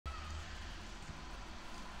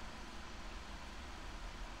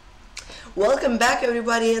Welcome back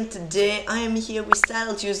everybody, and today I am here with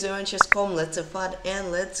Titled Tuesday Blitz. Let's have fun and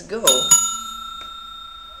let's go.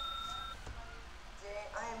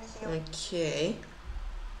 Okay,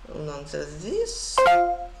 hold on to this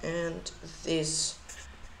and this,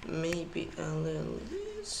 maybe a little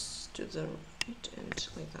this to the right and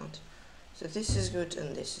like that. So this is good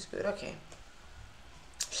and this is good. Okay,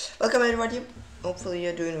 welcome everybody, hopefully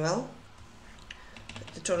you're doing well.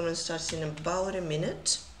 The tournament starts in about a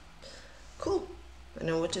minute. Cool, I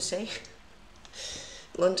know what to say.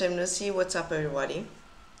 Long time no see. What's up everybody?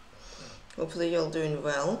 Hopefully you're all doing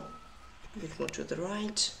well. A bit more to the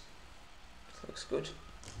right. Looks good.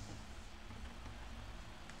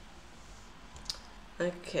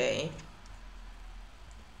 Okay.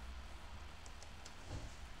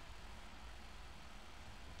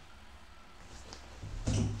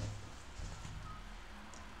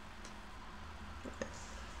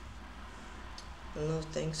 No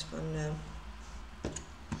thanks, Panda.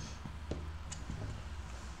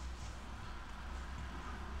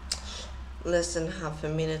 Less than half a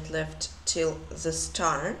minute left till the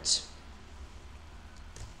start.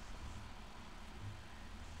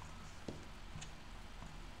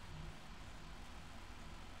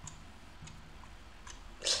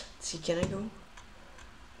 Let's see, can I go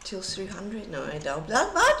till 300? No, I doubt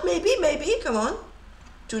that, but maybe, come on.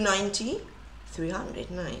 290,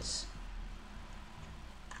 300, nice.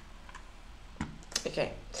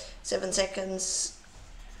 Okay, 7 seconds.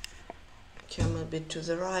 Come a bit to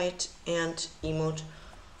the right and emote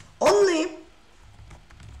only.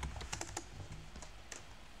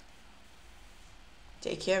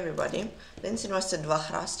 Take care everybody.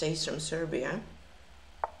 DvaHrasta is from Serbia.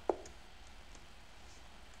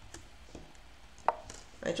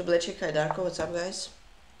 Hi to Bleček, hi Darko, what's up guys?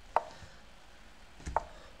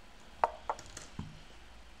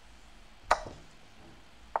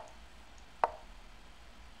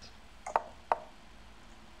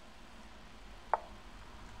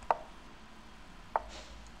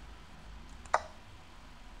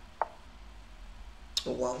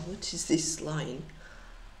 Wow, what is this line?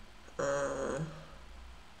 For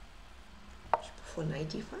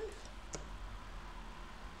 95?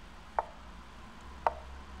 I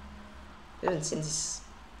haven't seen this.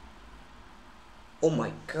 Oh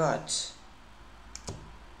my god.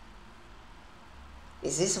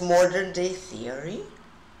 Is this modern day theory?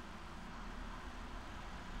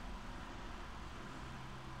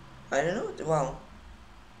 I don't know. Wow.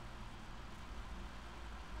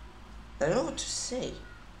 I don't know what to say.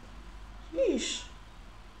 Yeesh.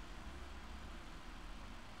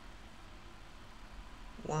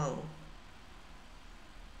 Wow.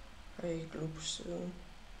 Hey, groups.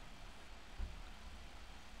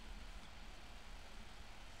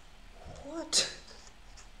 What?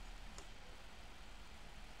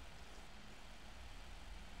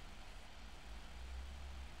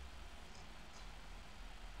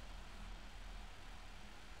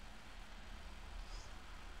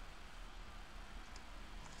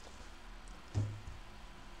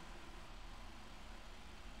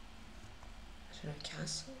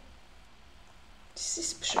 Castle. This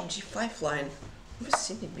is G5 line. I've never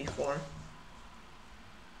seen it before.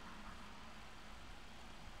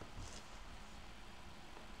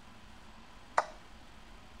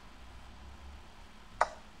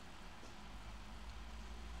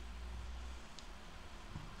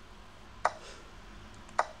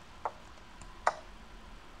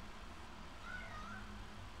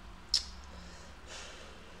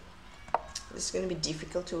 This is gonna be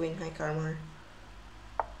difficult to win. Hi Karmar.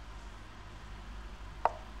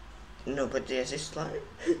 No, but there's this line.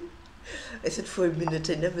 I said for a minute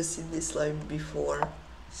I never seen this line before.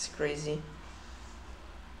 It's crazy.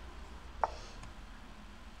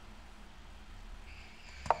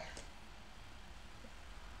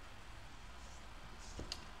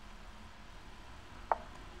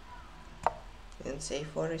 And safe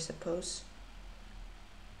for, I suppose.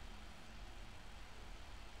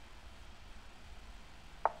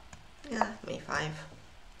 Yeah, May 5.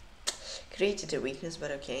 Created a weakness, but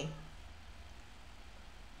okay.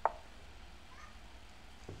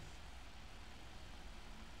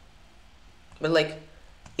 But like,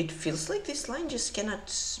 it feels like this line just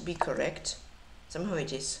cannot be correct. Somehow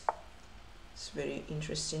it is. It's very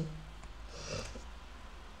interesting.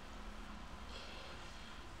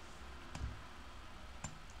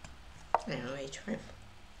 I don't know, H5.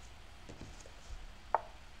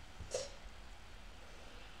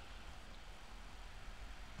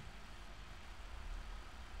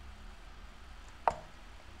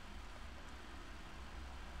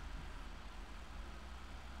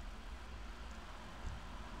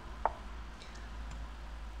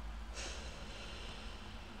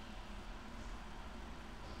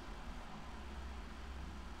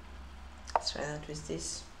 try that with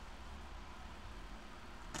this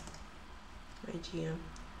right here.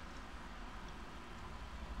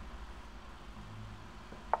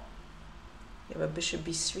 We have a bishop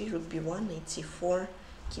b3, rook b1, knight c4,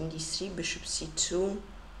 king d3, bishop c2,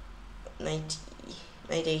 knight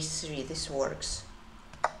a3. This works.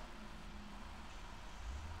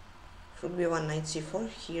 Rook b1, knight c4,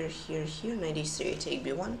 here, here, here, knight a3, I take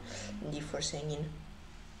b1, and d4 hanging.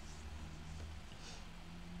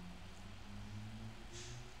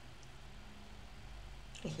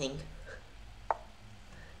 I think.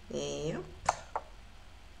 Yep.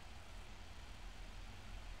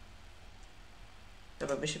 No,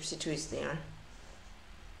 but bishop c2 is there.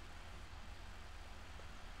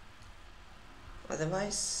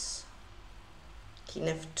 Otherwise, king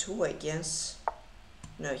f2, I guess.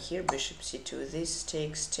 No, here bishop c2. This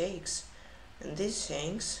takes, and this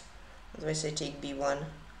hangs. Otherwise, I take b1.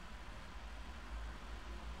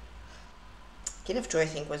 King f2, I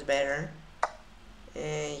think, was better.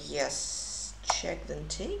 Yes, check then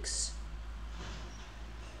takes.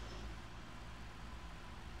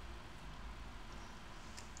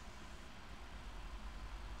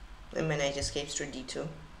 And my knight escapes through d2.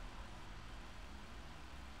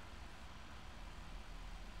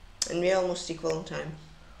 And we're almost equal in time.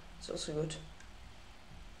 It's also good.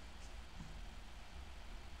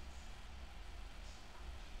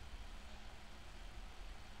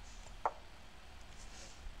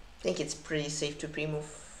 I think it's pretty safe to pre-move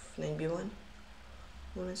knight b1,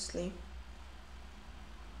 honestly.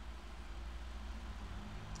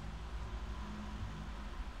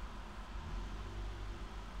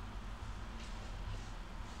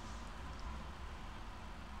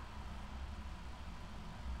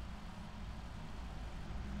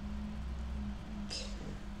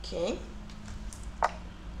 Okay.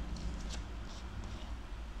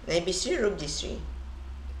 Knight b3, rook d3.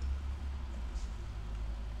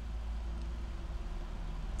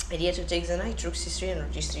 Idea to take the knight, rook c3 and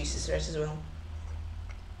rook g3 is right as well.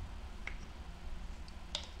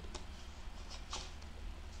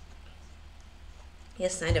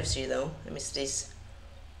 Yes, knight f3 though, I missed this.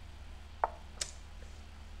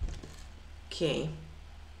 Okay.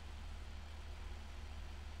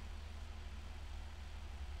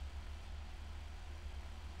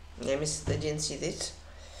 I missed, I didn't see this.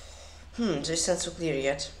 This not so clear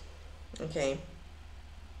yet. Okay.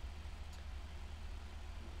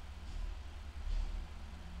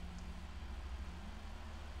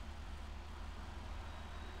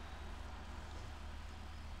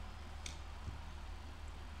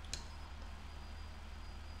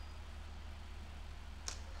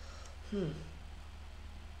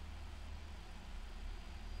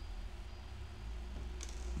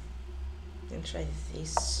 And try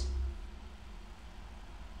this.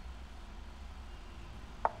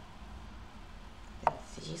 And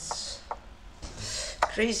this.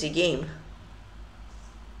 Crazy game.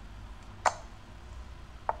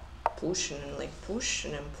 Push and then like push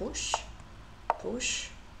and then push. Push.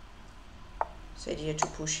 It's the idea to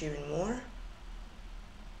push even more.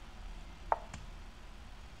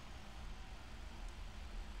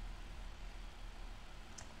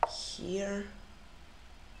 Here.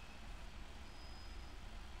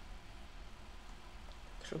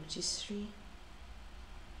 Rook g3.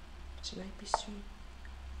 Knight b3.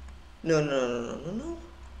 No.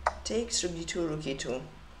 Takes rook d2, rook e2.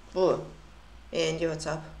 Oh. Hey Andy, what's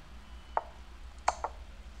up?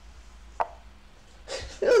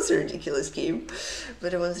 That was a ridiculous game.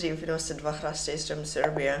 But I was wondering if it was the DvaHrasta is from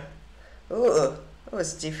Serbia. Oh, that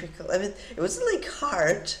was difficult. I mean, it wasn't like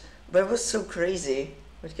hard, but it was so crazy.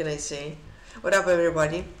 What can I say? What up,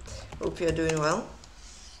 everybody? Hope you're doing well.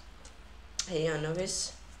 Hey,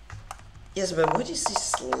 novice. Yes, but what is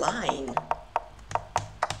this line?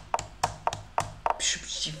 Bishop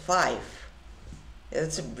g5. Yeah,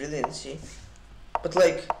 that's a brilliancy. But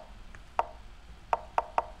like,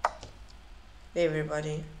 hey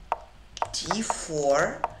everybody.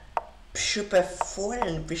 d4, bishop f4,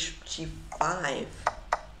 and bishop g5.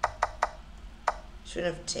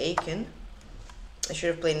 Shouldn't have taken. I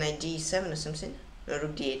should have played knight d7 or something. No,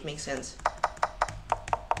 rook d8 makes sense.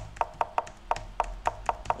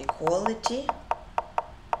 Equality.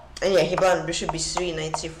 And yeah, he banned bishop b3,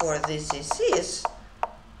 knight c4, this.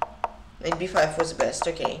 Knight b5 was best,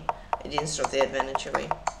 okay. I didn't throw the advantage away.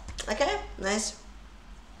 Okay, nice.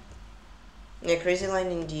 Yeah, crazy line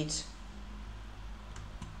indeed.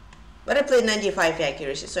 But I played 95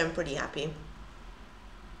 accuracy, so I'm pretty happy.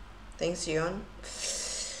 Thanks, Ion.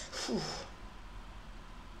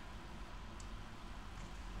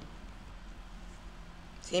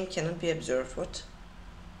 Game cannot be observed, what?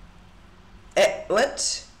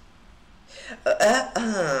 What?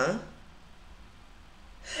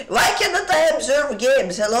 Why cannot I observe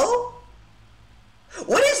games? Hello?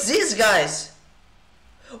 What is this, guys?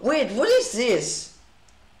 Wait, what is this?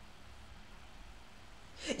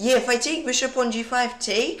 Yeah, if I take bishop on g5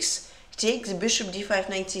 takes bishop d5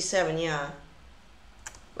 97, yeah.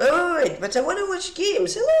 Wait, but I want to watch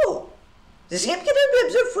games. Hello? This game cannot be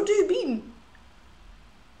observed. What do you mean?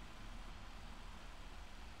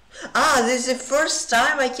 Ah, this is the first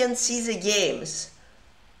time I can see the games.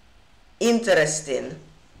 Interesting.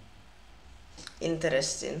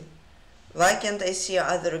 Interesting. Why can't I see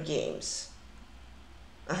other games?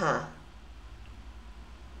 I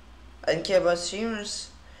don't care about streamers.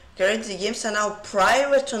 Currently, the games are now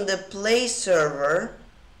private on the Play server.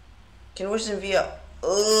 Can watch them via.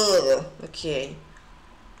 Oh, okay.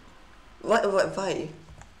 Why?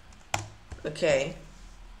 Okay.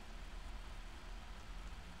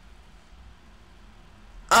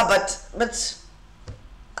 But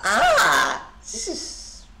this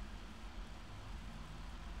is.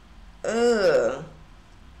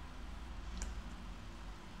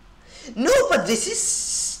 No, but this is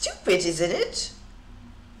stupid, isn't it?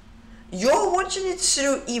 You're watching it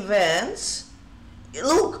through events.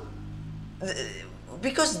 Look,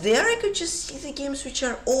 because there I could just see the games which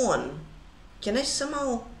are on. Can I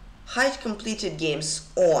somehow hide completed games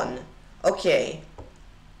on? Okay.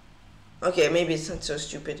 Okay, maybe it's not so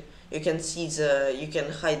stupid. You can see you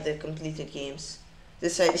can hide the completed games.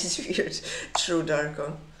 This side is weird. True,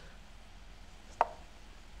 Darko.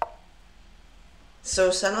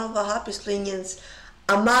 So San Wahab is playing against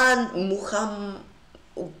Aman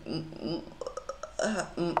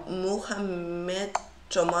Muhammad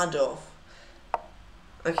Tomadov.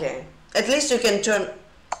 Okay. At least you can turn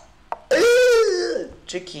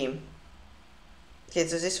tricky. Okay,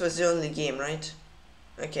 so this was the only game, right?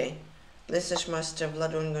 Okay. Let's Grandmaster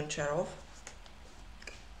vladgoncharov.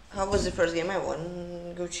 How was the first game I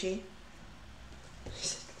won, Gucci?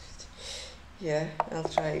 Yeah, I'll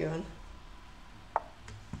try again.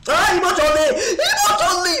 Ah, emote only! Emote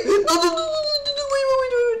only! No,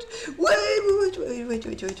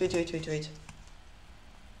 wait.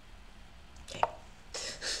 Okay.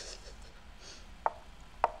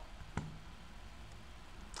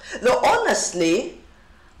 Though honestly,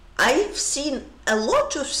 I've seen a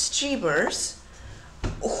lot of streamers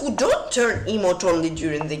who don't turn emote only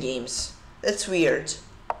during the games. That's weird.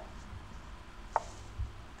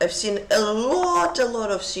 I've seen a lot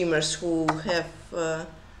of streamers who have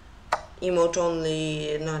emote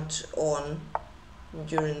only not on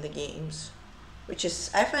during the games, which is,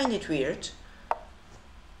 I find it weird.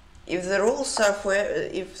 If the rules are for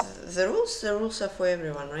the rules are for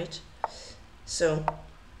everyone, right? So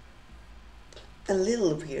a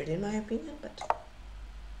little weird in my opinion, but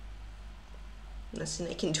nothing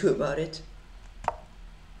I can do about it.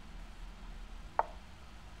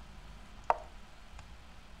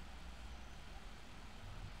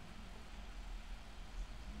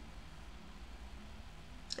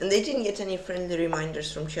 And they didn't get any friendly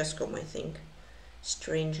reminders from Chess.com, I think.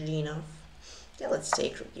 Strangely enough. Yeah, let's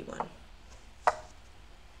take rook d1.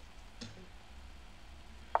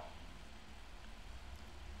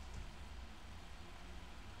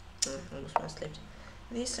 Almost slept.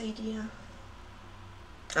 This idea.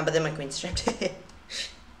 Ah, but then my queen's trapped.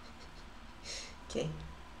 Okay.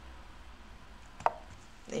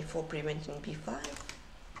 a4 preventing b5.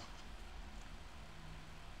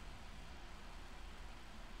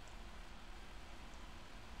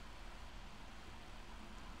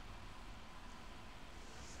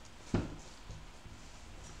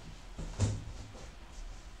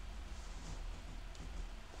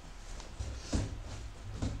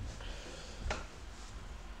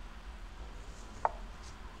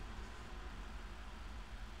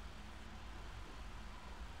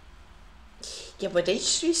 Yeah, but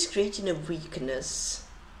h3 is creating a weakness.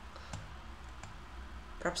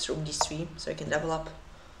 Perhaps rook d3, so I can double up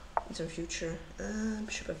in some future.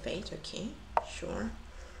 Bishop f8, okay, sure.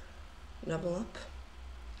 Double up.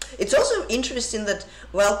 It's also interesting that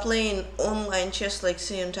while playing online chess, like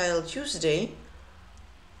say on Titled Tuesday,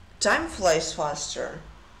 time flies faster.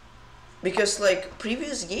 Because like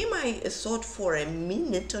previous game I thought for a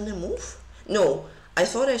minute on a move. No, I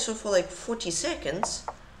thought I saw for like 40 seconds.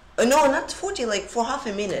 No, not 40, like for half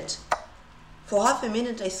a minute. For half a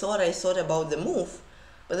minute I thought about the move,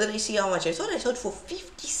 but then I see how much I thought for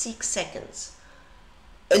 56 seconds.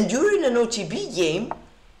 And during an OTB game,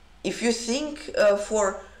 if you think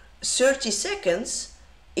for 30 seconds,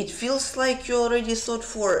 it feels like you already thought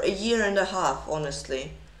for a year and a half,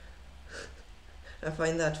 honestly. I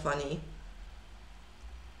find that funny.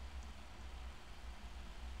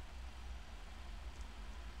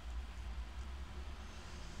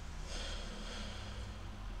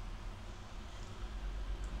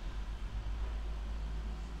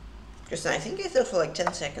 Because I think I thought for like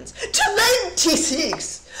 10 seconds. To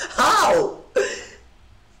 96! How?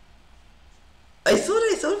 I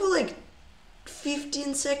thought for like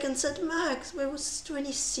 15 seconds at max, but it was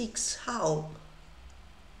 26. How?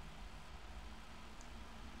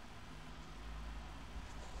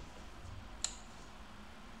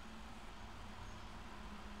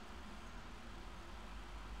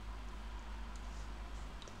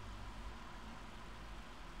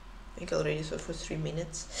 I think I already thought for 3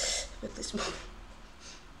 minutes, but this one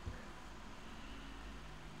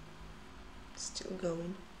still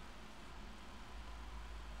going.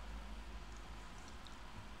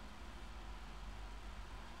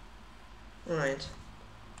 Right.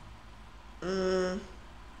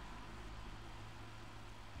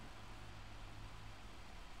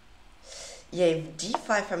 Yeah, if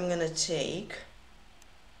d5 I'm gonna take.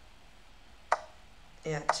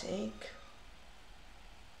 Yeah, take.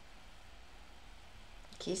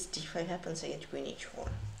 In case d5 happens, I get queen h4.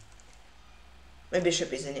 My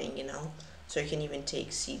bishop is in angle now, so I can even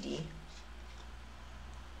take cd.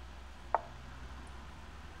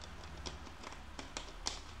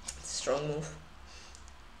 Strong move.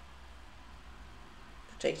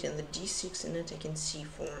 Protecting the d6 and then taking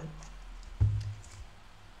c4.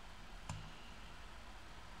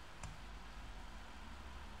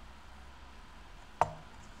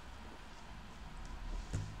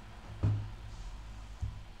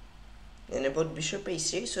 And about bishop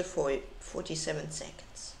a6 for 47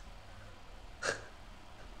 seconds.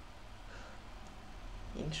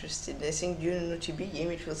 Interested. I think during an OTB game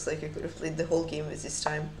it feels like I could have played the whole game at this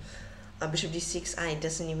time. Bishop d6, it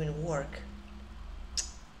doesn't even work.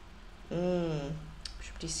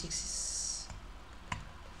 Bishop d6 is...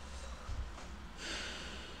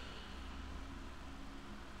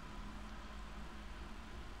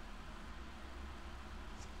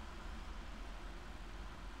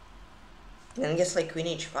 And I guess like queen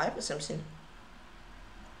h5 or something.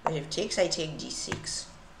 But if takes, I take d6.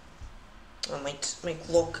 Oh, my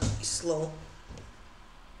clock is slow.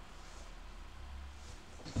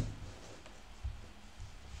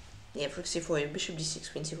 Yeah, for c4, bishop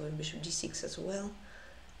d6, queen c4, bishop d6 as well.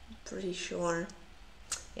 Pretty sure.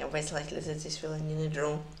 Yeah, most likely that this will end in a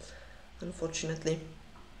draw, unfortunately.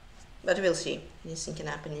 But we'll see. Anything can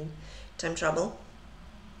happen in time trouble.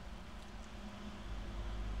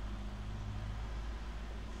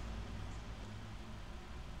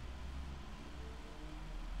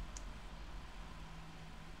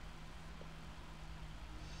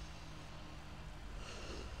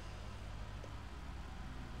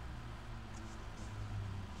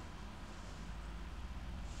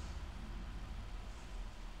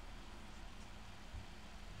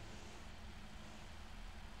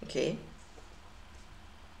 Okay.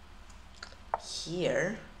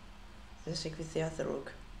 Here, let's stick with the other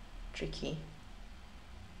rook. Tricky.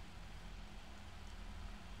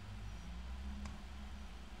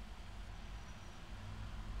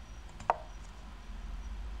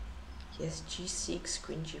 Yes, g6,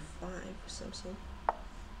 queen g5 or something.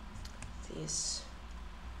 This.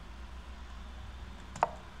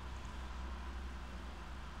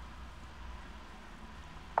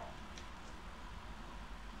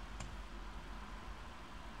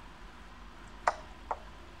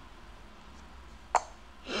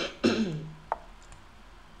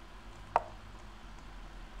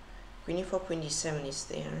 Queen e4, queen d7 is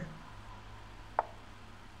there.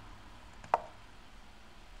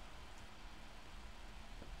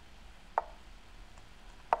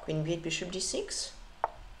 Queen b8, bishop d6.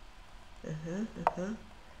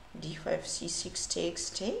 D5, c6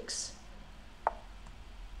 takes.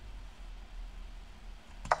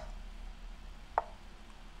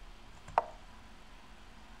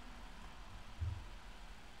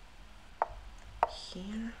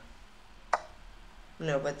 Here.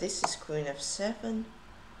 No, but this is queen f7.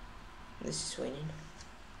 This is winning.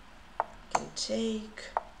 I can take.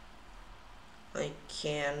 I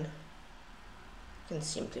can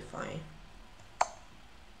simplify.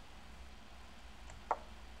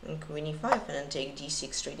 And queen e5 and then take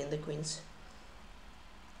d6 straight in the queens.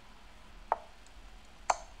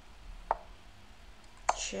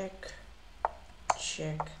 Check.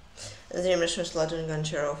 The dimension was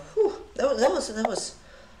vladgoncharov.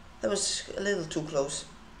 That was a little too close.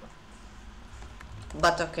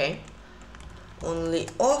 But okay. Only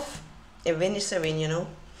off a win is a win, you know.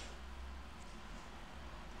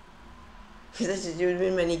 You would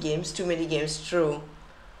win many games, too many games, true.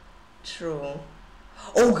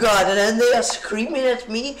 Oh god, and then they are screaming at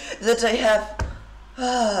me that I have...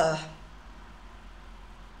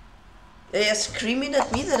 They are screaming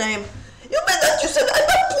at me that I am... You mean that you said I'm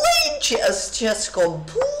not playing chess, Chesscom,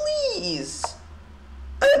 please! please!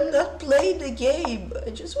 I'm not playing the game. I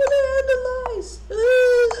just want to analyze.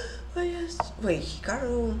 Oh yes. Wait,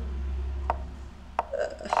 Hikaru.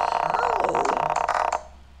 How?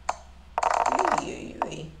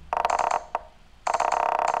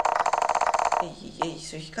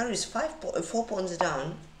 So Hikaru is 4 points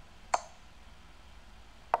down.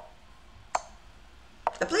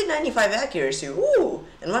 I played 95 accuracy, ooh,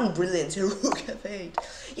 and 1 brilliance, rook f8.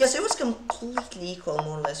 Yes, it was completely equal,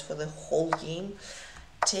 more or less, for the whole game.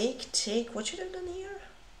 Take, what should I have done here?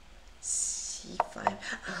 c5,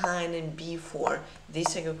 and then b4.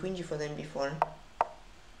 This I go queen g4, then b4.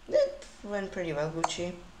 That went pretty well,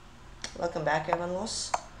 Gucci. Welcome back, Evan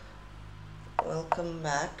Loss. Welcome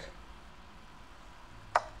back.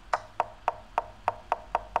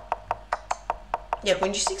 Yeah,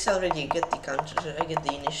 queen g6 already get the counter, I get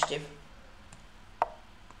the initiative.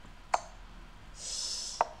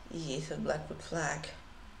 Yeah, so black would flag.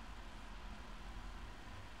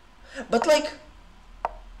 But like,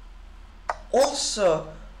 also,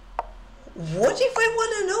 what if I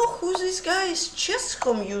want to know who this guy's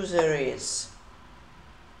chess.com user is?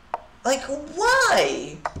 Like,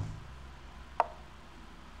 why?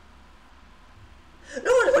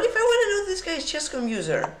 No, what if I want to know this guy's chess.com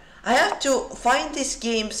user? I have to find this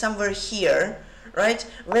game somewhere here, right?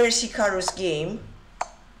 Where is Hikaru's game?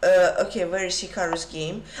 Okay, where is Hikaru's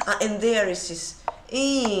game? And there is his...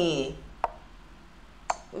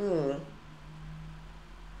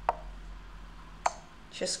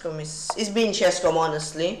 Chess.com is being chess.com,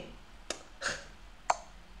 honestly.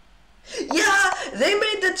 Yeah, they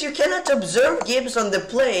made that you cannot observe games on the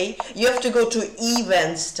play. You have to go to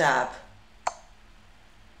events tab.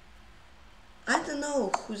 I don't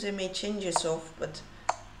know who they made changes of, but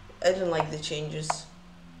I don't like the changes.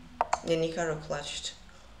 Yeah, Hikaru clutched.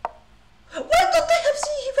 Why don't they have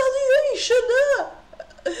the evaluation?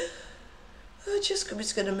 Chess.com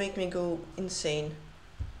is gonna make me go insane.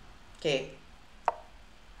 Okay.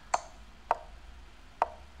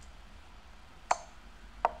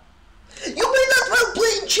 You may not well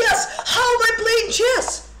playing chess! How am I playing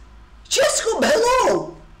chess? Chess.com,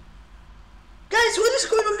 hello! Guys, what is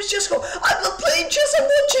going on with chess.com? I'm not playing chess, I'm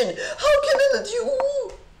watching! How can I let you...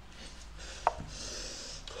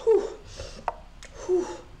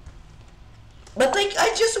 But like,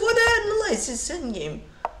 I just want to analyze this endgame.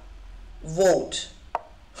 Vote.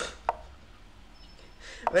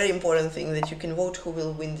 Very important thing that you can vote who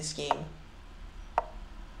will win this game.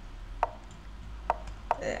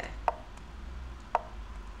 Yeah.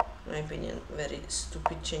 In my opinion, very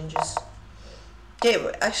stupid changes. Okay,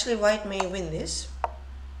 actually white may win this.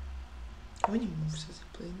 How many moves is he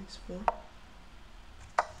playing this for?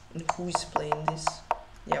 And who is playing this?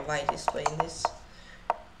 Yeah, white is playing this.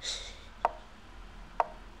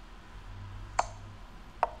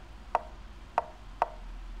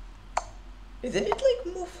 Isn't it like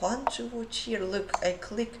more fun to watch here? Look, I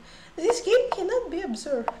click. This game cannot be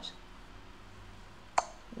observed.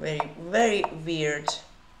 Very, very weird.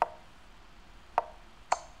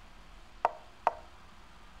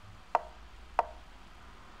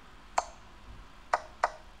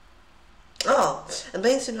 Oh, I'm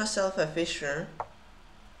playing FM Alphafischer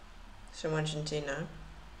from Argentina.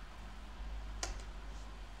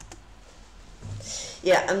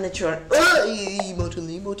 Yeah, I'm not sure.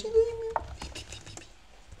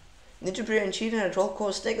 Need to play in China at all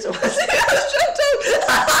costs next. Okay,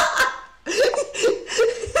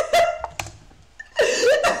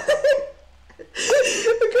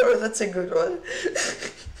 well, that's a good one.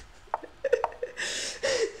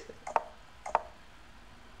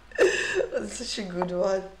 That's such a good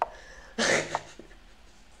one.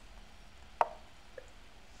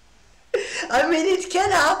 I mean, it can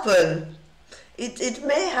happen. It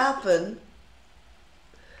may happen.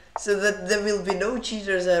 So that there will be no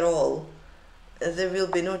cheaters at all. And there will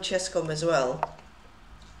be no chess.com as well.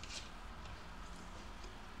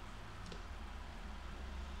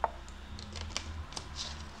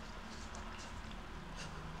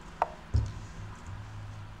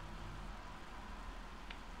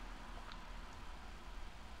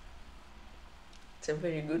 It's a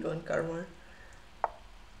very good one, Karma.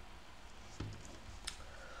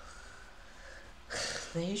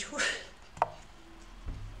 Thank you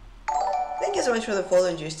so much for the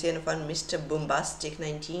follow, Justy, and fun, Mr.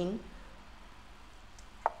 Bombastic19.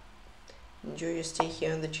 Enjoy your stay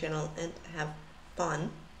here on the channel and have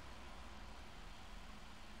fun.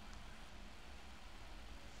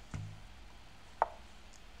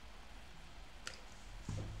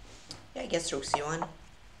 Yeah, I guess rook c1.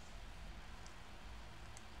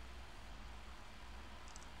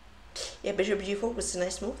 Yeah, bishop g4 was a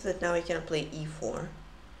nice move that now I can play e4.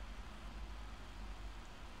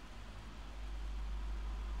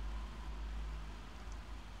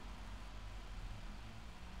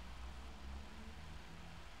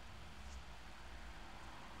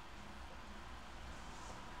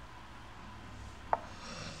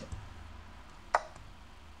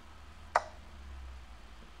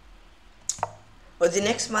 Or the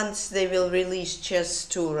next month they will release chess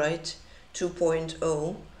 2, right?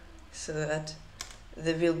 2.0, so that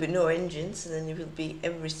there will be no engines, and then it will be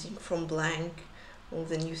everything from blank, all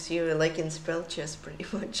the new theory, like in spell chess, pretty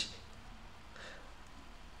much.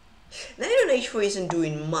 Knight on h4 isn't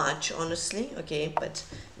doing much, honestly, okay, but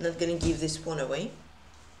I'm not gonna give this pawn away.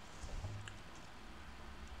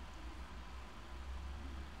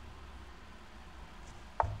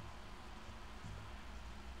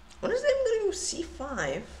 Honestly, I'm gonna go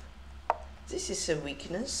c5. This is a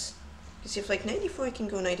weakness. Because if like knight e4, I can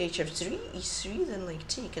go knight hf3, e3, then like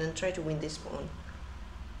take, and then try to win this pawn.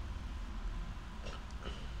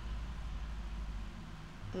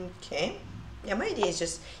 Okay. Yeah, my idea is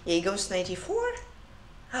just, yeah, he goes knight e4.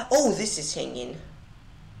 Oh, this is hanging.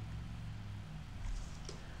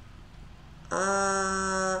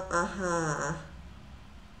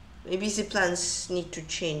 Maybe the plans need to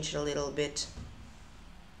change a little bit.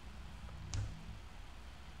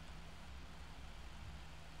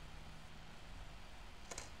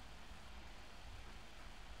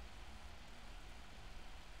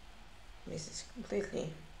 This is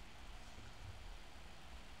completely...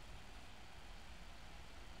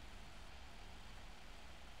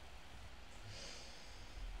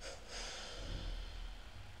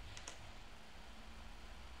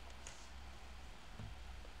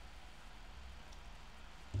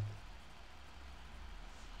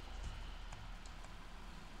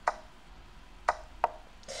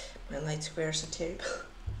 My light squares are terrible.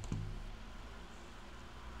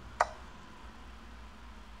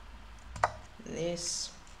 This.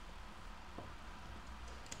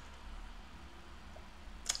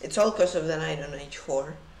 It's all because of the knight on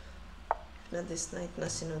h4. If not this knight,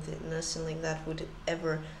 nothing like that would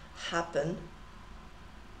ever happen.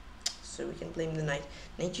 So we can blame the knight.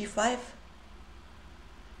 Knight g5.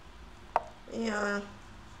 Yeah.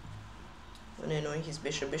 When annoying his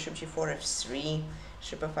bishop. Bishop g4, f3.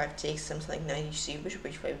 Bishop f5 takes, something like knight h3. Bishop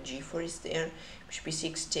h5, g4 is there. Bishop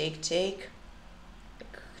e6, take.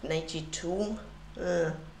 Knight g2.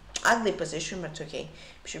 Ugly position, but okay.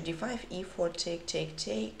 Bishop d5, e4,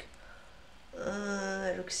 take.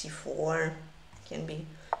 Rook c4 can be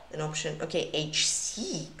an option. Okay,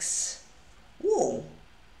 h6. Whoa.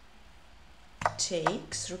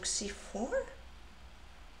 Takes, rook c4.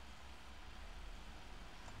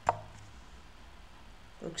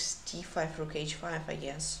 Rook d5, rook h5, I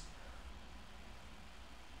guess.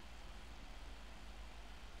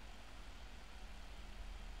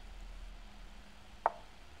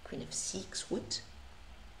 Queen f6, what?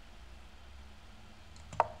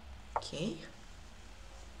 Okay.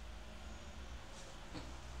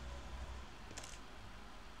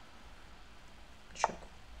 Sure.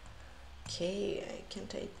 Okay, I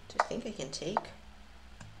think I can take.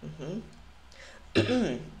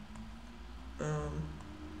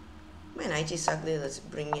 My knight is ugly, let's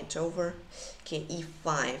bring it over. Okay,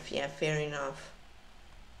 e5, yeah, fair enough.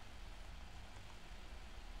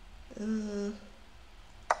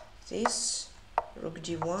 This, rook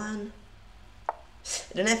d1.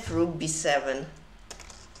 I don't have rook b7.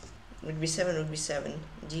 Rook b7,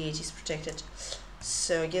 d8 is protected.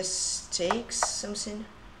 So I guess takes something.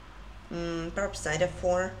 Perhaps knight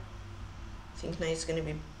f4. I think knight is gonna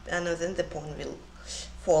be... no, then the pawn will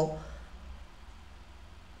fall.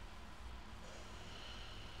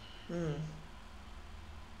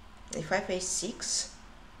 A5, a6.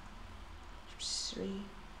 3.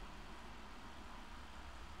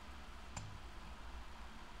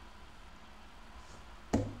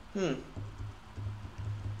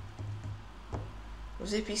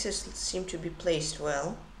 The pieces seem to be placed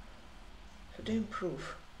well. How do I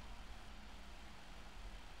improve?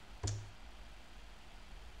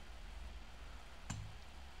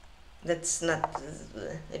 That's not...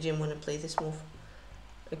 I didn't want to play this move.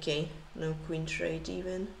 Okay, no queen trade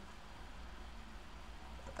even.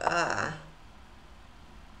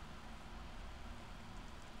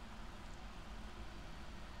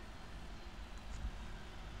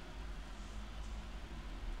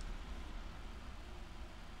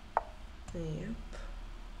 Yep.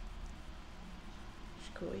 Let's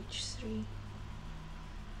go h3.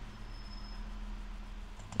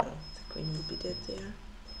 No, the queen will be dead there.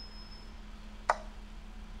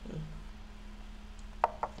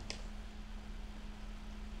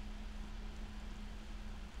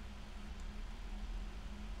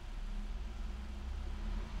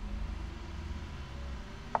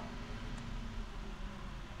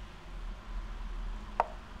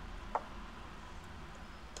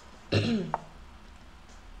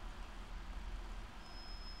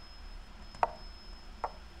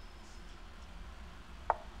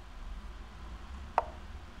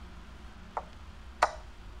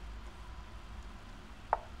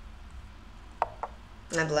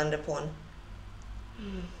 Not land a pawn.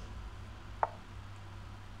 You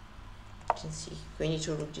can see queen e2,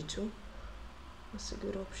 rook d2. That's a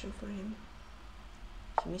good option for him.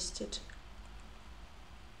 He missed it.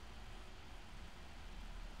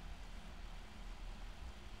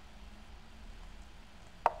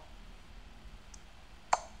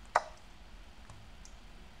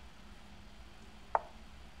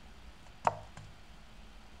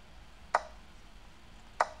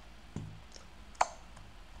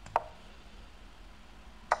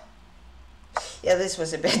 Yeah, this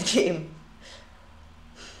was a bad game.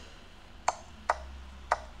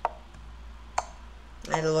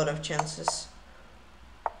 I had a lot of chances,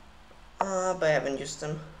 but I haven't used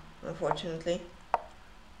them, unfortunately.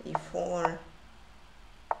 e4.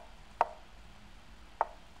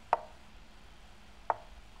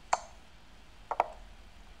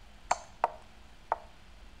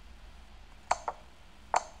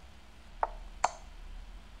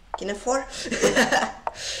 King f4.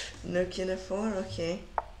 No king f4. Okay.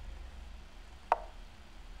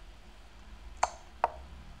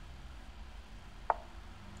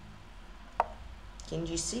 King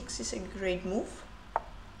g6 is a great move.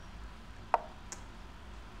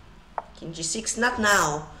 King g6, not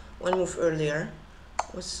now. One move earlier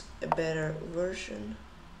was a better version.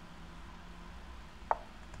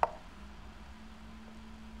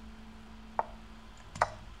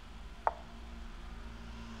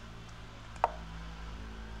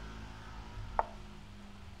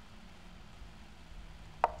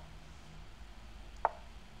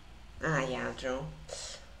 Ah, yeah, draw.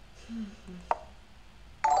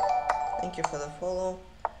 Thank you for the follow.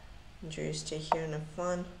 Enjoy your stay here and have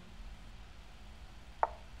fun.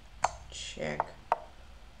 Check.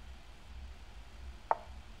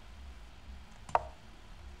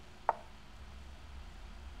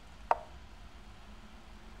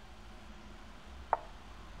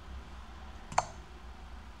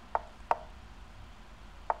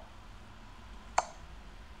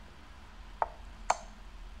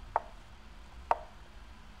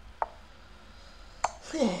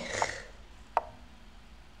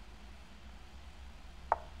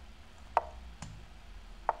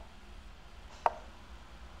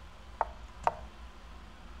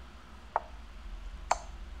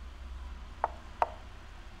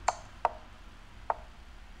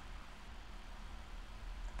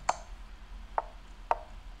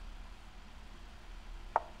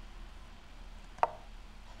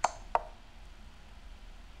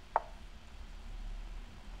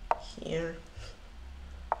 Here.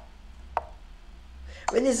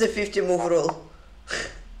 When is the 50 move rule?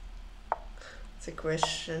 It's a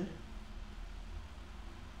question.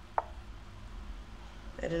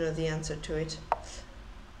 I don't know the answer to it.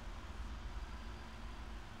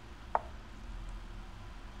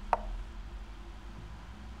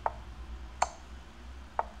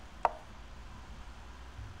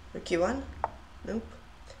 Rook e1? Nope.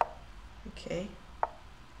 Okay.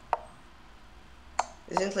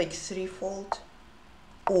 Isn't like threefold?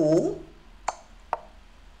 Oh.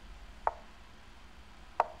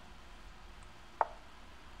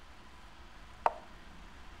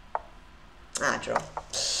 Ah, draw.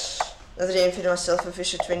 Another day in FM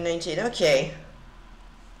Alphafischer2019. Okay.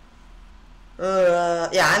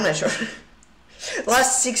 Yeah, I'm not sure.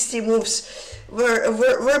 Last 60 moves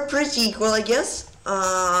were pretty equal, I guess.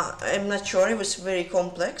 I'm not sure. It was very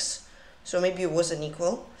complex, so maybe it wasn't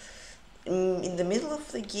equal. In the middle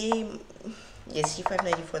of the game, yes, c5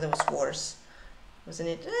 94, that was worse, wasn't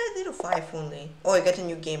it? Little 5 only. Oh, I got a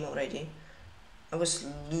new game already. I was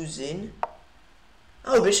losing.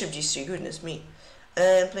 Oh, bishop g3, goodness me.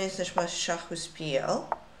 And playing szachuspl.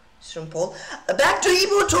 It's from Paul. Back to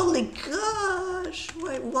emote only. Gosh,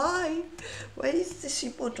 why is this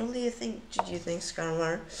emote only a thing? Did you think,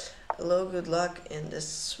 Skarmar? Hello, good luck, and a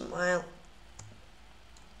smile.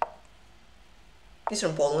 He's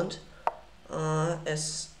from Poland.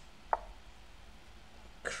 As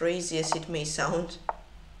crazy as it may sound.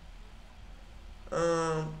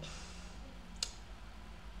 No,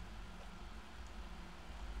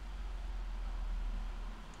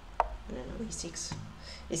 e6.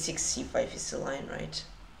 e6, c5 is the line, right?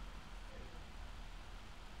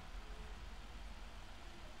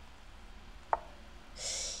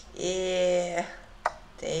 Yeah,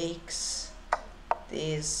 takes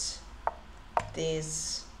this.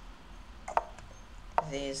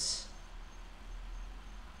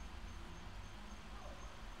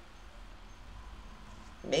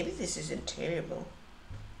 Maybe this isn't terrible.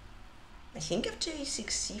 I think after e6,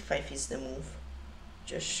 c5 is the move.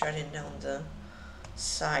 Just shutting down the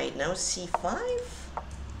side. Now c5.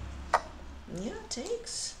 Yeah,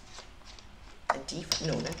 takes. And d5,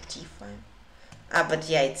 no, not d5. Ah, but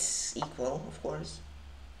yeah, it's equal, of course.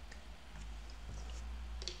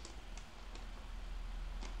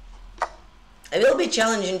 It will be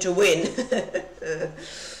challenging to win,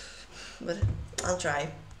 but I'll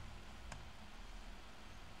try.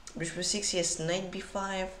 Bishop f6, yes, knight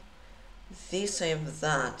b5. This I have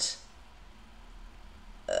that.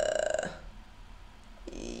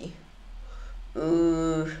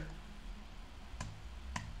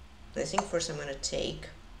 I think first I'm gonna take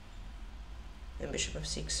and bishop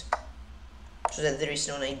f6, so that there is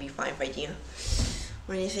no knight b5 idea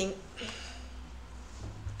or anything.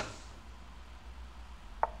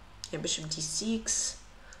 And bishop d6,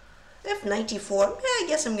 f94. I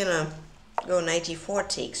guess I'm gonna go knight e4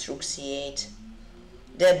 takes, rook c8.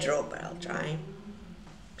 Dead draw, but I'll try.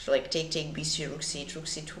 So like take b3, rook c8, rook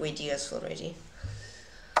c2 ideas already.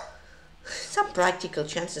 Some practical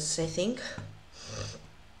chances, I think.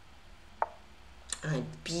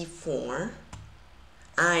 b4.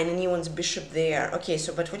 And then he wants bishop there. Okay,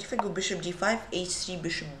 so but what if I go bishop d5, h3,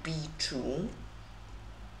 bishop b2?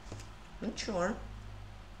 Not sure.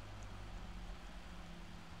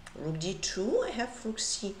 Rook d2, I have rook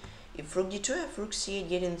c. If rook d2, I have rook c8,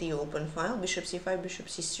 get in the open file. Bishop c5, bishop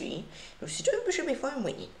c3. Rook c2, bishop a4, I'm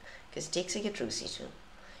winning. Because takes, I get rook c2.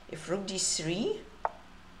 If rook d3,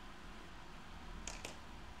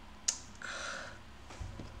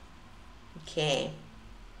 okay,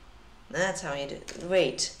 that's how I do it.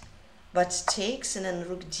 Wait, but takes and then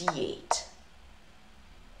rook d8.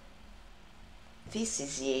 This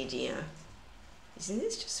is the idea. Isn't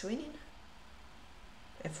this just winning?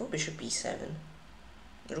 f4, bishop b7.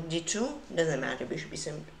 Rook d2, doesn't matter, bishop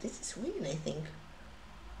b7. This is winning, I think.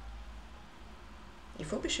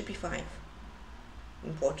 e4, bishop e5.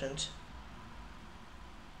 Important.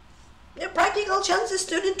 Yeah, practical chances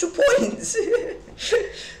turn into points.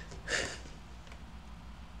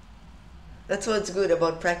 That's what's good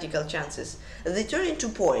about practical chances. They turn into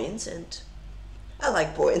points, and I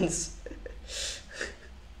like points.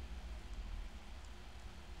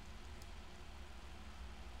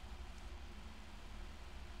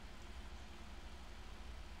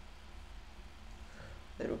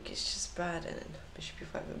 The rook is just bad, and then bishop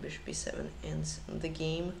e5 and bishop e7 ends the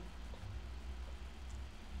game.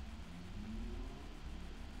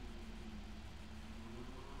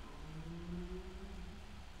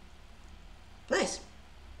 Nice.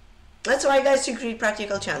 That's why, guys, you create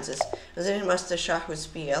practical chances. Grandmaster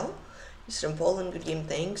szachuspl. He's from Poland. Good game,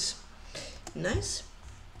 thanks. Nice.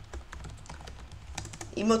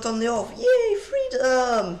 Emote on the off. Yay,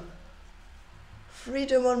 freedom!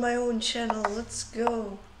 Freedom on my own channel. Let's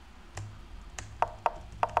go.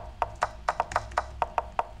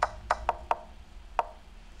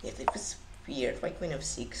 Yeah, that was weird. Why queen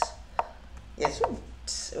f6? Yes.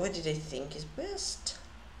 What did I think is best?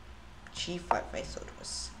 g5, I thought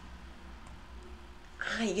was.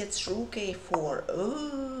 Ah, he gets rook a4.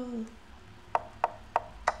 Oh.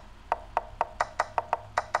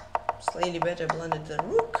 Slightly better blended the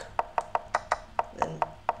rook. Then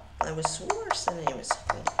I was worse than I was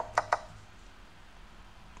thinking.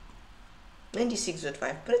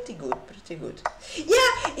 96.5, pretty good, pretty good.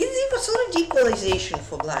 Yeah, it was already equalization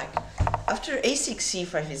for black. After a6,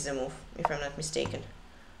 c5 is the move, if I'm not mistaken.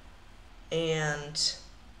 And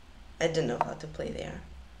I don't know how to play there.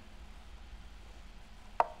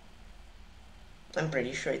 I'm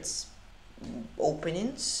pretty sure it's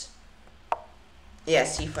openings. Yeah,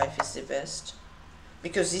 c5 is the best.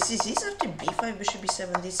 Because this after b5, bishop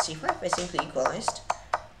b7, this c5, I simply equalized.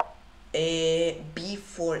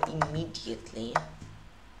 b4 immediately.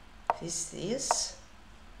 This is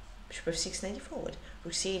bishop f6, 90 forward.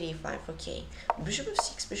 Rook c8, a5, okay. Bishop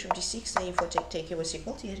f6, bishop d6, 94, take, it was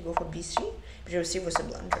equal. You had to go for b3. Bishop c was a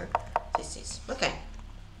blunder. This is okay.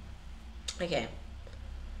 Okay.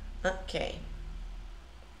 Okay.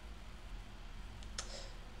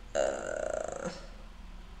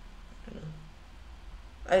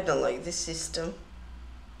 I don't like this system.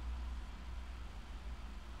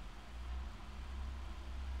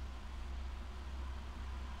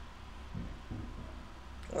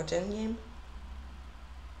 What endgame?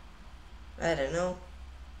 I don't know.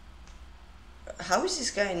 How is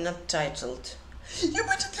this guy not titled? You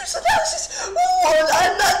went to this analysis! Oh,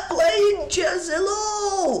 I'm not playing chess!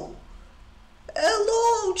 Hello!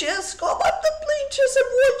 Hello, chess! Come, I'm not playing chess,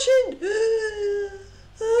 I'm watching!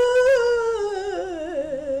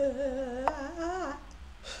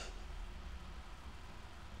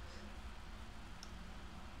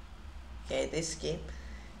 Okay, this game.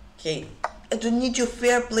 Okay, I don't need your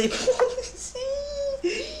fair play policy.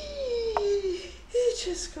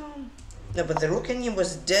 Just come. No, but the rook endgame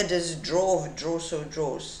was dead as draw of draw, so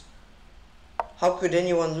draws. How could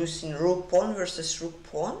anyone lose in rook pawn versus rook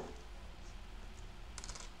pawn?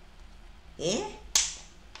 Eh?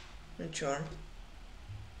 Not sure.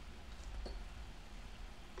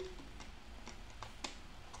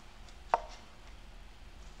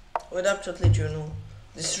 What up, totally journal?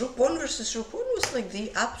 This rook pawn versus rook pawn was like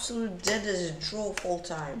the absolute deadest draw of all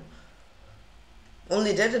time.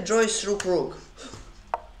 Only dead draw is rook rook.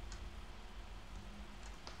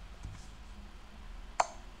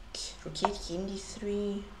 Rook 8, king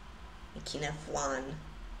d3, king f1.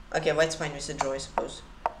 Okay, white's fine with the draw, I suppose.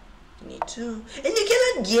 King e2, and you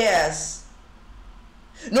cannot guess.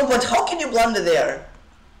 No, but how can you blunder there?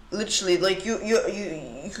 Literally, like you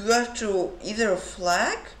have to either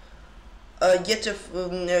flag, get a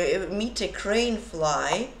meet a crane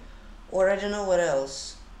fly, or I don't know what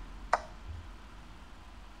else.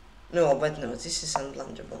 No, but no, this is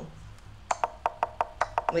unblunderable.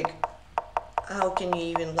 Like, how can you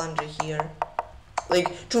even blunder here?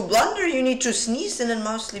 Like, to blunder you need to sneeze and then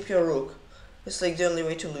mouse slip your rook. It's like the only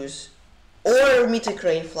way to lose. Or meet a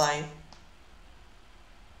crane fly.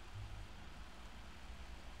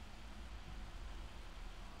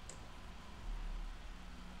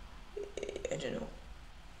 I don't know.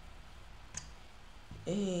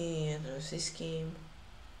 I don't know this game.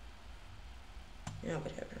 Yeah,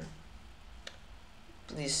 whatever.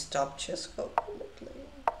 Please stop chess playing.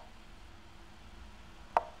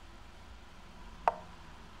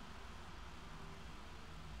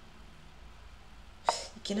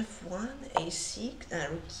 King f1, a6,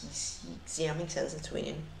 rook e6. Yeah, makes sense, it's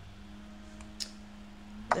winning.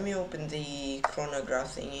 Let me open the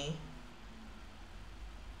chronograph thingy.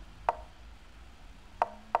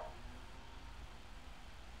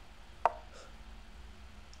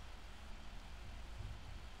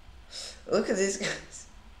 Look at these guys.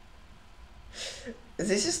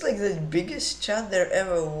 This is like the biggest chat there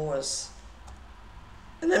ever was.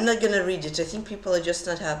 And I'm not gonna read it, I think people are just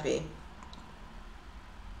not happy.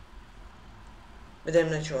 But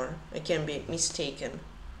I'm not sure, I can be mistaken.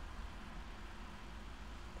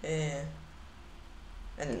 I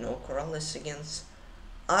don't know, Corrales against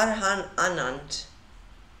Arhan Anand.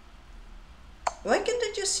 Why can't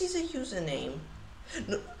I just see the username?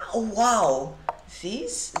 No, oh wow,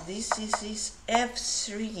 this is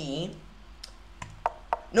f3.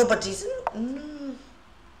 No, but isn't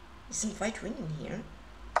white winning here?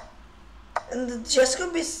 And the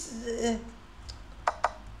Jacob is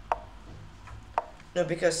no,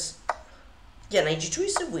 because yeah, knight g2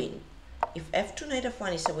 is a win. If f2 knight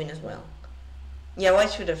f1 is a win as well. Yeah,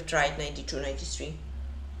 white should have tried knight d2 knight d3.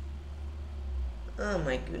 Oh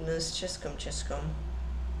my goodness, chess.com.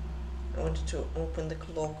 I wanted to open the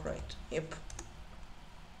clock right. Yep.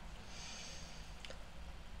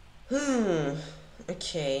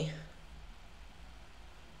 Okay.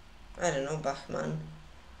 I don't know, Bachmann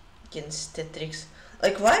against Tetrix.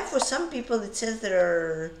 Like, why for some people it says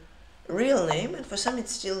their real name and for some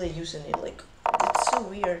it's still a username? Like, it's so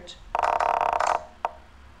weird.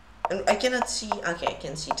 And I cannot see. Okay, I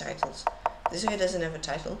can see titles. This guy doesn't have a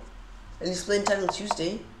title. And he's playing Titled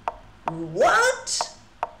Tuesday. What?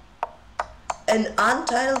 An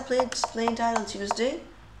untitled playing Titled Tuesday?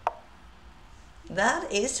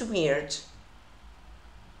 That is weird.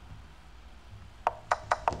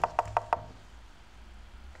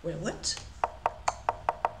 Wait, what?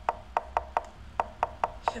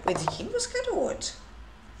 Wait, the king was cut or what?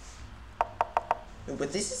 No,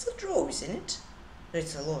 but this is a draw, isn't it? No,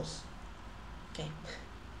 it's a loss. Okay.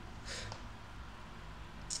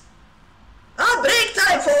 Break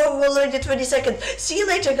time for already 20 seconds. See you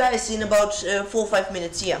later, guys, in about 4 or 5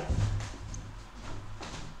 minutes. Yeah.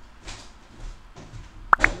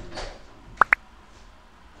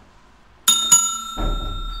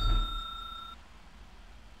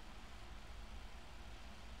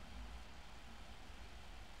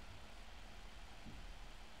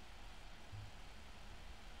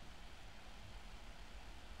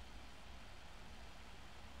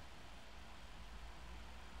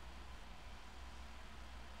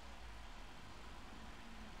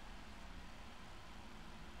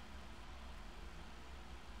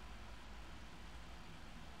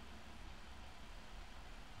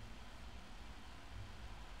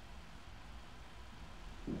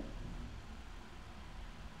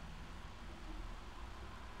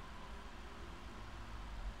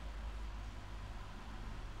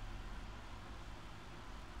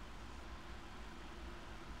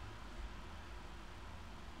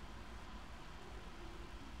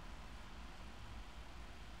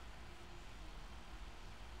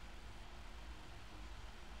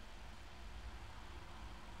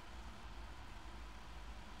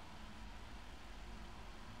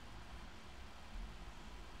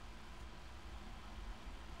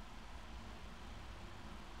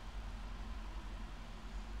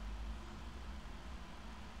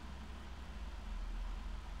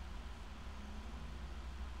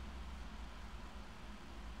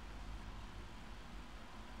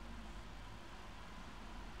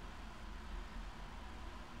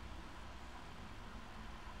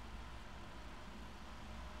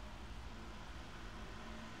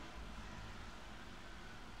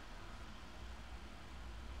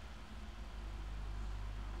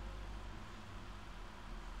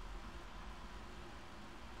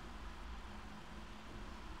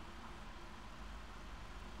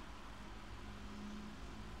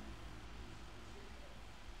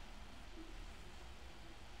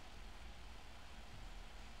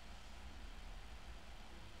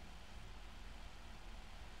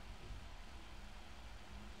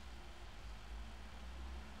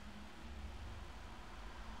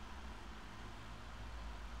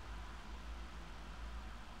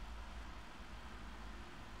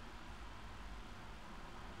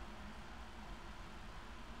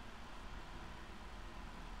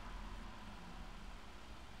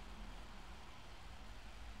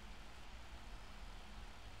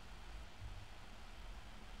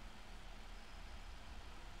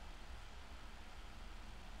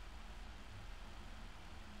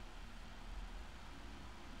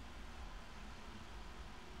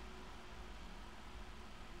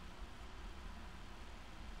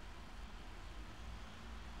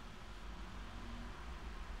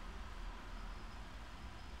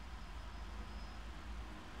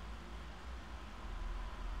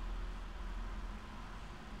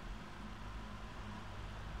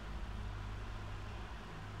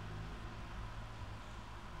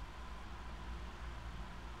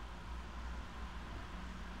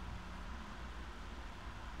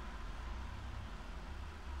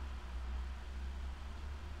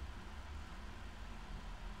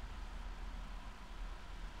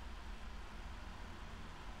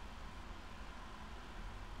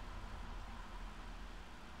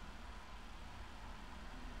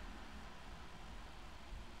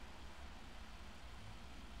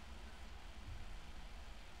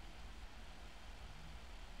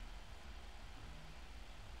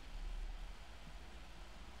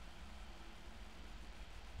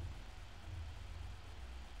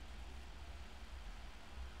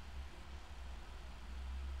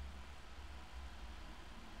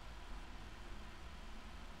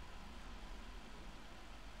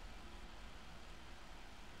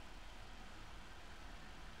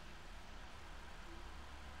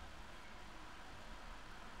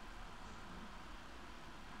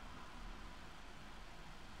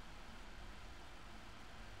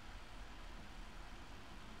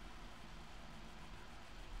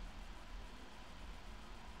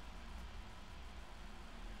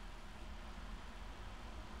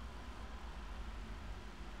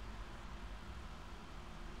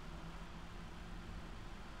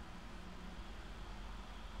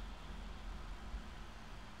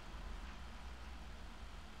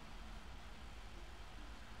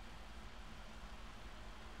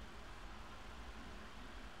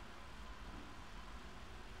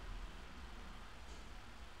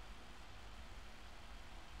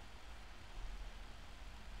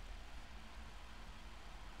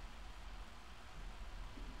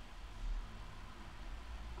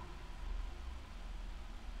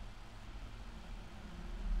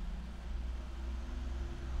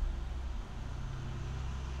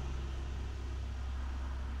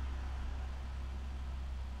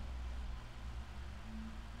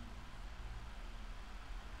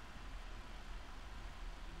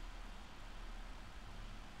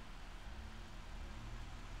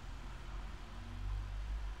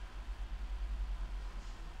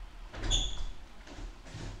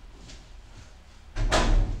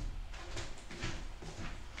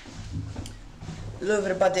 Hello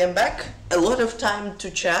everybody, I'm back. A lot of time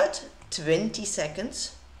to chat, 20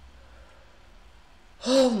 seconds.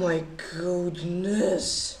 Oh my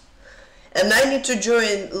goodness. And I need to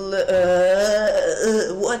join,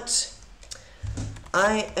 what?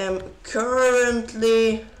 I am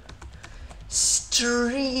currently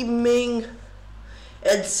streaming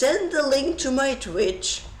and send the link to my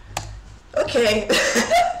Twitch. Okay.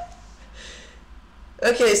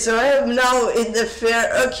 Okay, so I am now in the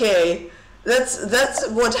fair, okay. That's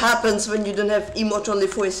what happens when you don't have emote only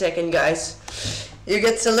for a second, guys. You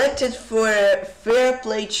get selected for a fair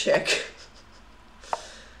play check.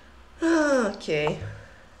 Okay.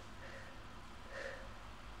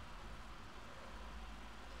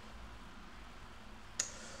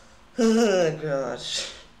 Oh gosh.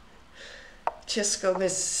 Chess.com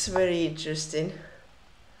is very interesting.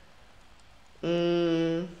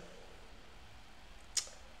 Do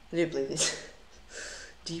you play this?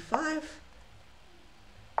 D5?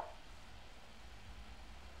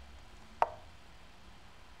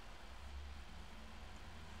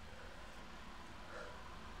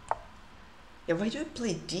 Yeah, why do I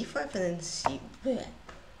play D5 and then C? Bleh.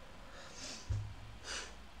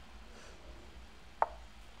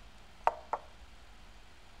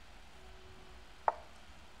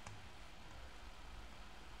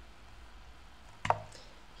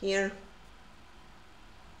 Here.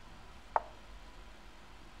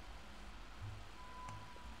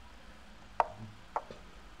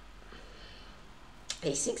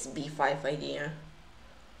 A6, B5 idea.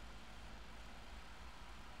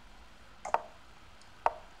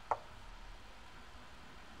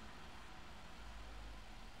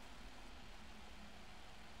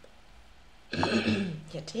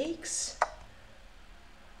 Here takes.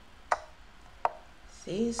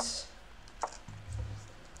 This.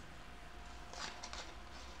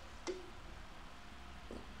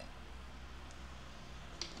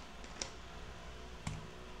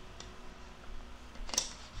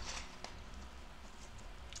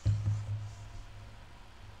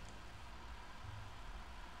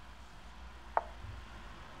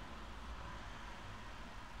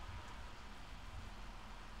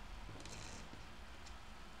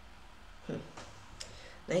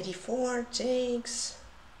 Knight takes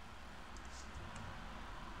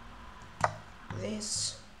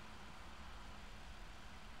this,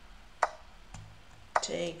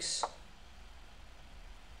 takes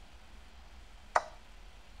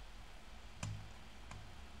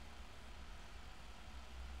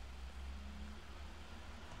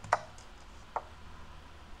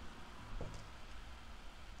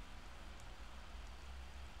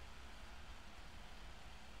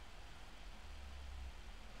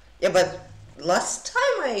yeah, but last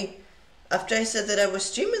time after I said that I was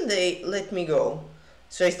streaming, they let me go.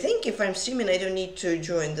 So I think if I'm streaming, I don't need to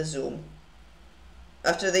join the Zoom.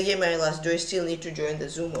 After the game I lost, do I still need to join the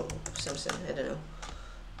Zoom or something? I don't know.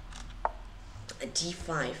 A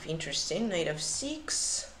D5, interesting. Knight of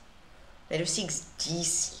 6. Knight of 6,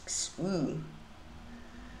 D6. Ooh.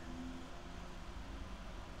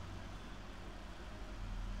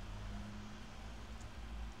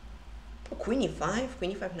 Queen e5,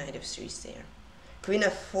 knight f3 is there. Queen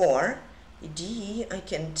f4, d, I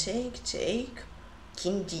can take,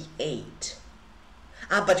 king d8.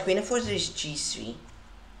 Ah, but queen f4 there is g3.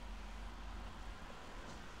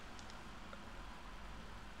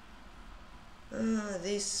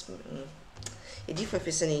 This d5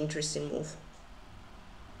 is an interesting move.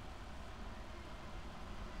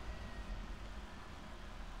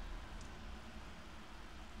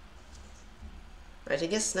 Right, I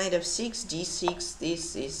guess knight f6,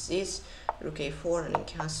 d6, this, rook a4 and then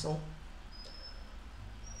castle.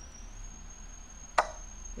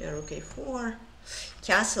 Yeah, rook a4.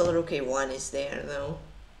 Castle, rook a1 is there though.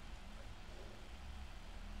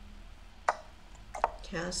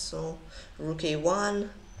 Castle, rook a1,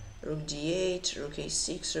 rook d8, rook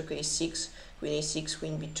a6, rook a6, queen a6,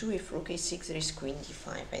 queen b2. If rook a6, there is queen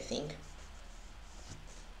d5, I think.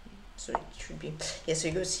 So it should be, yeah, so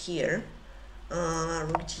it goes here.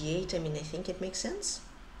 Rook d8, I mean, I think it makes sense.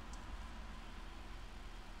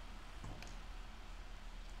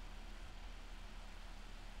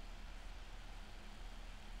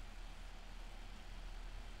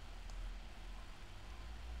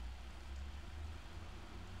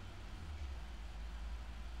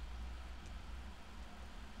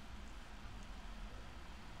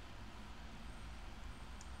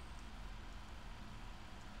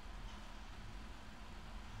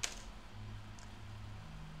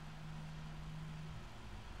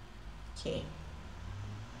 Okay.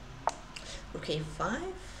 Rook a5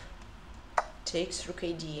 takes rook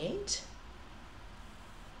a d8.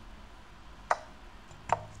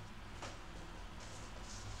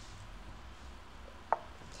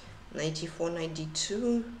 94,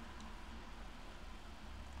 92.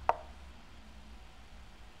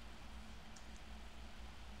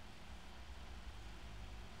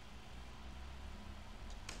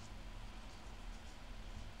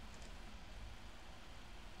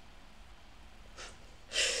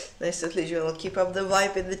 Nice to you all. Keep up the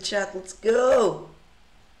vibe in the chat. Let's go.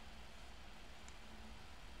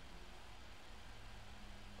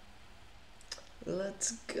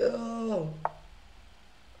 Let's go.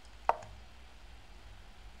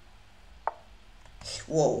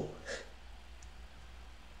 Whoa.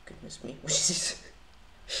 Goodness me. What is this?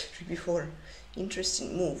 3b4.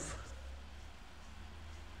 Interesting move.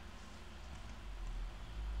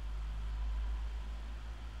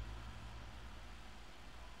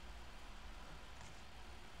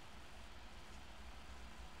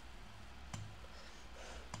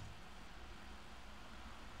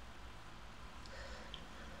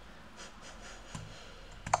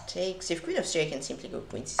 Takes. If queen of c, I can simply go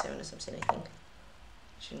queen c7 or something, I think.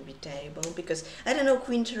 Shouldn't be terrible, because I don't know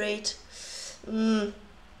queen to rate. I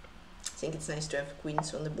think it's nice to have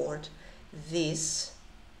queens on the board. This.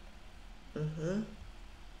 Can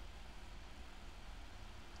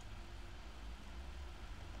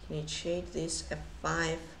you shade this?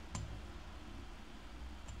 F5.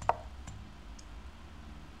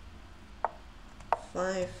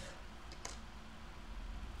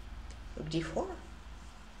 Rook d4.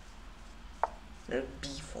 Rook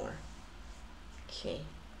b4. Okay.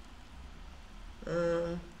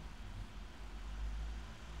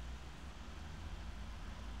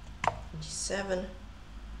 G7.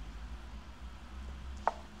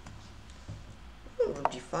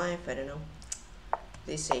 Rook d5. I don't know.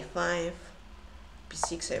 This a5.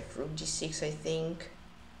 b6. I have rook d6. I think.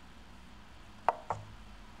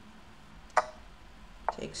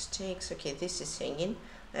 Takes. Okay, this is hanging.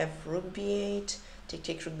 I have rook b8.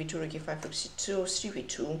 Take rook b2, rook e5, rook c2,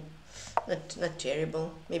 3b2. Not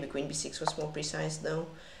terrible. Maybe queen b6 was more precise though.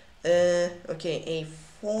 Okay,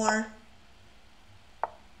 a4.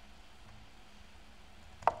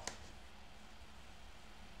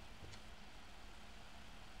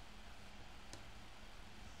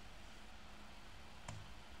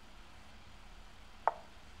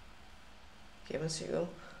 Okay, once you go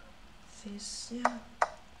this, yeah.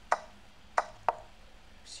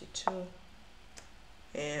 c2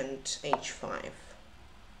 and h5.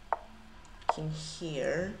 King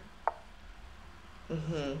here.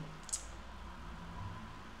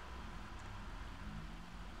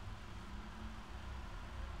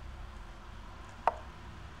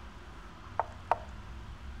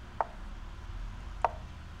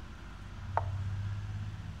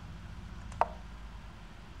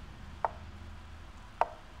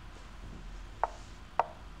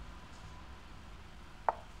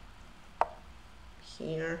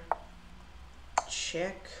 Here,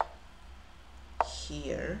 check,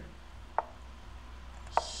 here,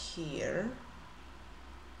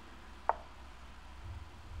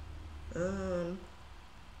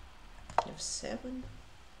 f7,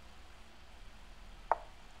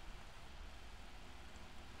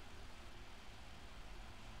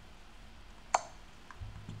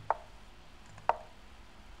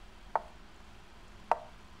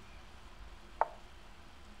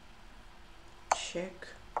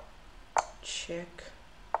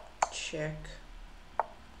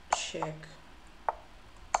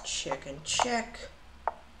 check, and check,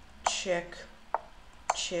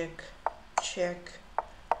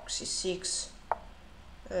 c6,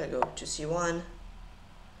 I go to c1,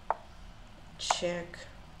 check,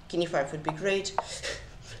 king e5 would be great,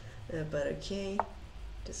 but okay,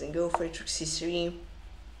 doesn't go for it, rook c3,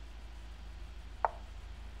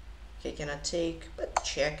 okay, cannot take, but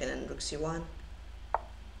check, and then rook c1,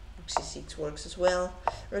 rook c6 works as well,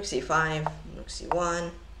 rook c5, rook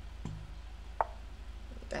c1,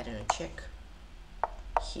 I don't know, check,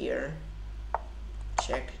 here,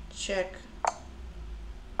 check,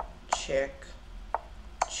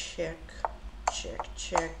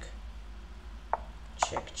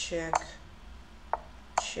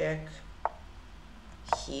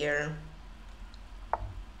 here,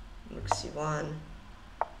 rook c1, rook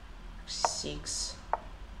c6,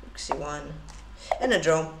 rook c1, and a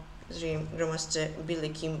draw. Grandmaster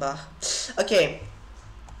BillieKimbah. Okay,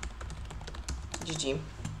 GG.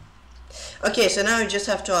 Okay, so now I just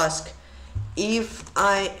have to ask, if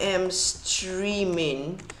I am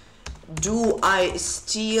streaming, do I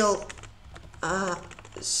still have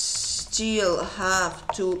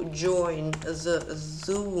to join the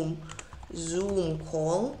Zoom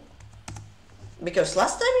call? Because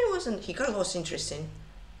last time it wasn't. Hikaru was interesting.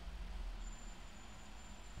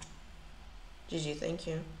 GG, thank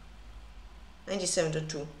you.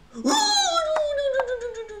 97.2.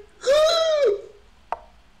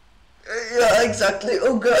 Yeah, exactly.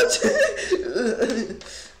 Oh god.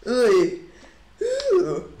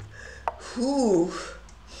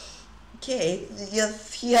 Okay, yeah.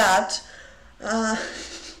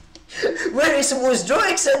 Where is most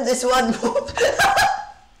droids and this one mob?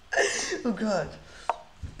 Oh god.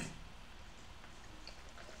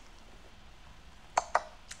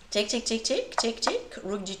 Take.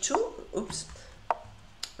 Rook d2. Oops.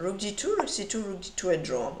 Rook d2, rook c2, rook d2, a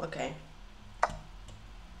draw. Okay.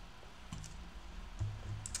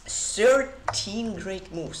 13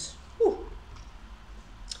 great moves. Whew.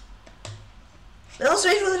 And also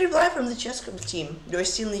wait for the reply from the chess club team. Do I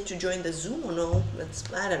still need to join the Zoom or no? That's,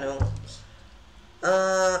 I don't know.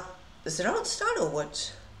 Is the round start or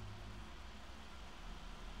what?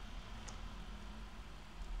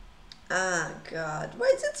 Ah, god. Why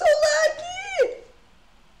is it so laggy?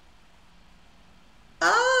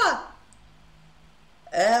 Ah!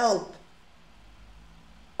 Help!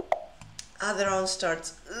 Ah, the round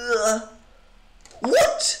starts. Ugh.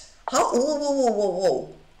 What? How? Whoa.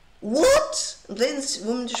 What? I'm playing this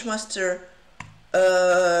WIM Grandmaster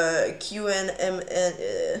Qnmeng.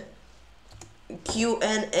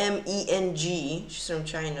 She's from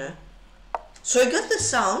China. So I got the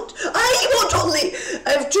sound. Emote only!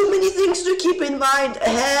 I have too many things to keep in mind.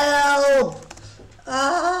 Help!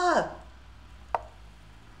 Ah!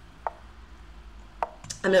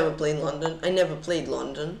 I never played London. I never played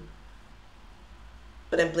London.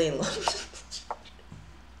 But I'm playing London.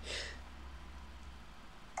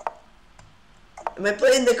 Am I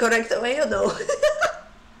playing the correct way or no?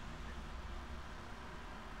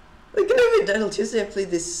 Like, every Titled Tuesday I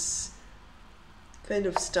played this kind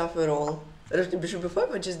of stuff at all. I don't know Bishop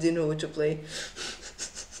before, I just didn't know what to play.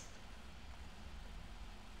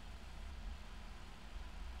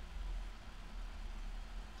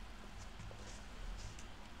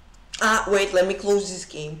 Ah, wait, let me close this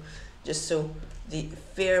game. Just so the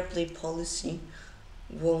fair play policy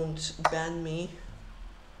won't ban me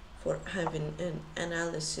for having an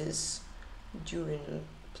analysis during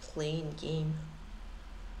playing game.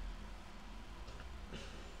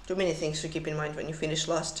 Too many things to keep in mind when you finish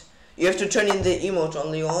last. You have to turn in the emote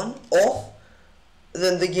only on, off,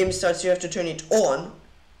 then the game starts, you have to turn it on.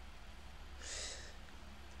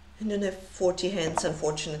 And then have 40 hands,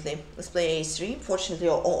 unfortunately. Let's play a3, fortunately,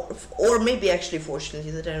 or maybe actually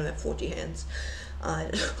fortunately that I don't have 40 hands.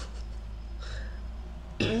 I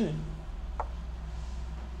don't know.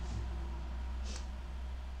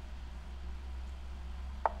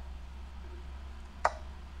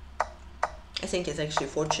 I think it's actually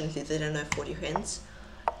fortunately that I don't have 40 hands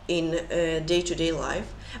in day-to-day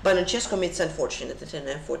life, but on chess.com it's unfortunate that I don't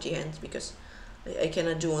have 40 hands because I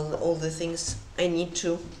cannot do all the things I need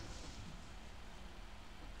to.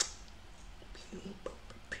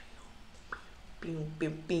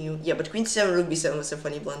 Yeah, but queen 7 rook b7 was a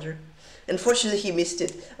funny blunder. Unfortunately he missed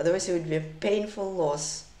it, otherwise it would be a painful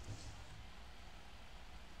loss.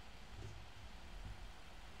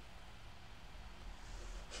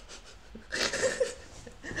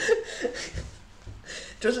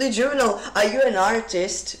 Totally Juvenile, are you an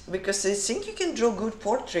artist? Because I think you can draw good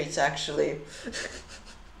portraits actually.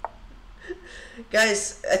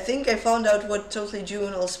 Guys, I think I found out what Totally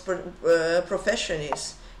Juvenile's profession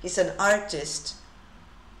is. He's an artist.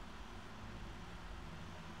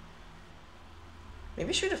 Maybe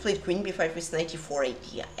I should have played queen b5 with 94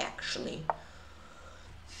 idea actually.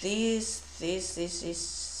 This.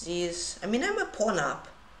 I mean, I'm a pawn up.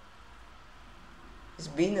 Is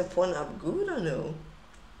being a pawn up good or no?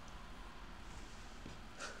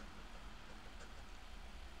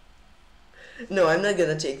 No, I'm not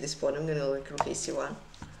gonna take this pawn. I'm gonna like rook ac1.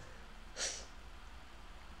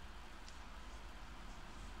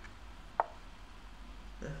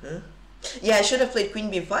 Yeah, I should have played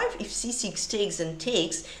queen b5. If c6 takes and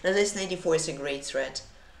takes, and this 94 is a great threat.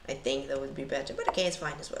 I think that would be better, but okay, it's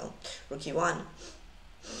fine as well. Rook e1.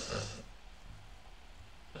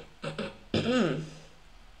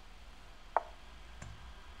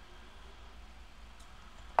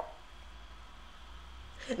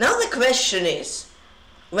 Now the question is,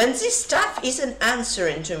 when this stuff isn't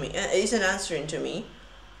answering to me,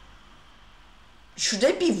 should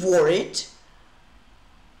I be worried?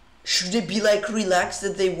 Should I be like relaxed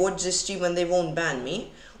that they watch this stream and they won't ban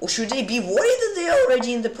me? Or should I be worried that they are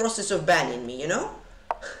already in the process of banning me, you know?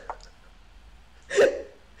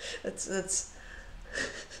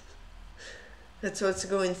 that's what's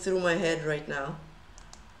going through my head right now.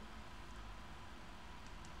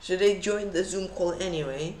 Should I join the Zoom call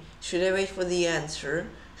anyway? Should I wait for the answer?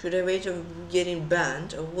 Should I wait of getting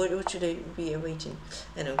banned, or what should I be awaiting?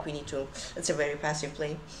 I know, queen e2. That's a very passive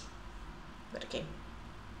play. But okay.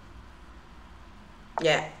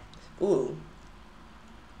 Yeah. Ooh.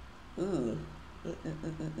 Ooh.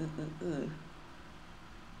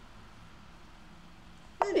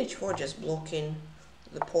 Knight h4 just blocking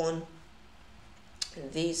the pawn.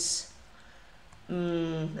 And this. I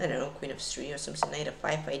don't know, queen f3 or something. Knight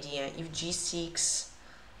f5 idea. If g6.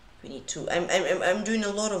 Queen e2. I'm doing a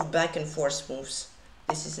lot of back and forth moves.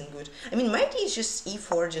 This isn't good. I mean, might is just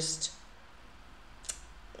e4, just...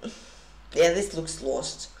 Yeah, this looks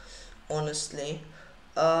lost, honestly.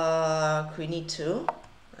 Queen e2.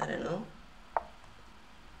 I don't know.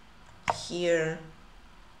 Here...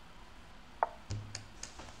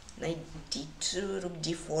 Knight d2, rook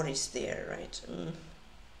d4 is there, right?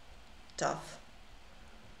 Tough.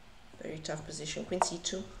 Very tough position. Queen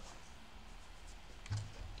c2.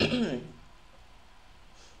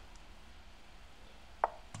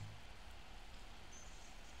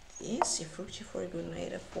 Yes, if rook g4, good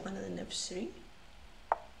knight f1 and then f3.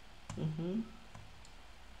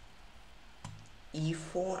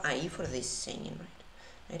 E4, e4 this is hanging, right?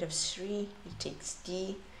 Knight f3, he takes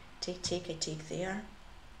d, take, I take there.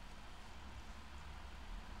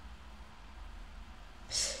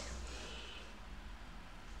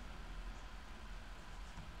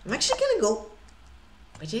 I'm actually gonna go.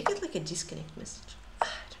 Why did I get like a disconnect message? I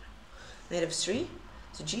don't know. Knight f3,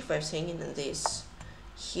 so g5 is hanging in this.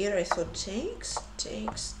 Here I thought takes,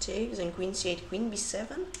 and queen c8, queen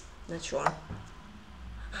b7? Not sure.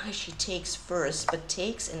 She takes first, but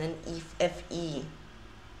takes and then fe.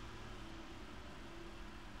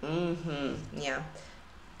 Yeah.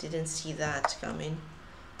 Didn't see that coming.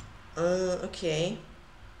 Okay.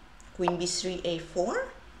 Queen b3, a4.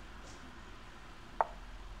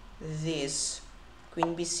 This.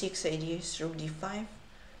 Queen b6 idea is rook d5.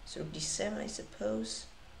 So rook d7, I suppose.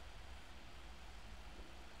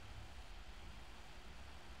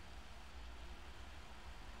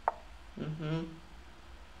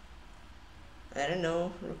 I don't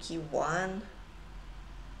know, rook e1.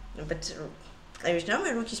 But I wish now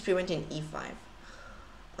my rook is preventing e5.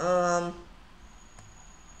 No,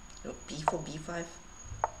 b4, b5.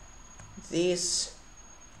 This.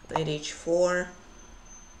 Knight h4.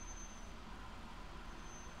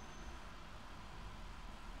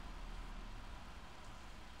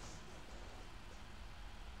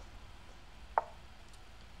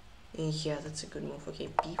 Yeah, that's a good move. Okay,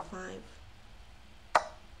 b5.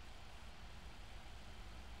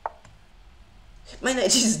 My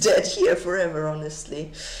knight is dead here forever,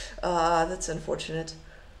 honestly. That's unfortunate.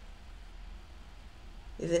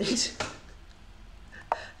 Isn't it?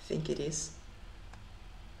 I think it is.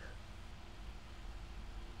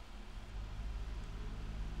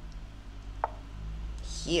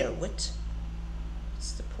 Here, what?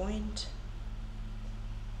 What's the point?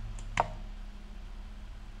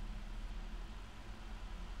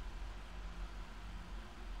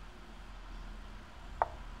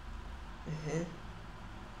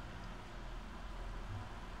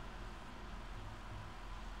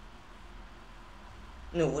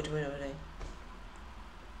 No, what would I?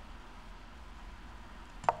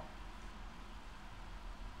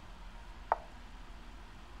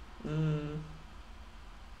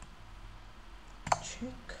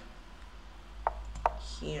 Check.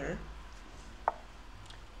 Here.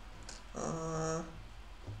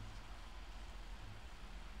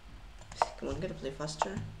 Come on, gotta play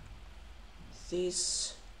faster.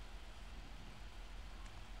 This.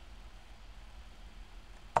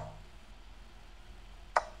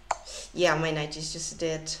 Yeah, my knight is just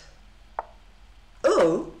dead.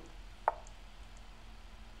 Oh!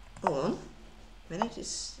 Hold on. My knight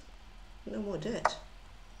is no more dead.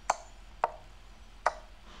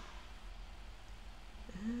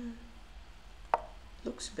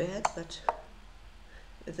 Looks bad, but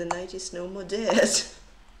the knight is no more dead.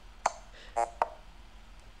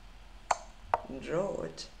 Draw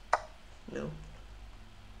it. No.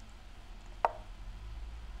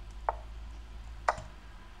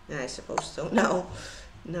 I suppose so. No.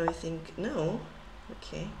 No, I think no.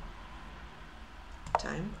 Okay.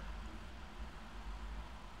 Time.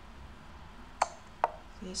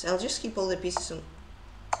 Yes, I'll just keep all the pieces on.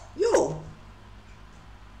 Yo!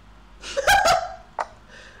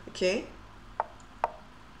 Okay.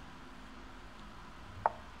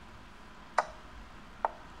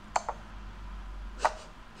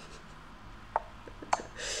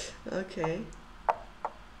 Okay.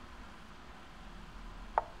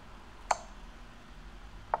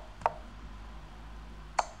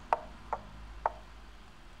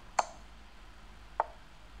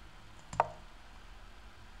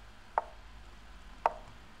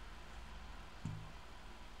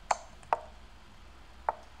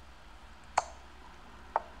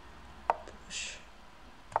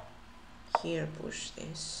 here, push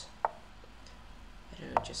this. I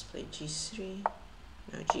don't know, just play g3.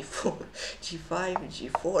 No, g4, g5,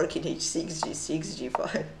 g4, king h6, g6,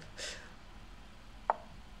 g5.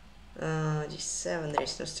 G7, there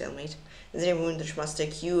is no stalemate. Grandmaster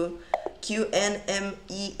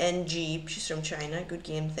Qnmeng, she's from China. Good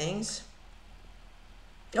game, thanks.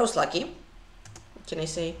 I was lucky. What can I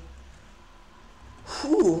say?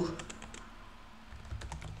 Whew.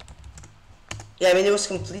 Yeah, I mean, it was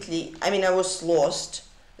completely... I mean, I was lost.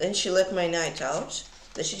 Then she let my knight out.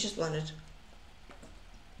 Then she just blundered.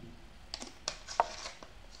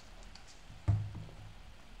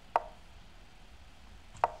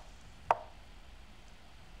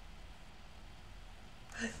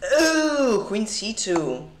 Oh, queen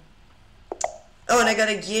c2. Oh, and I got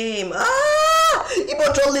a game. Ah!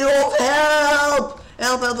 Immortality of help!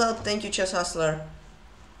 Help, help, help. Thank you, Chess Hustler.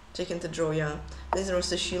 Taking the draw, yeah. This was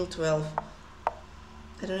the Shield12.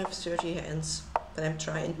 I don't have 30 hands, but I'm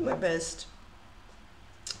trying my best.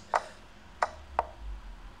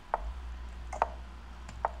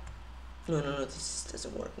 No, no, no, this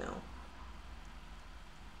doesn't work now.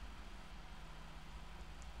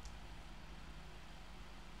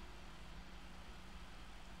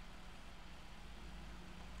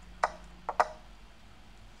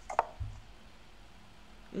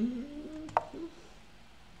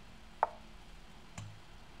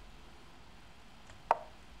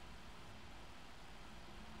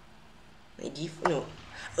 No.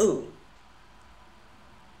 Oh.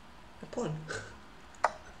 A pawn.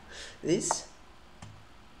 This.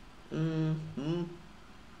 Please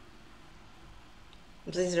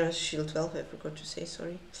run Shield12, I forgot to say,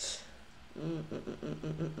 sorry.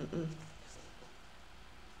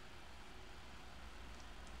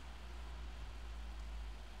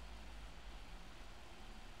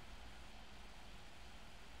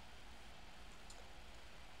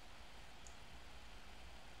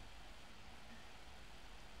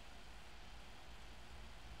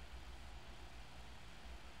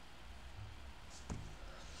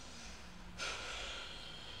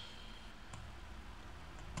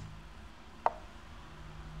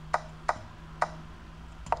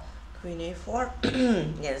 Queen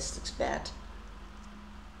a4. Yeah, this looks bad.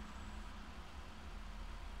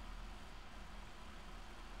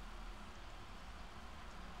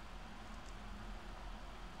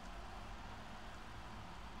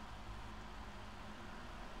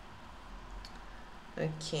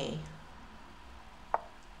 Okay.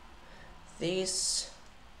 This.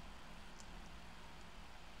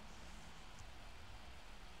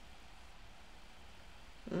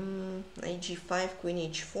 Knight g5,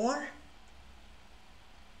 queen h4.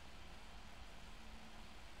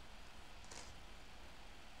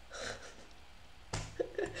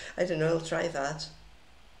 I don't know, I'll try that.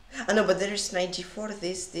 Oh no, but there is knight g4,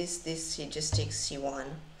 this, he just takes c1.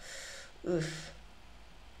 Oof.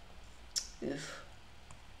 Oof.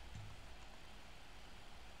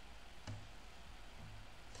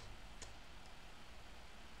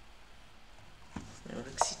 No,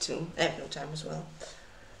 rook c2. I have no time as well.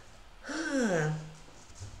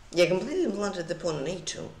 Yeah, completely blundered the pawn on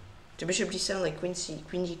a2. To bishop d7 like queen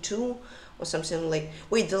d2 or something like...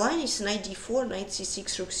 Wait, the line is knight d4, knight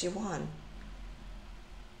c6, rook c1.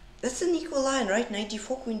 That's an equal line, right? Knight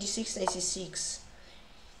d4, queen d6, knight c6.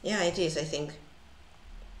 Yeah, it is, I think.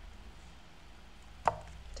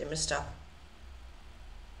 They messed up.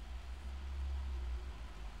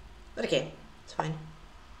 But okay, it's fine.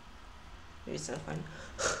 Maybe it's not fine.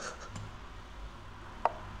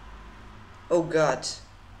 Oh god.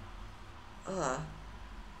 Ah.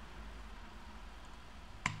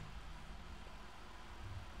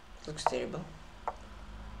 Looks terrible.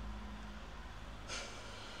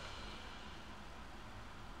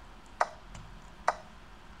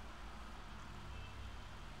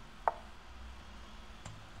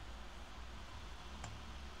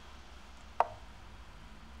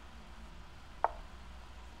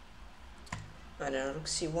 I don't know, rook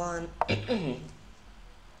c1.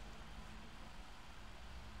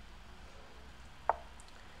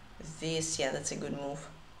 This, yeah, that's a good move.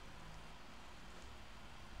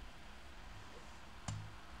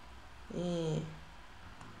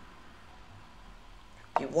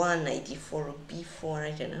 b1, knight d4, rook b4,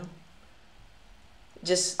 I don't know.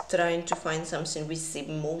 Just trying to find something with the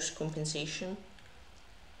most compensation.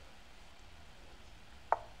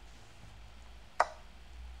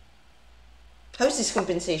 How is this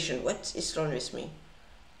compensation? What is wrong with me?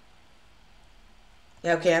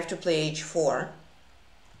 Yeah, okay, I have to play h4.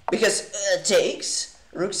 Because takes,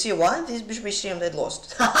 rook c1, this bishop h3, I'm dead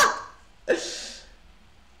lost.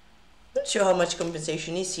 Not sure how much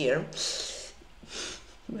compensation is here,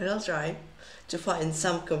 but I'll try. to find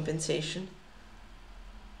some compensation.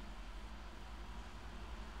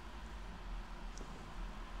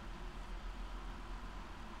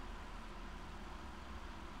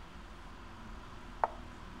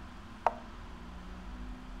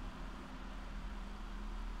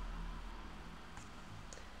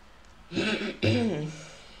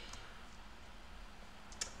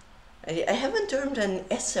 I haven't termed an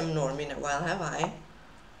SM norm in a while, have I?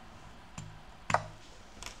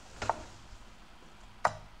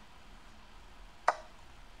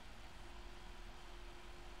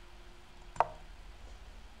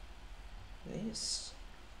 This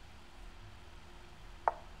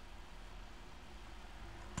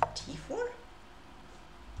T4?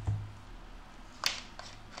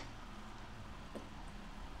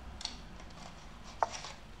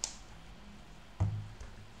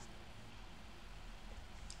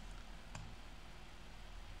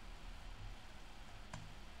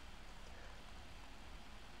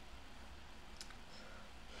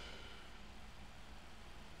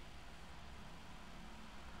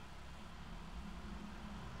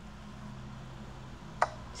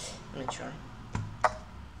 I'm not sure.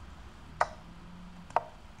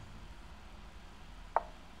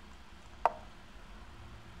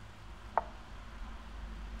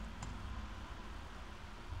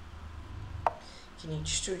 King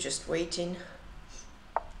H2, just waiting.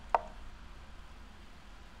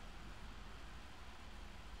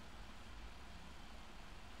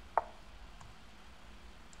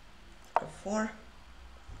 F4.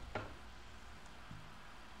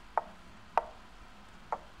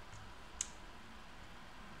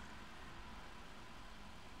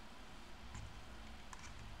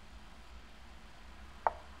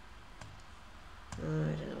 I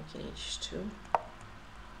don't know, King H2.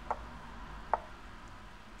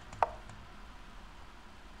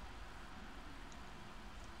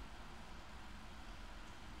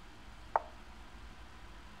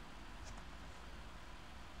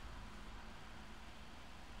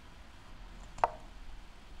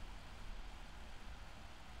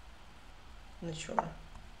 Not sure.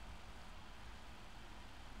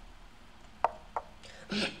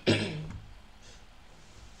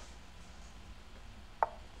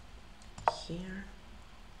 Here.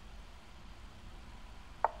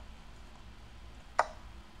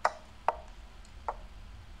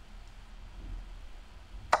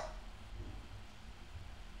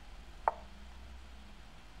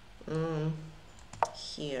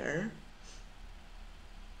 Here.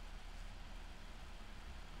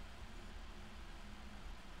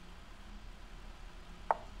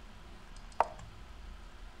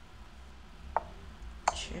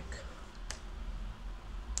 Check.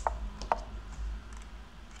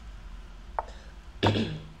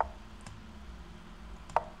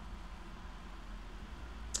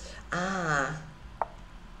 Ah.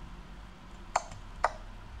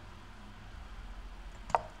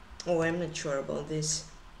 Oh, I'm not sure about this.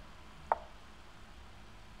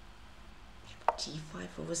 T5,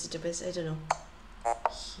 or was it the best? I don't know.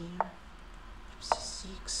 Here.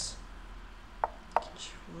 C6.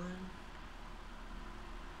 H1.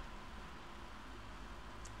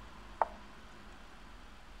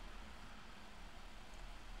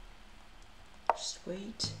 Just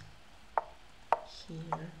wait.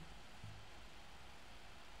 Here.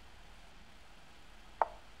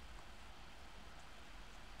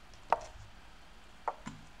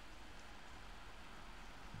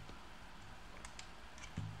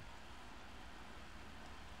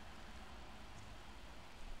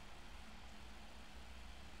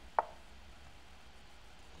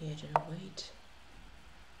 Here, then wait.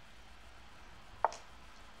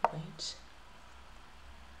 Wait.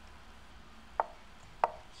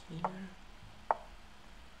 Here.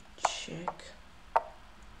 Check.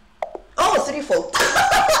 Oh, threefold!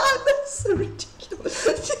 That's so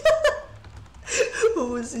ridiculous. What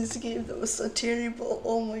was this game? That was so terrible.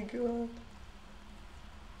 Oh my god.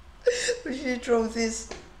 Why did I draw this?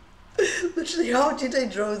 Literally, how did I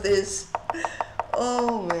draw this?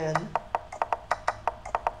 Oh man.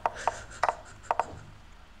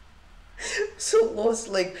 So lost,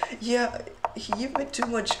 like, yeah, he gave me too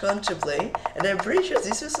much counterplay, and I'm pretty sure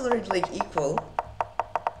this was already like equal.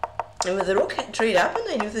 And when the rook trade happened,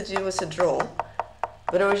 I knew that it was a draw,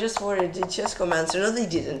 but I was just worried. Did Chesscom answer? No, they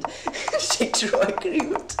didn't. Take draw, I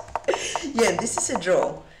agreed. Yeah, this is a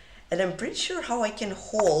draw, and I'm pretty sure how I can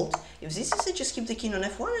hold. If this is, I just keep the king on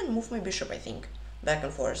f1 and move my bishop. I think back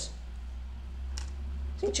and forth.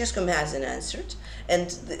 I think Chesscom hasn't answered, and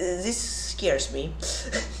this scares me.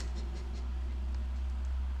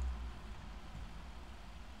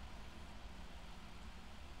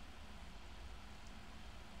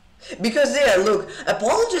 Because there, look,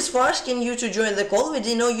 apologies for asking you to join the call. We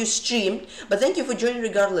didn't know you streamed, but thank you for joining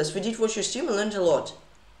regardless. We did watch your stream and learned a lot.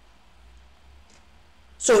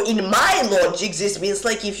 So in my logic, this means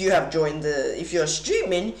like if you have joined the, if you're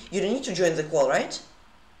streaming, you don't need to join the call, right?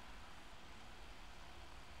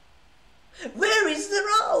 Where is the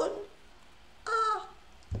round? Ah.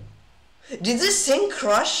 Did this thing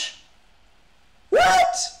crash?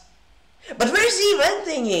 What? But where's the event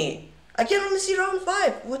thingy? I can only see round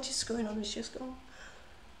 5. What is going on with chess.com?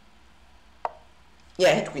 Yeah,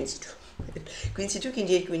 I had queen c2. Queen c2, king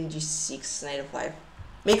d8, queen d6, knight f5.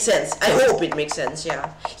 Makes sense. I hope it makes sense,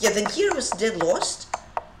 yeah. Yeah, then here was dead lost,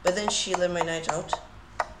 but then she let my knight out.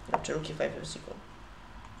 After rook e5 was equal.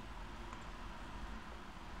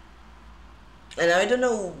 And I don't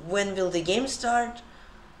know when will the game start.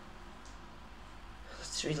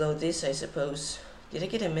 Let's reload this, I suppose. Did I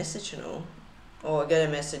get a message? No. Oh, I got a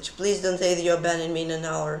message. Please don't say that you abandoned me in an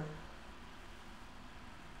hour.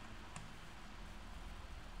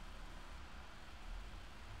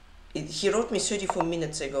 He wrote me 34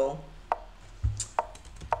 minutes ago.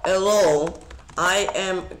 Hello, I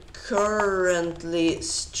am currently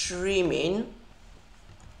streaming.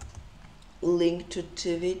 Link to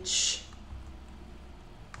Twitch.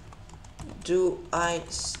 Do I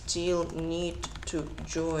still need to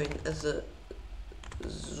join the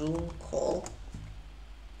Zoom call?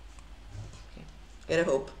 Okay. Gotta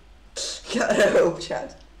hope. Gotta hope,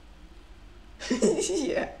 chat.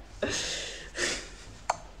 Yeah.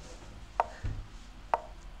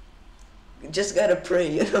 Just gotta pray,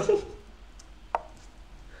 you know.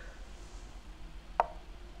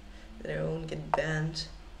 That I won't get banned.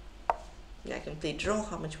 Yeah, I can play draw.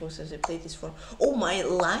 How much more does I play this for? Oh, my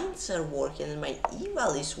lines are working and my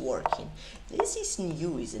eval is working. This is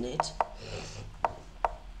new, isn't it?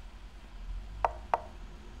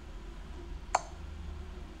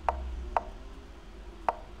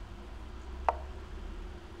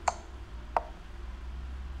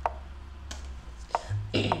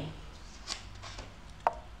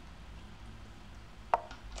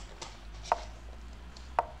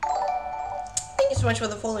 So much for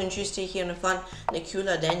the following Tuesday here on the fun,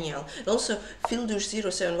 Nakula Daniel. And also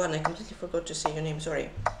Fildush071, I completely forgot to say your name,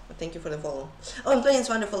 sorry. But thank you for the follow. Oh, I'm playing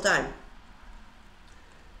Wonderful Time.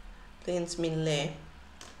 Playing Minle.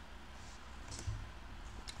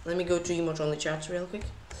 Let me go to emote on the chat real quick.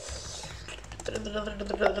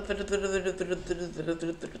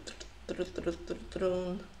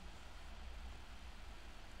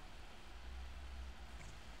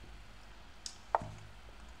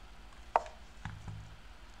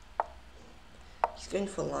 Going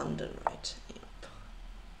for London, right? Yep.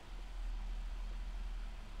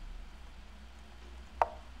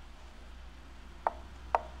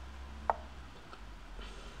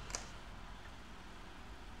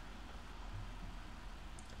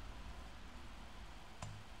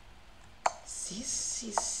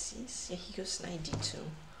 This, yeah, he goes 92.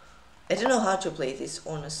 I don't know how to play this,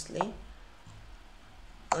 honestly.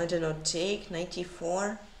 I don't know, take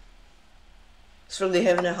 94. He's probably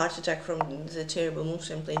having a heart attack from the terrible moves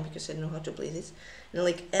I'm playing because I don't know how to play this. And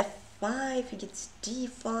like f5, he gets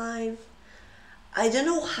d5. I don't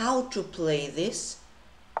know how to play this.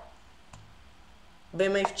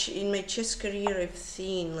 But in my chess career, I've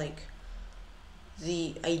seen like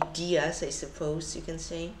the ideas, I suppose you can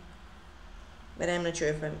say. But I'm not sure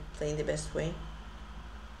if I'm playing the best way.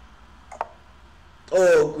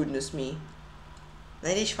 Oh, goodness me.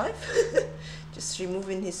 Knight h5? Just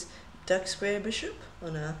removing his duck square bishop? Oh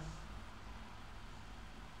no.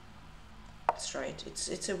 Let's try it.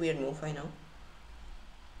 It's a weird move, I know.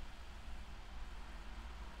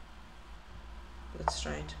 Let's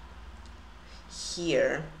try it.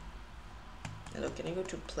 Here. Hello, can I go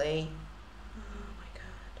to play? Oh my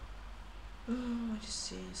god. Oh, what is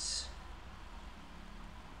this?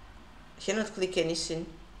 I cannot click anything.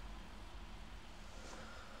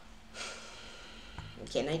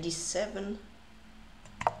 Okay, 97.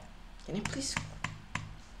 Can you please?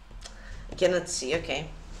 I cannot see, okay.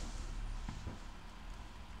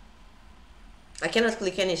 I cannot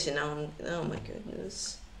click anything now. Oh my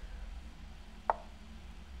goodness.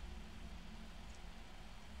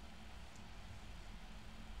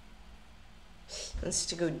 Wants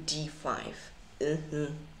to go d5.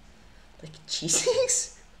 Like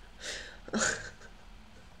g6?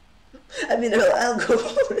 I mean, I'll go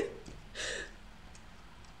for it.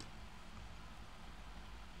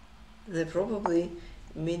 They probably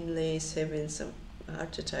Minle is having some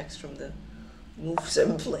heart attacks from the moves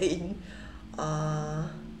I'm playing. E4,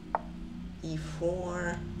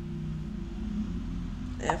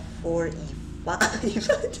 F4, E5. What are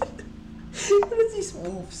these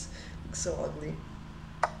moves? So ugly.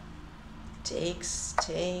 Takes.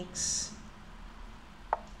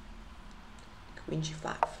 Queen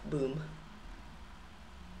g5. Boom.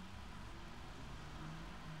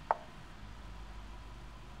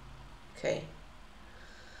 Okay.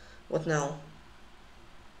 What now?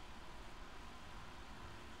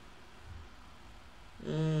 I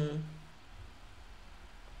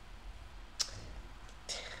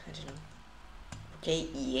don't know. Okay,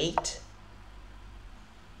 e8.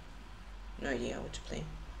 No idea what to play.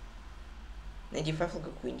 Knight d5 will go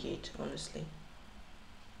queen d8, honestly.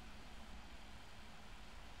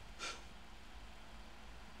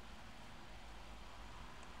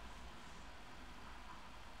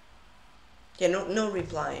 Yeah, no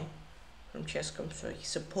reply from PeshkaCh, so I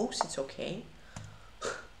suppose it's okay.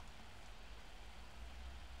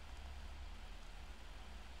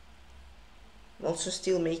 I'm also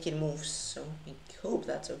still making moves, so I hope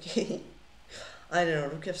that's okay. I don't know,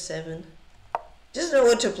 rook f7. Just know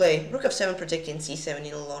what to play. Rook f7 protecting c7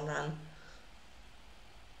 in the long run.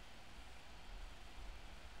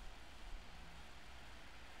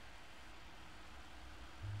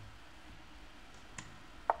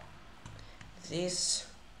 This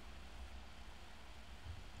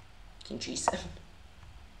king g7.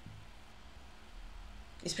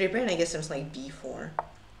 He's preparing, I guess, something like b4.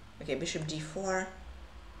 Okay, bishop d4.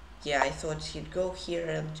 Yeah, I thought he'd go here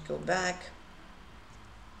and go back.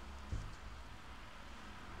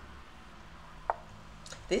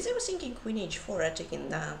 This I was thinking queen h4, attacking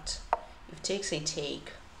that. If takes, I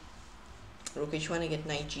take. Rook h1, I get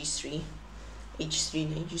knight g3. h3,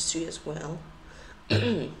 knight g3 as well.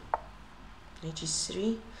 Knight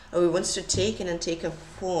g3. Oh, he wants to take and then take a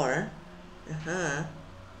 4.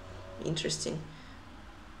 Interesting.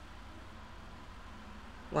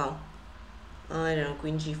 Wow. I don't know,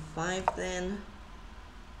 queen g5 then.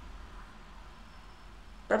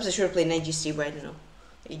 Perhaps I should play knight g3, but I don't know.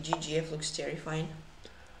 A GGF looks terrifying.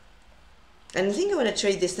 And I think I want to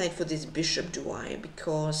trade this knight for this bishop, do I?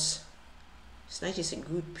 Because this knight is a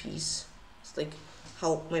good piece. It's like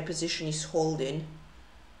how my position is holding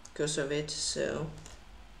because of it, so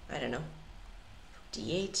I don't know.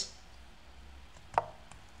 d8.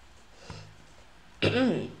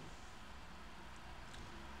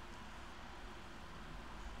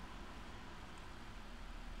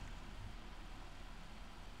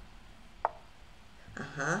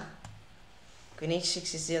 Queen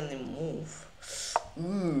h6 is the only move.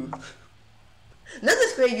 Ooh. Not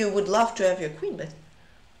that great, you would love to have your queen, but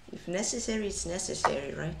if necessary, it's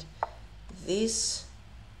necessary, right? This.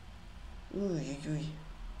 Ooh,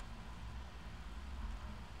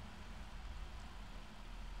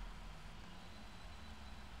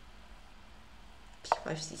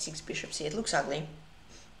 p5, c6, bishop c. It looks ugly.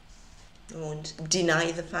 I won't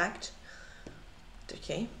deny the fact.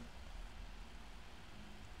 Okay.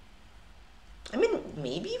 I mean,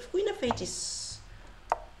 maybe if queen f8 is...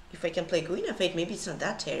 If I can play queen f8, maybe it's not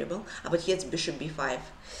that terrible. But he has bishop b5.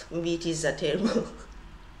 Maybe it is that terrible.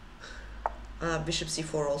 Bishop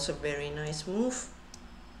c4, also very nice move.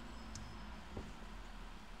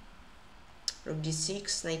 Rook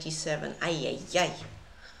d6, knight e7. Ay, ay, ay.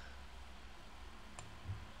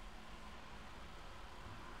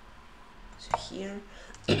 So here...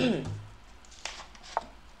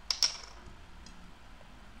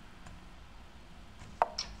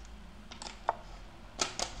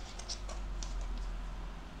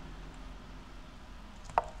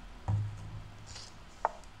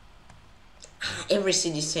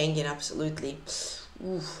 Everything is hanging, absolutely.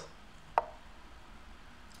 Oof.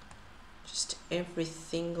 Just every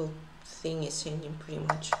single thing is hanging pretty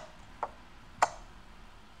much.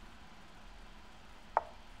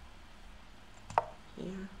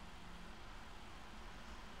 Here.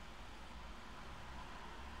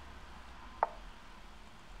 I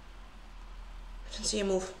don't see a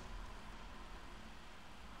move.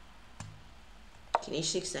 King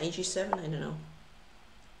h6, knight g7, I don't know.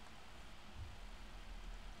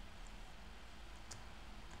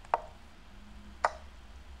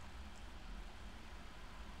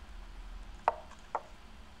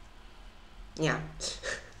 Yeah,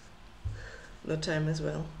 no time as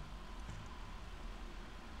well.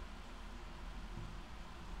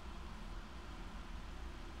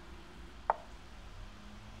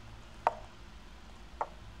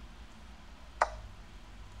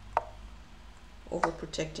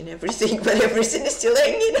 Overprotecting everything, but everything is still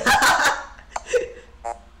hanging.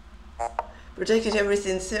 Protected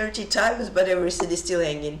everything 30 times, but everything is still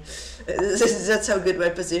hanging. That's how good my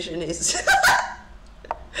position is.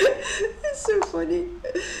 It's so funny.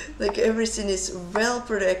 Like everything is well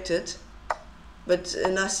protected, but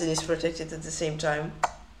nothing is protected at the same time.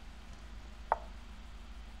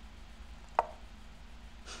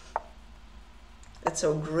 That's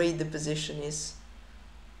how great the position is.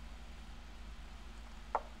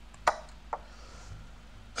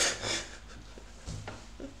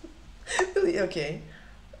 Really? Okay.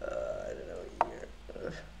 I don't know here.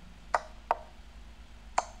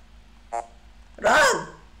 Run!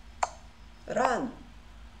 Run!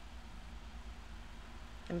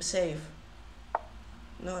 I'm safe.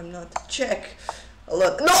 No, I'm not. Check. A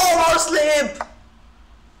lot. No, mouse slip!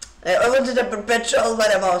 I wanted a perpetual,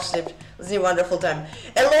 but I mouse slipped. Let's see, wonderful time.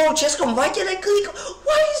 Hello, Chescom. Why did I click?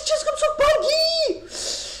 Why is Chescom so buggy?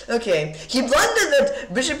 Okay, he blundered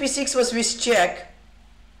that bishop e6 was with check.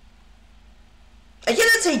 I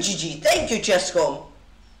cannot say GG. Thank you, Chescom.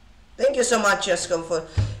 Thank you so much, Chescom, for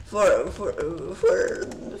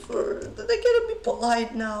that I cannot be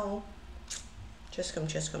polite now. Chescom.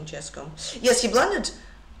 Yes, he blundered.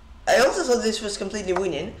 I also thought this was completely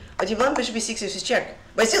winning, but he blundered bishop e6 with his check.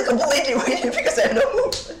 But still completely winning because I have no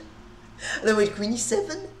move. Then wait, queen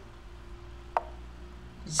e7?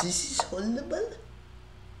 This is holdable?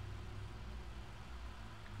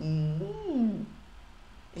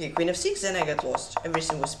 Okay, queen f6, then I got lost.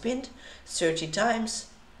 Everything was pinned 30 times.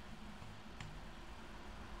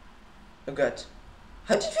 Oh god.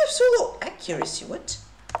 How did we have so low accuracy? What?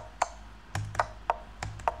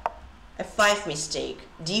 f5 mistake.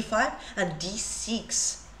 d5 and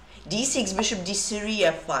d6. d6, bishop d3,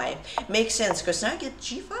 f5. Makes sense, because now I get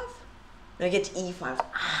g5? Now I get e5.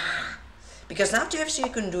 Ah. Because now after f3 I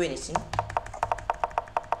couldn't do anything.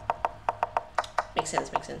 Makes sense.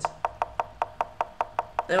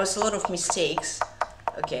 There was a lot of mistakes.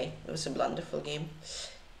 Okay, it was a blunderful game.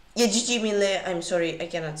 Yeah, GG Mille, I'm sorry, I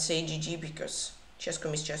cannot say GG because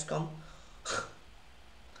Chescom is Chescom.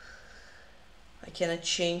 I cannot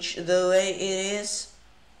change the way it is.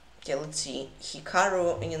 Okay, let's see.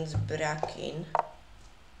 Hikaru against Brakin.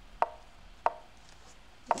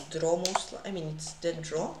 Draw most, I mean it's dead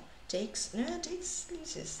draw. Takes, no, takes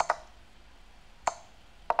leases.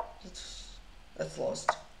 That's lost.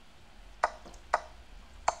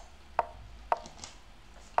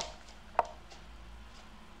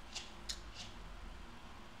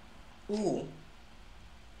 Ooh,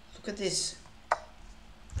 look at this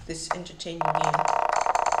entertaining game.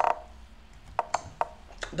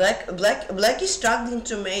 Black is struggling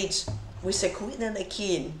to mate with a queen and a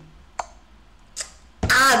king.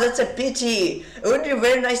 Ah, that's a pity. It would be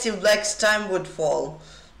very nice if Black's time would fall.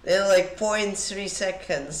 They're like 0.3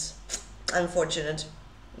 seconds. Unfortunate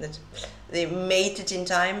that they mated in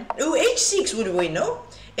time. Ooh, h6 would win, no?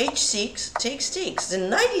 h6 takes. The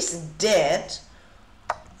knight is dead.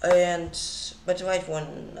 But white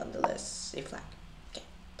won nonetheless. A flag. Okay.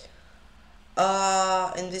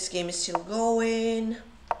 And this game is still going.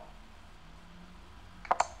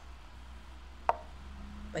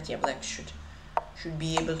 But yeah, black should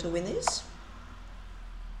be able to win this.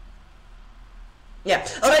 Yeah.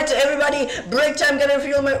 Alright, everybody, break time. Gotta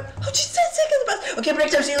refuel my. Oh, just 10 seconds passed. Okay,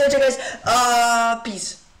 break time. See you later, guys.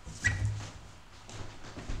 Peace.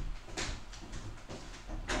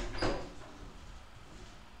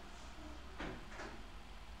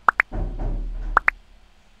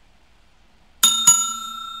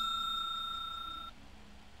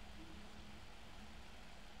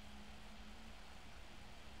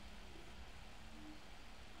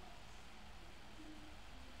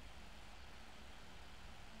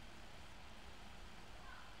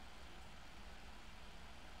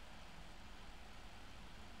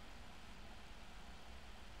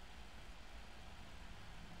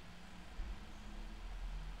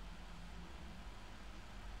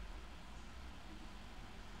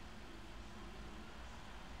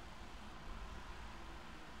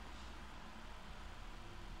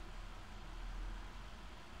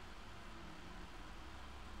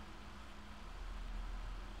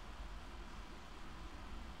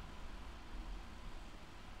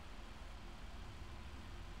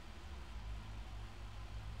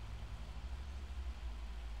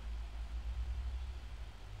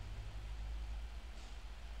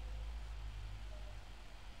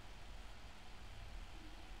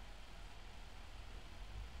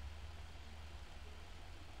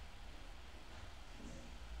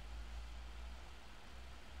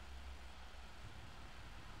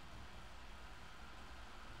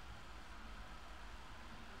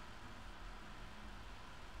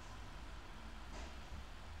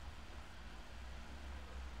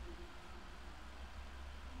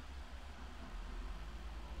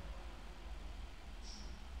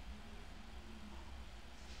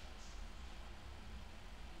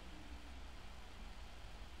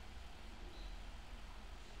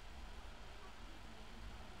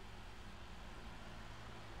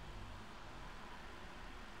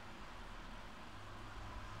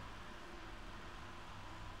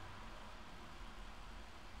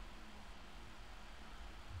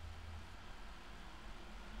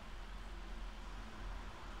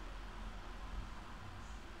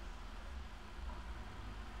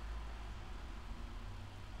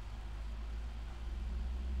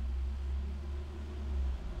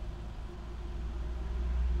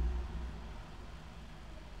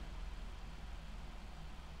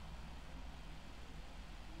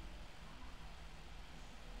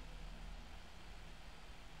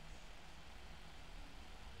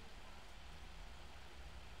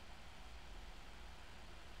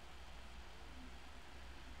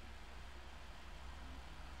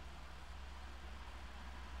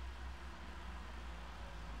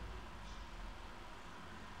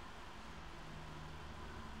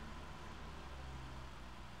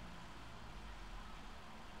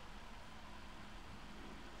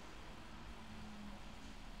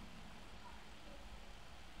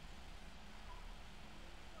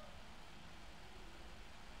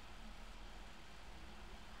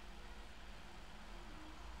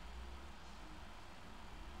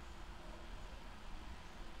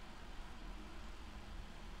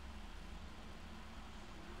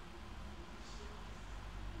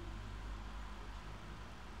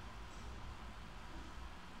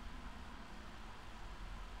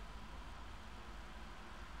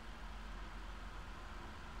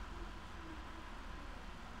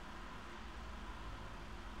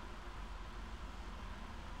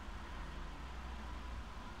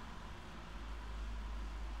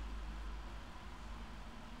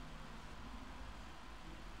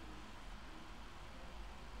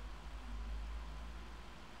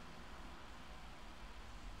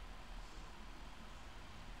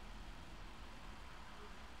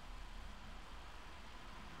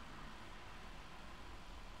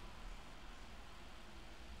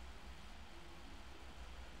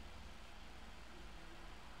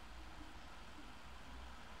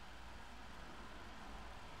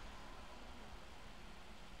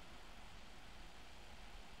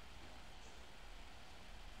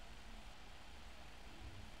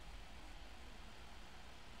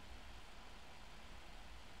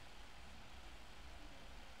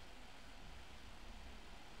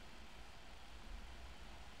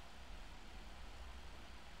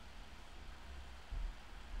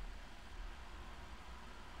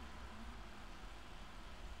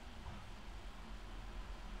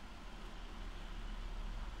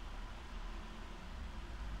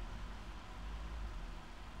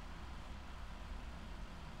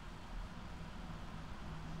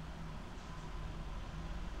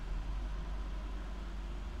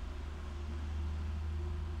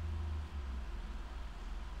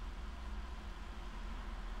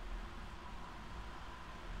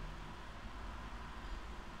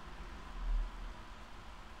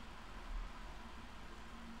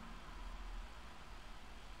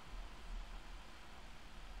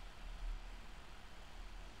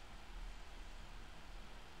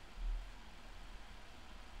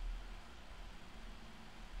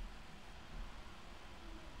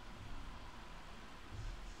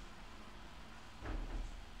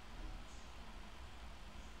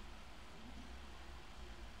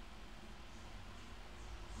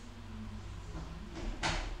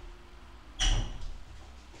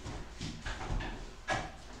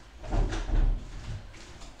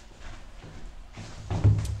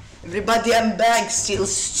 Everybody, I'm back. Still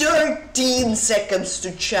 13 seconds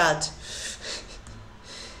to chat.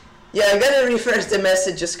 Yeah, I'm gonna reverse the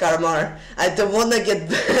messages, Karmar. I don't wanna get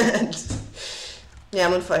banned. Yeah,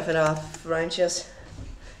 I'm on 5.5 ranches.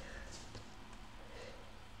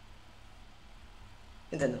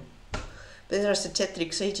 I don't know. There's the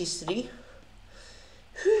Tetrix 83.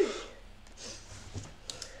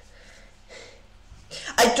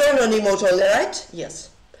 I turn on emote only, right? Yes.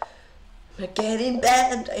 I'm getting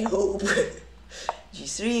banned, I hope.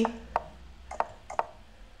 G3.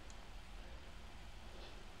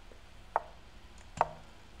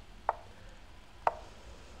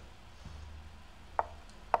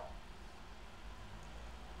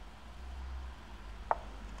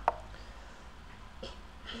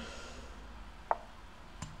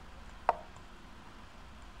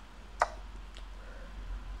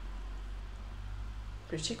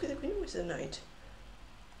 Check with the queen with the knight.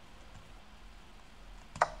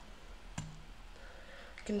 I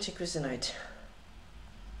can check with the knight.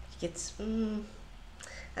 He gets, I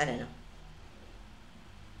don't know.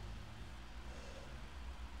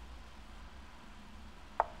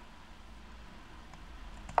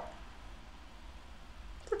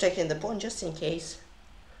 Protecting the pawn just in case.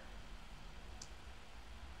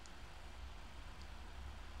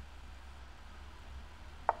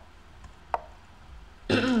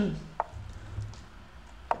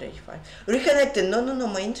 Reconnected. No,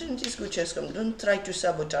 my internet is good, Chescom. Don't try to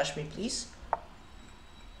sabotage me, please.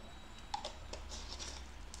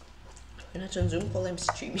 We're not on Zoom call, I'm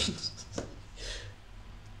streaming.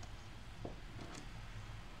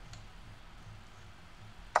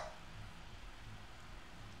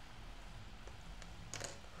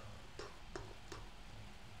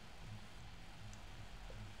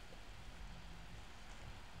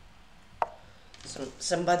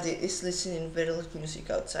 Somebody is listening very loud music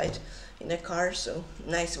outside in a car, so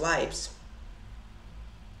nice vibes.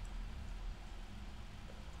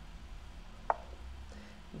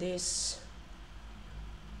 This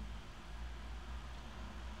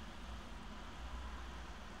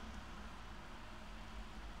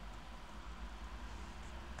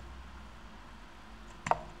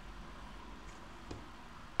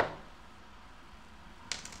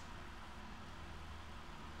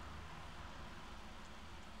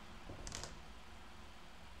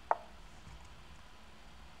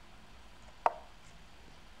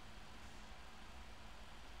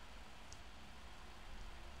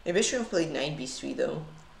maybe I should have played knight b3 though.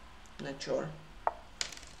 Not sure.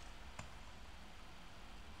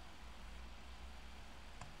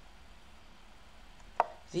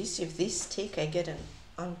 This, if this take, I get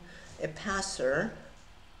a passer.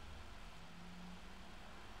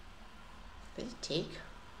 Did it take?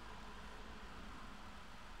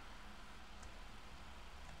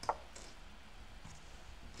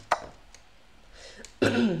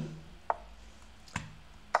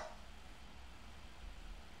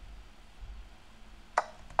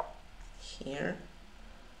 Here.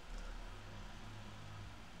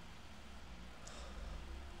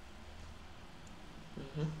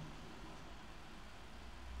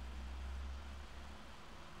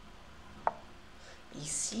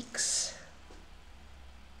 E6.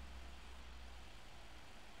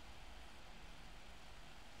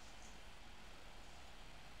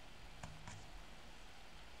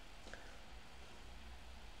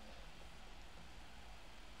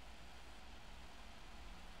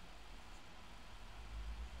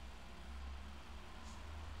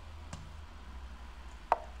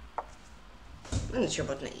 I'm not sure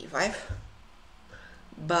about knight e5,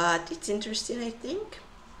 but it's interesting, I think.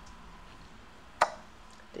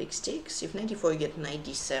 Takes. If knight e4, you get knight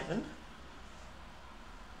d7.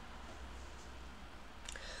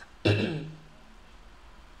 And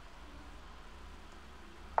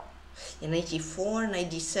knight e4, knight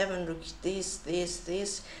d7, rook this,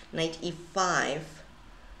 knight e5.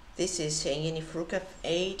 This is hanging. If rook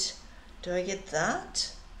f8, do I get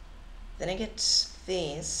that? Then I get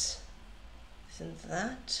this. Isn't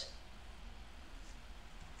that?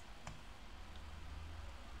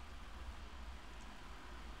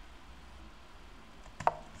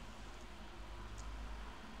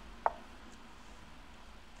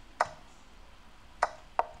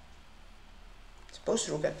 Suppose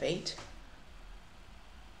rook f8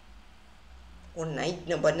 or knight,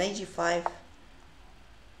 no, but knight g5.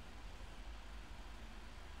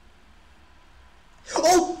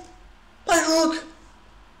 Oh, my rook!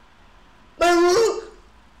 My rook!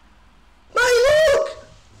 My rook!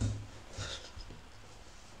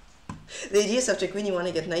 The idea is after queen you want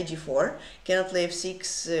to get knight g4, cannot play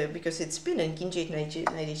f6 because it's spin and king j8,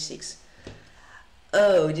 knight h6.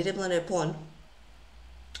 Oh, did I blunder a pawn?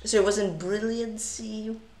 So it wasn't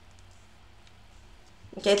brilliancy.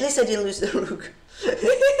 Okay, at least I didn't lose the rook.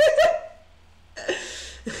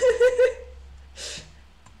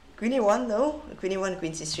 Queen e1 though. Queen e1,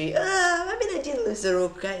 queen c3. I mean, I didn't lose the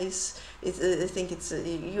rook, guys. I think it's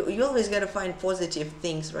you always gotta find positive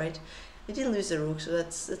things, right? I didn't lose the rook, so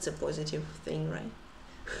that's a positive thing, right?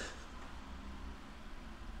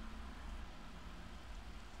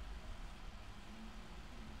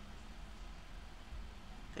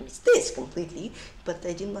 I missed this completely, but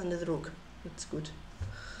I didn't land the rook. That's good.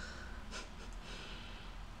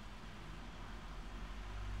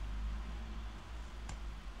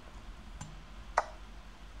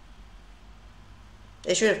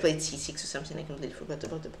 I should have played c6 or something. I completely forgot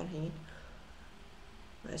about the pawn hanging.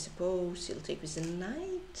 I suppose he'll take with the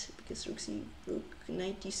knight, because rook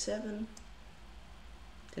knight d7.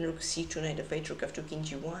 Then rook c2, knight f8, rook f2, king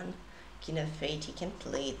g1, king f8. He can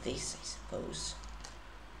play this, I suppose.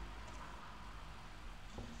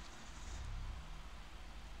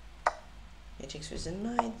 He takes with the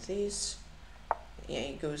knight, this. Yeah,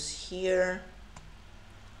 he goes here.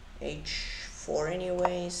 h4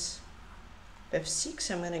 anyways.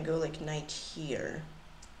 f6, I'm gonna go like knight here,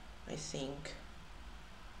 I think.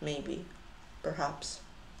 Maybe. Perhaps.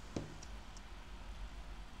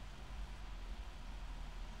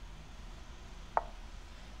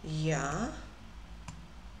 Yeah.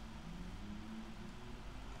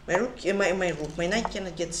 My knight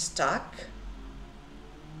cannot get stuck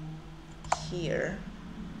here.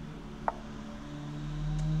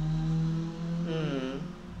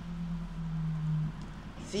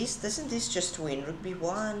 Doesn't this just win? Rook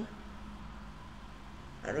b1.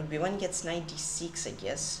 Rook b1 gets knight d6, I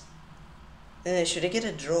guess. Should I get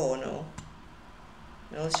a draw? No.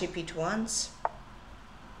 No, let's repeat once.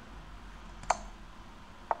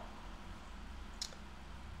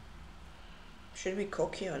 Should we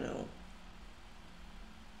cocky or no?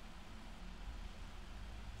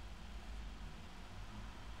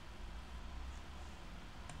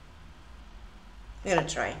 I'm gonna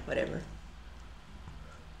try, whatever.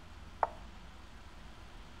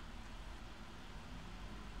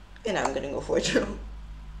 And I'm gonna go for a draw.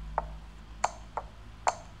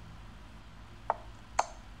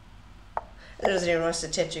 There's DvaHrasta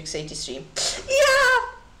Tetris 83. Yeah!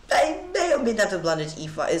 I may have been not blundered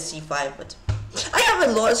c5, but I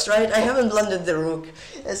haven't lost, right? I haven't blundered the rook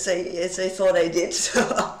as I thought I did,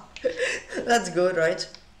 so that's good, right?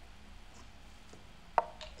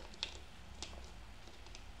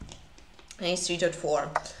 Nice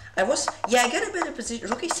 3.4. I got a better position.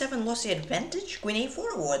 Rook a7 lost the advantage. Queen a4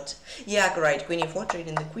 or what? Yeah, right. Queen a4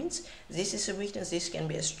 trading the queens. This is a weakness. This can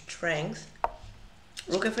be a strength.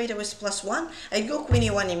 Rook f8 was +1. I'd go queen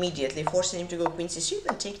a1 immediately, forcing him to go queen c3,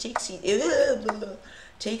 then take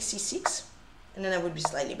c6, and then I would be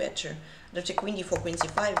slightly better. After queen d4, queen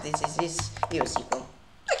c5, this it was equal.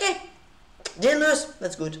 Okay, didn't lose.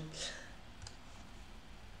 That's good.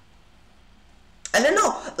 I don't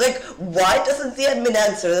know, like, why doesn't the admin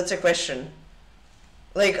answer? That's a question.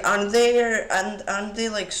 Like, aren't they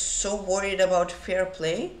like so worried about fair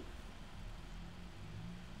play?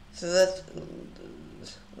 So that,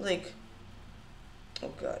 like,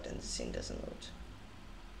 oh god, and this thing doesn't load.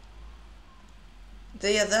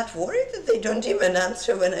 They are that worried that they don't even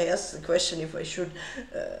answer when I ask the question if I should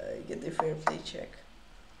get the fair play check.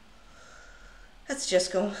 Let's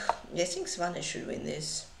just go. Yeah, I think Svana should win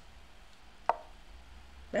this.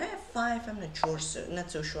 But f5, I'm not sure, not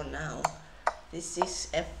so sure now. This is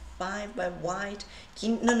f5 by white.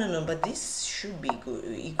 King, no, but this should be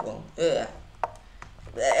equal.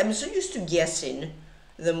 I'm so used to guessing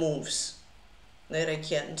the moves that I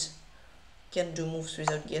can't do moves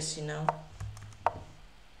without guessing now.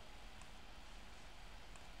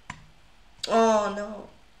 Oh no,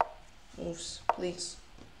 moves, please.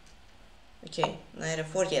 Okay, knight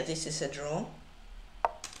f4. Yeah, this is a draw.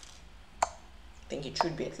 I think it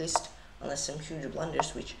should be, at least, unless some huge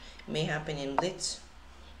blunders, which may happen in blitz.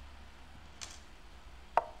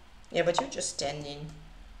 Yeah, but you're just standing, and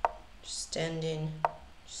just standing,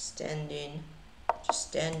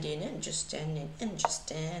 and just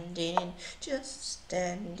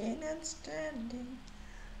standing.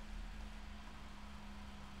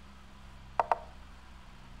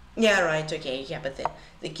 Yeah, right. Okay. Yeah, but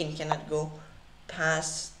the king cannot go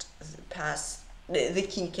past. The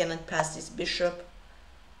king cannot pass this bishop.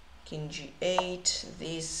 King g8,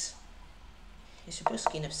 this, I suppose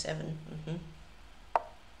king f7.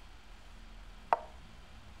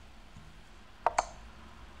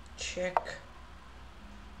 Check.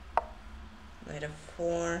 Knight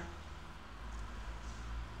f4.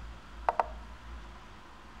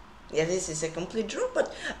 Yeah, this is a complete draw,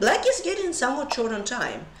 but black is getting somewhat short on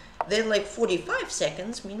time. They're like 45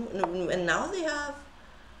 seconds, and now they have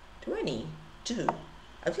 22.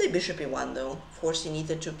 I play bishop e1 though, forcing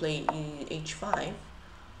either to play h5.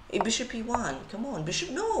 Bishop e1, come on,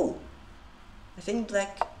 bishop, no! I think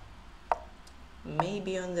black may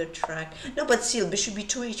be on the track. No, but still, bishop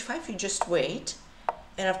b2, h5, you just wait.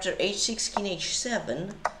 And after h6, king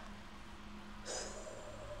h7.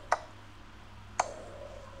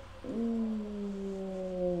 Ooh.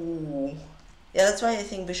 Yeah, that's why I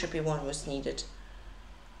think bishop e1 was needed.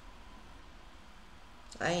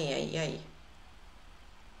 Ay, ay, ay.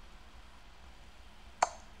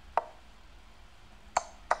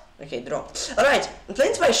 Okay, draw. Alright,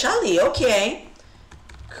 playing by Shali, okay.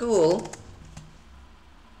 Cool.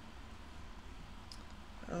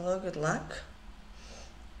 Hello, good luck.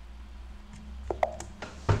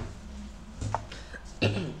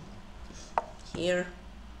 Here.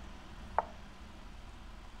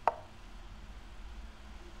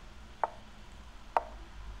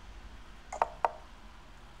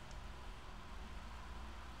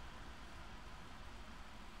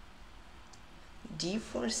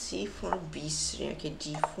 d4, c4, b3. Okay,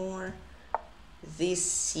 d4, this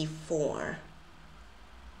c4.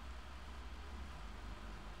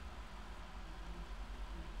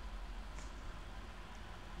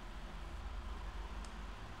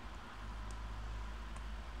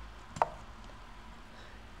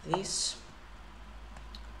 This.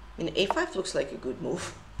 I mean, a5 looks like a good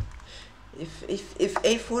move. If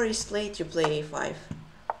a4 is late, you play a5.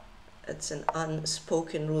 That's an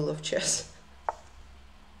unspoken rule of chess.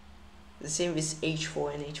 The same with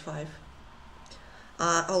h4 and h5.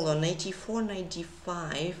 Hold on, knight e4, knight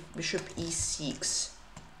d5, bishop e6.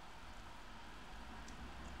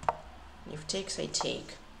 If takes, I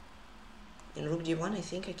take. In rook d1, I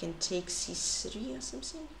think I can take c3 or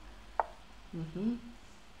something.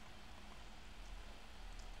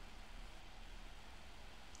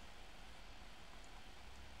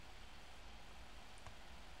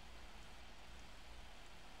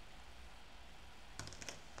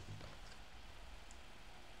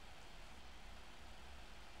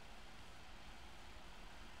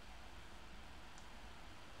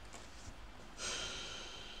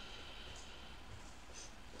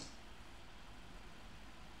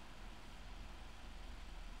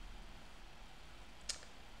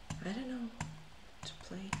 I don't know what to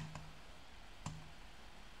play.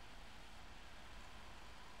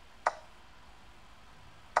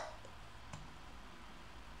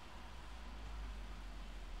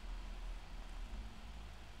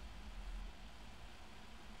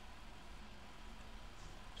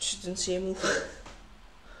 Shouldn't see a move.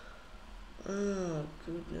 Oh,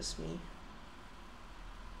 goodness me.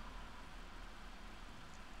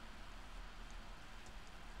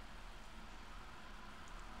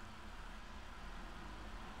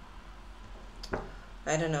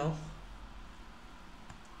 I don't know.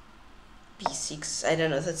 b6, I don't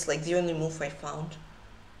know, that's like the only move I found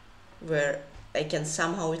where I can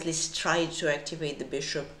somehow at least try to activate the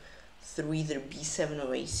bishop through either b7 or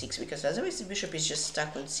a6, because otherwise the bishop is just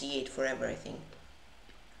stuck on c8 forever, I think.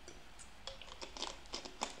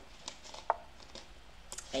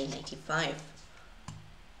 a95.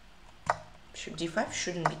 Bishop d5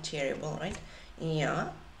 shouldn't be terrible, right? Yeah.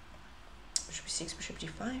 Bishop e6, bishop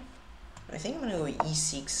d5. I think I'm gonna go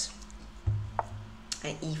e6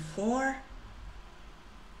 and e4,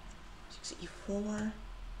 6 e4,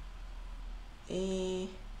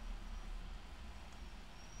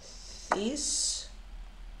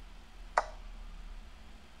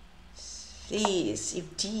 this, if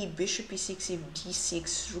d, bishop e6, if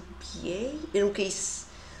d6, rook b8, rook is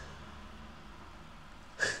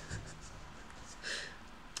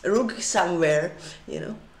rook somewhere, you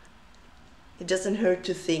know. It doesn't hurt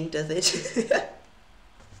to think, does it?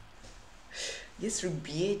 Yes, rook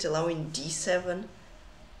b8 allowing d7 and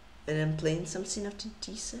then playing something after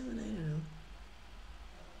d7, I don't know.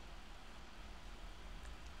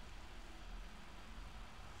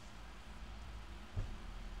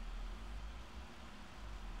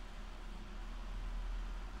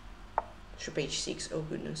 Bishop h6, oh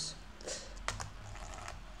goodness.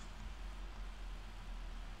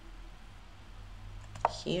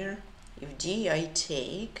 Here. If d, I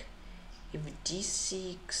take. If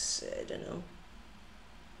d6, I don't know.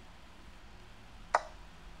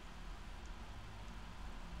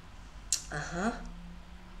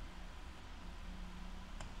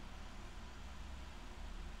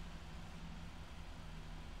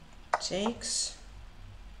 Takes.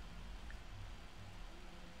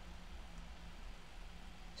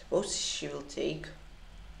 Suppose she will take.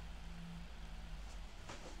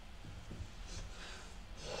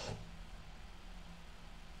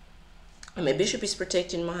 And my bishop is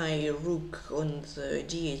protecting my rook on the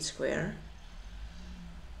d8 square.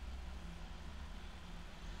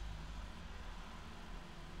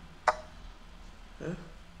 Huh?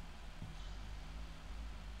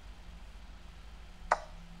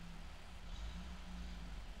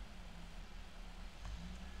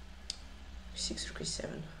 Six rook e7.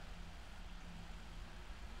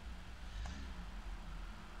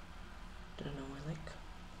 Don't know. I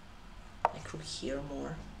like rook here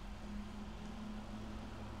more.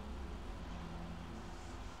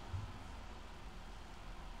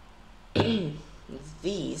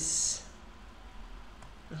 These.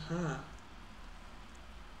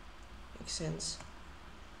 Makes sense.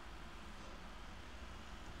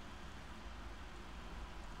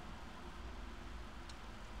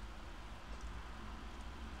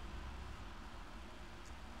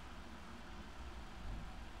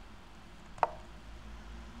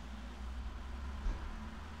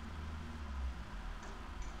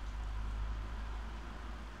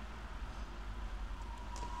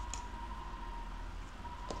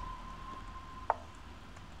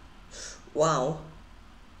 Wow.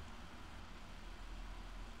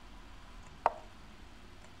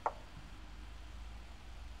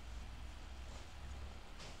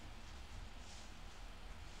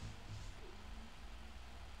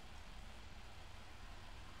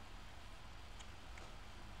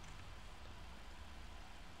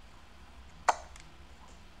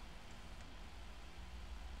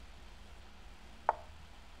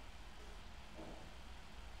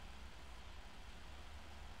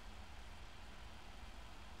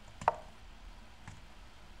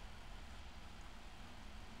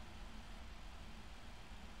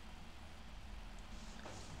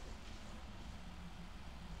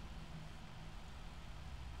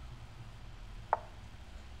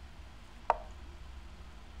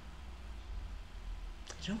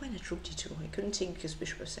 I don't mind at rook d2. I couldn't take because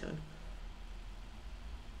bishop f7.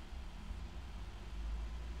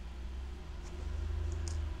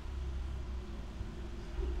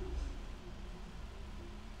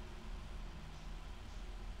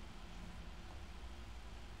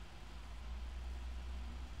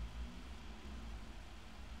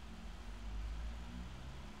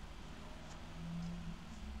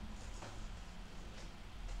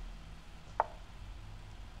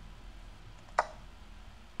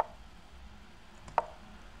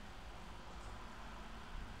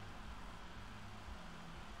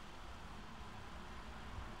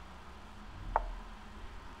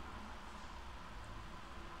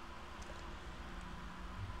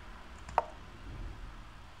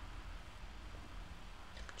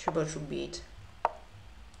 About rook b8.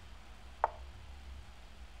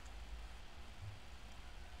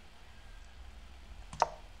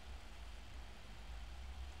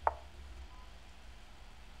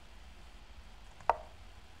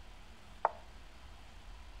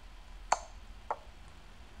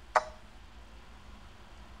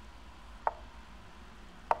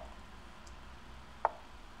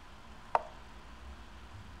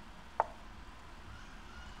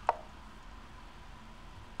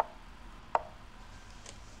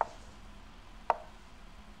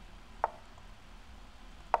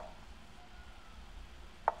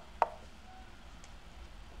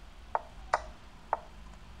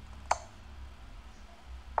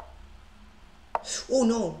 Oh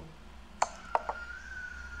no!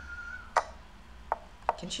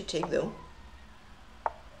 Can she take though?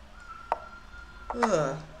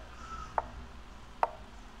 Ugh.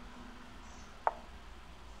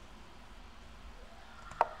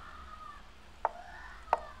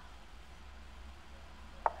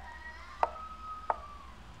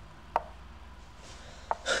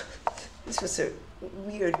 This was a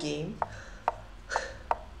weird game.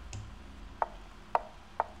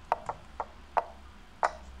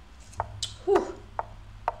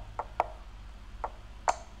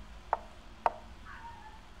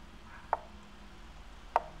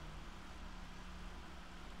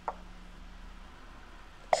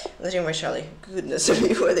 Letting my Charlie, goodness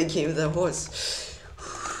me, what a game that was.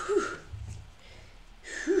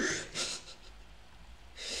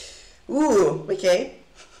 Ooh, okay.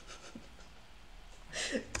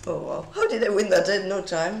 Oh wow, how did I win that? I had no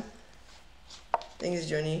time. Thanks,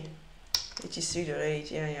 Johnny.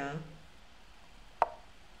 83.8, yeah.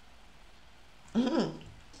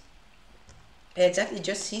 Exactly,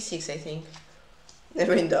 just c6, I think.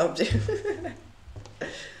 Never in doubt.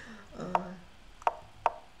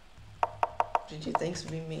 GG, thanks for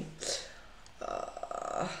being me.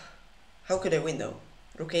 How could I win though?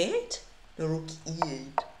 Rook a8? No, rook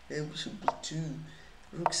e8. It should be 2.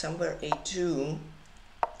 Rook somewhere a2.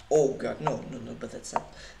 Oh god, no, but that's not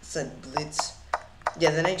blitz.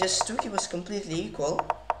 Yeah, then I just took, it was completely equal.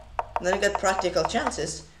 Then I got practical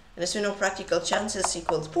chances, and as we know, practical chances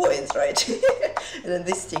equals points, right? And then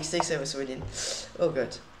this takes, I was winning. Oh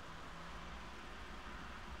god.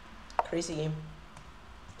 Crazy game.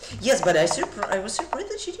 Yes, but I was surprised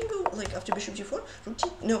that she didn't go, like, after bishop g4.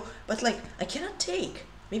 No, but like, I cannot take.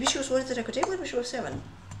 Maybe she was worried that I could take with bishop f7.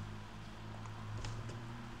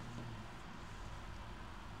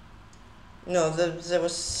 No, there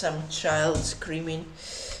was some child screaming,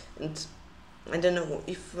 and I don't know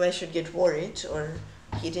if I should get worried, or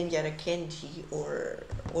he didn't get a candy, or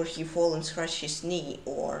he fall and scratch his knee,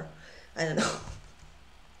 or I don't know.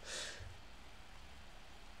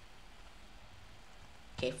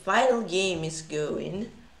 Okay, final game is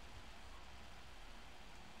going.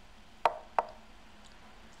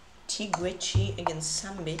 Tigwechi against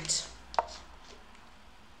Sambit.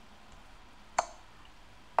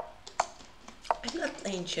 I'm not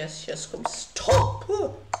playing chess, come stop!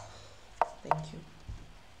 Thank you.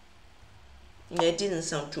 Yeah, it didn't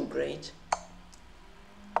sound too great.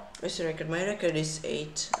 What's the record? My record is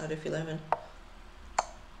 8 out of 11.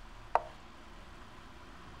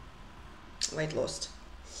 White lost.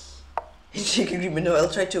 Handshake agreement. No, I'll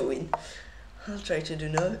try to win. I'll try to do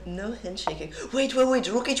no handshake. Wait.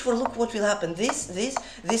 Rook h4. Look what will happen. This.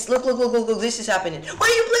 Look. This is happening. Why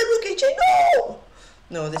you play rook h8? No.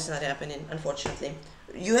 No, this is not happening. Unfortunately,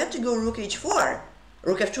 you have to go rook h4,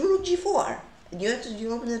 rook f2, rook g4. And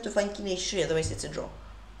you only have to find king h3. Otherwise, it's a draw.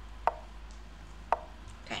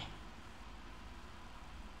 Okay.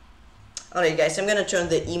 Alright, guys. I'm gonna turn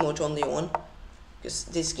the emote only on, because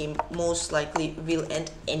this game most likely will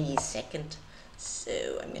end any second.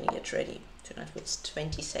 So I'm gonna get ready. Tonight it's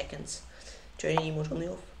 20 seconds. Turn the emote only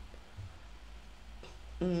off.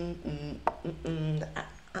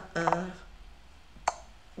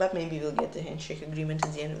 But maybe we'll get the handshake agreement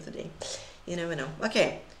at the end of the day. You never know.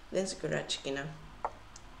 Okay, let's go Goryachkina.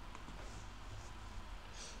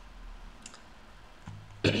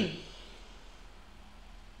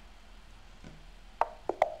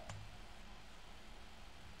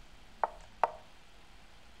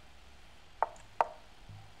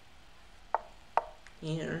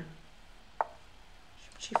 Here,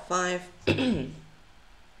 g5.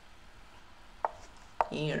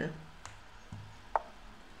 Here,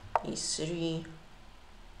 e3,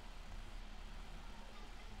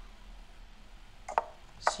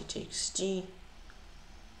 c takes d,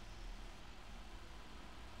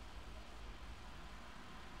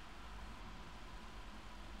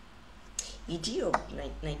 ed of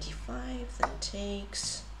 95, then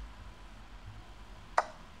takes.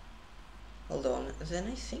 Hold on, then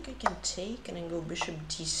I think I can take and then go bishop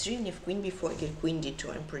d3, and if queen b4 I get queen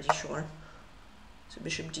d2, I'm pretty sure. So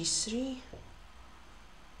bishop d3.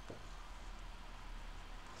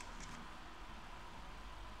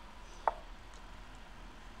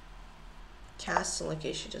 Castle,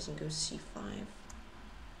 okay, she doesn't go c5.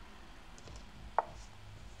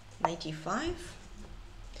 95.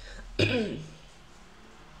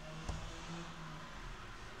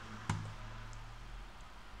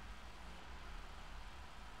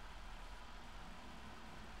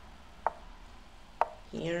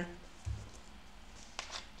 Here.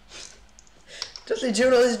 Totally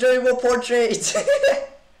Journal is drawing more portraits.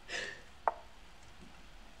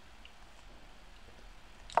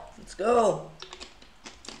 Let's go.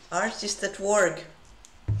 Artist at work.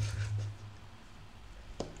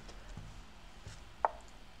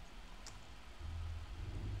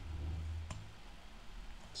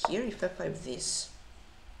 Here if f5 this.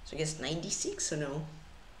 So I guess 96 or no?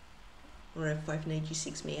 Or f5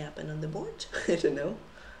 96 may happen on the board. I don't know.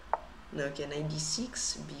 No, okay,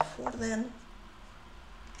 96 before then.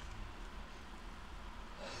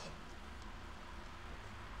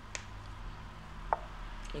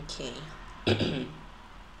 Okay.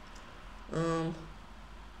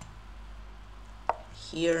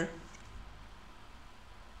 Here.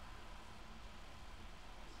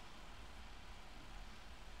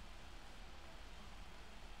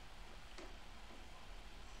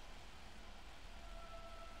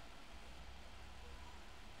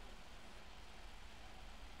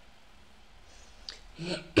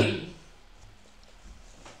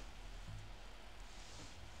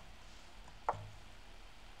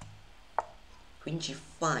 Queen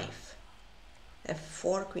g5,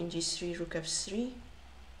 f4, queen g3, rook f3,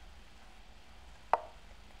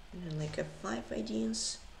 and then like f5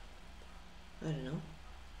 ideas. I don't know.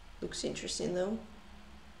 Looks interesting though.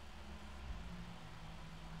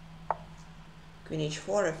 Queen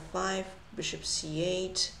h4, f5, bishop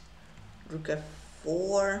c8, rook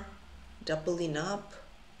f4, doubling up.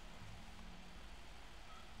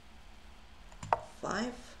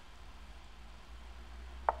 f5.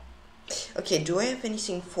 Okay, do I have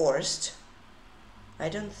anything forced? I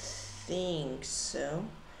don't think so.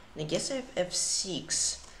 And I guess I have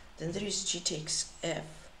f6. Then there is g takes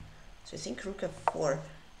f. So I think rook f4,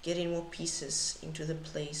 getting more pieces into the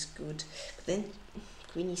place, good. But then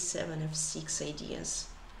queen e7, f6 ideas.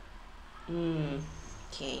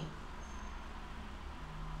 Okay.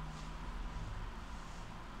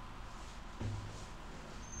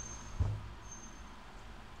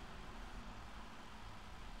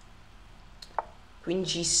 Queen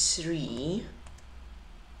g3.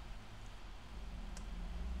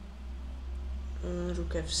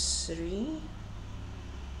 Rook f3.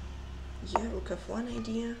 Yeah, rook f1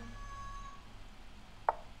 idea.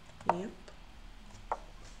 Yep.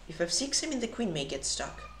 If f6, I mean the queen may get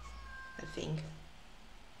stuck, I think.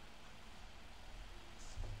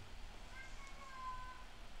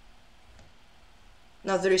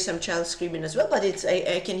 Now there is some child screaming as well, but it's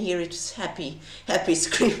I can hear it's happy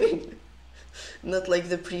screaming. Not like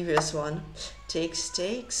the previous one. Takes.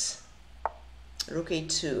 Rook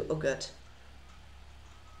a2. Oh god.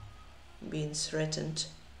 Being threatened.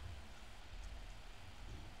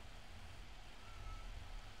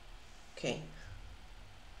 Okay.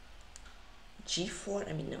 g4.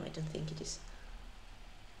 I mean, no, I don't think it is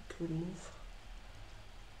a good move.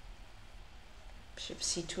 Bishop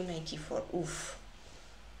c2, knight e4. Oof.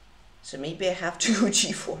 So maybe I have to go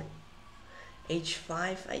g4.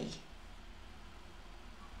 h5.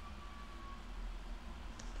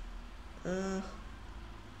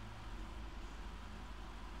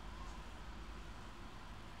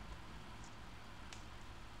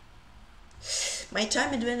 My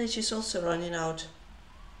time advantage is also running out.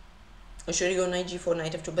 Or should I go knight g4,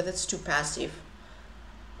 knight f2? But that's too passive.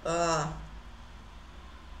 No,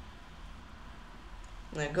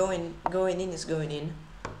 going in is going in.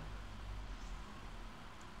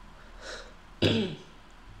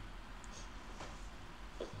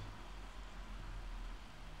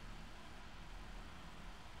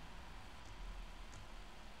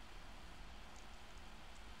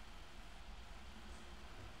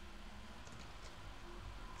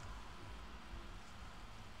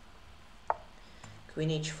 Queen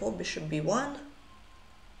h4, bishop b1,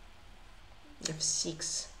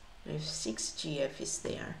 f6, f6 gf is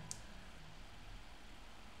there.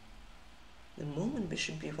 The moment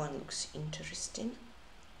bishop b1 looks interesting.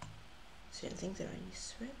 So I don't think there are any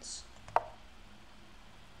threats.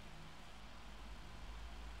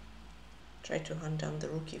 Try to hunt down the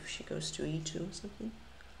rook if she goes to e2 or something.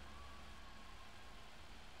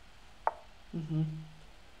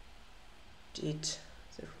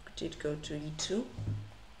 The rook did go to e2.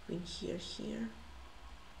 Queen here.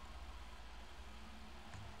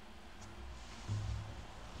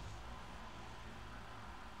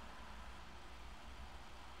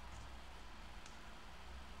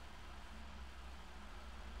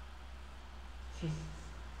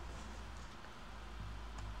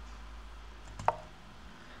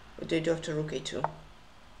 What do I do after rook a2?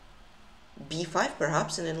 b5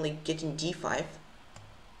 perhaps, and then like getting d5.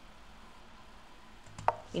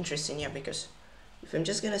 Interesting, yeah, because if I'm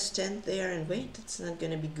just gonna stand there and wait, that's not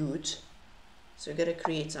gonna be good. So I gotta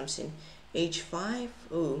create something. h5.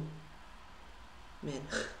 Oh man.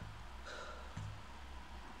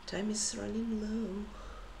 Time is running low.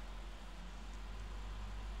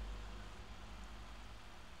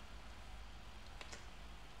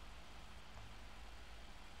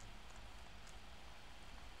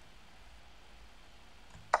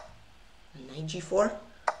 Knight g4.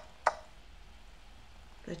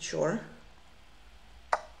 Not sure.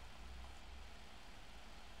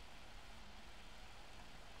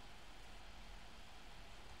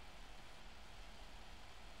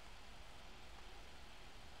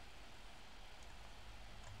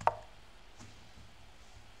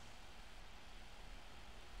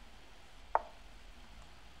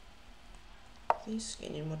 Please,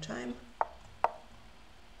 gaining more time.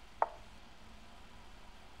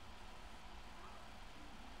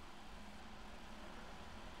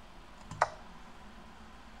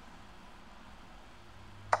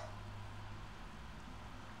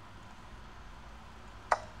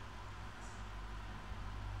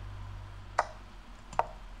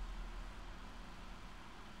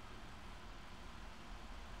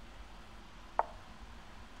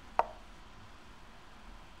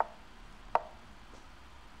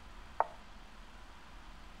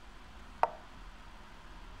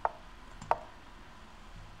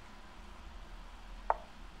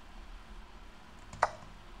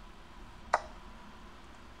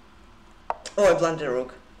 Oh, I blundered a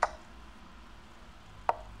rook.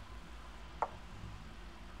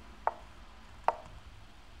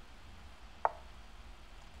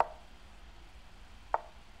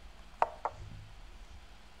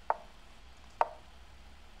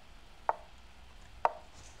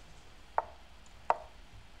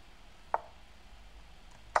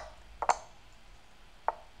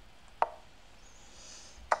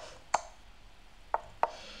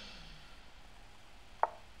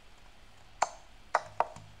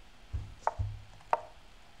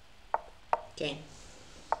 Okay.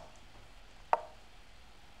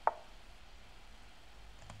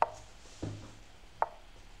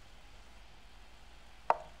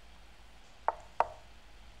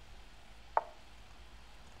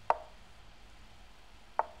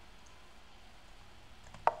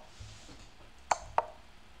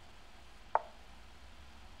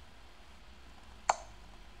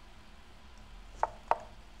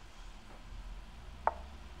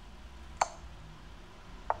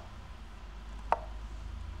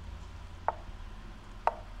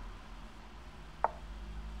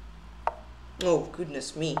 Oh,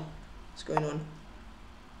 goodness me. What's going on?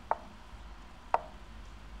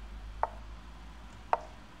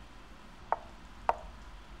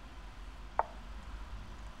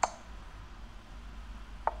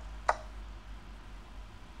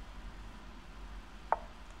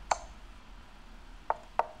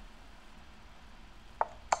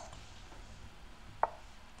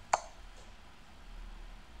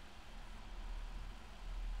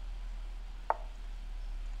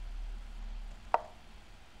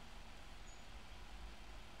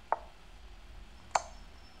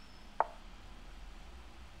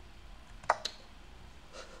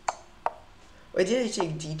 Why did I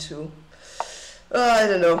take d2? I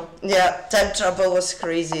don't know. Yeah, time travel was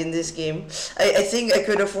crazy in this game. I think I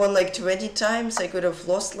could have won like 20 times. I could have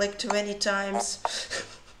lost like 20 times.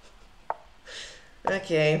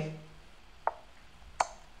 Okay.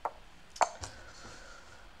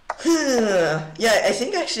 Yeah, I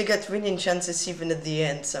think I actually got winning chances even at the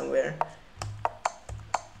end somewhere.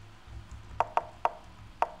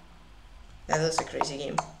 Yeah, that's a crazy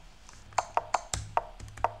game.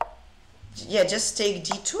 Yeah, just take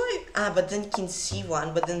d2, but then king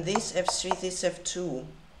c1, but then this f3, this f2.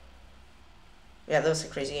 Yeah, that was a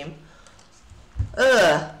crazy game.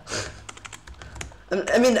 I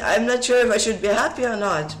mean, I'm not sure if I should be happy or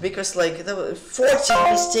not, because like, 40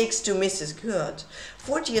 mistakes to miss is good.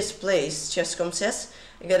 40th place, Chess.com says.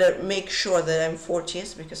 I gotta make sure that I'm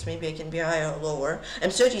 40th, because maybe I can be higher or lower. I'm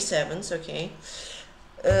 37th, okay.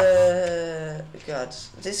 God,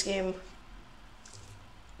 this game...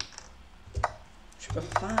 Triple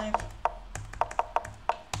 5.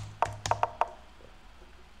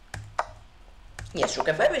 Yes, rook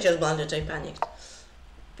f5, I just blundered, I panicked.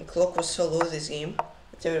 The clock was so low this game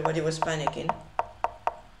that everybody was panicking.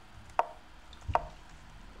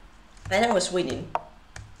 And I was winning.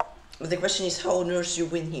 But the question is how on earth you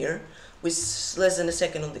win here with less than a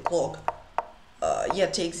second on the clock. Yeah,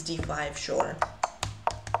 takes d5, sure.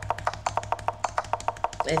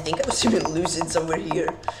 I think I was even losing somewhere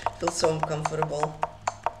here. I feel so uncomfortable.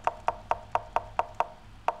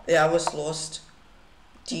 Yeah, I was lost.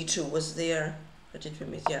 d2 was there. What did we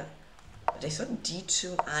miss? Yeah. But I thought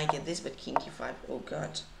d2, I get this, but king d5. Oh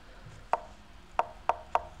god.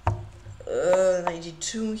 Knight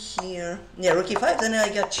d2 here. Yeah, rook e5, then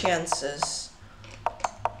I got chances.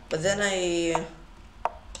 But then I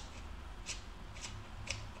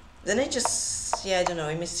just, yeah, I don't know,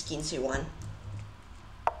 I missed king c1.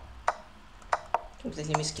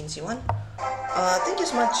 Completely missed king c1. Thank you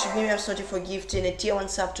so much, WIM for gifting a tier 1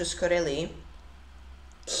 sub to Scorelli.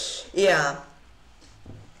 Yeah.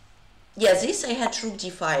 Yeah, this I had rook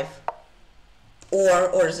d5.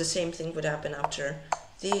 Or the same thing would happen after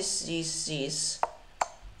this.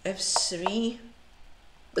 f3.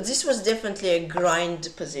 But this was definitely a grind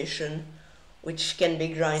position, which can be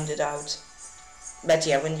grinded out. But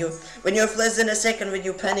yeah, when you have less than a second, when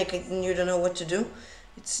you panic and you don't know what to do,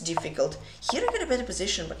 it's difficult. Here I got a better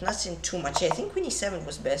position, but nothing too much. I think queen e7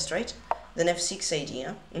 was best, right? Then f6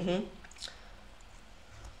 idea. And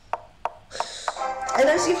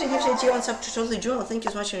I received a gift at tier 1 sub to Totally Jewel. Thank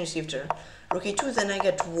you so much, I received her. Rook e2, then I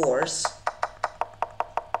get wars.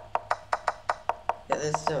 Yeah,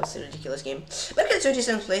 that was a ridiculous game. But I got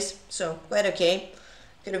 37th place, so quite okay.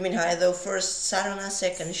 Could have been higher though. First Sarana,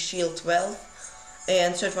 second Shield12,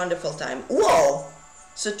 and third Wonderful Time. Whoa!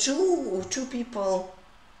 So two people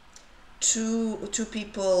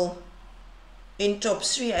in top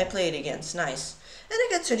 3 I played against. Nice. And I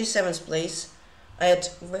got 37th place. I had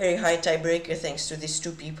very high tiebreaker thanks to these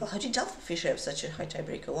 2 people. How did Alphafischer have such a high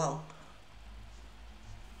tiebreaker? Wow.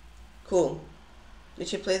 Cool.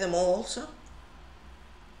 Did you play them all also?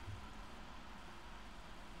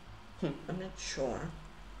 I'm not sure.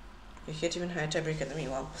 You hit even higher tiebreaker than me,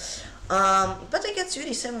 wow. But I got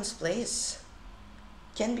 37th place.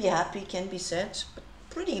 Can be happy, can be sad, but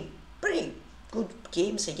pretty good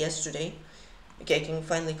games, I guess, today. Okay, I can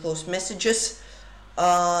finally close messages.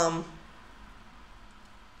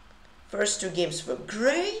 First 2 games were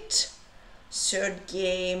great. Third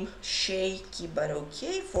game shaky but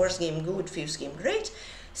okay. Fourth game good. Fifth game great.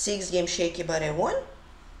 6 game shaky, but I won.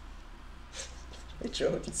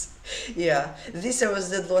 Yeah, this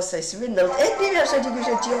was the loss I swindled. And maybe I should give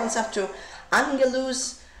a tier 1 sub to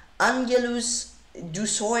Angelus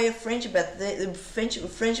Dusoy French bet. The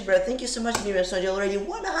French bet. Thank you so much, maybe I already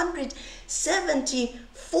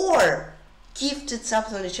 174 gifted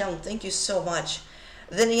subs on the channel. Thank you so much.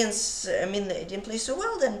 Then against, I mean, it didn't play so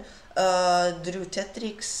well. Then Drew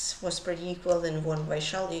Tetrix was pretty equal, then won by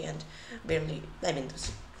Shelly and barely, I mean, it was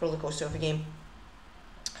a roller coaster of a game.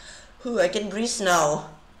 Whew, I can breathe now.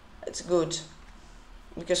 It's good.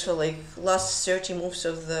 Because for like last 30 moves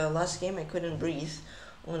of the last game, I couldn't breathe.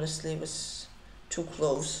 Honestly, it was too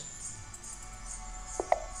close.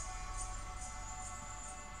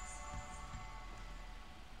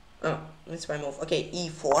 Oh, that's my move. Okay,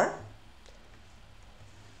 E4.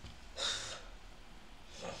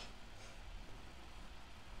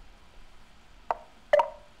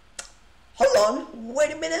 Hold on,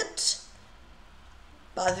 wait a minute.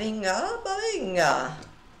 Bavinga, bavinga.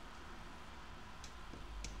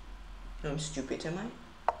 I'm stupid, am I?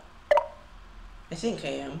 I think I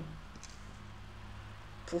am.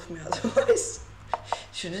 Prove me otherwise.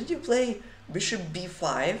 Shouldn't you play bishop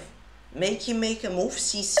b5? Make him make a move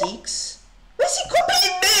c6? Why is he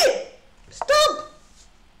copying me? Stop!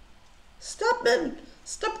 Stop, man!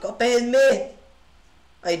 Stop copying me!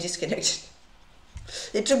 I disconnected.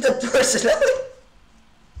 It took that personally.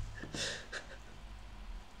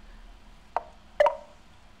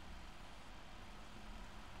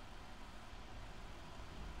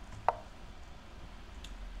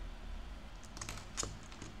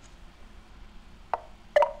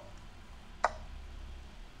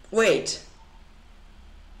 Wait.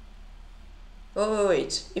 Oh,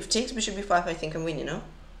 wait. If takes bishop b5, I think I'm winning, no?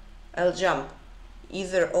 I'll jump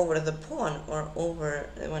either over the pawn or over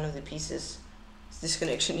one of the pieces. It's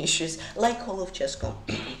disconnection issues, like all of chess.com.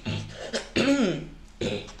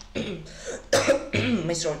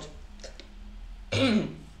 My throat.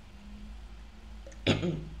 I'm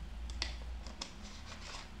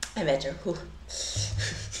better.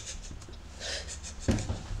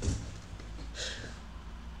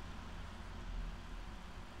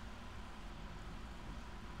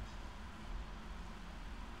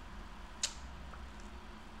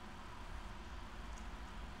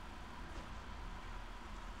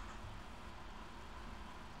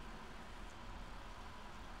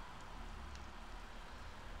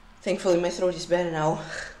 Thankfully, my throat is better now.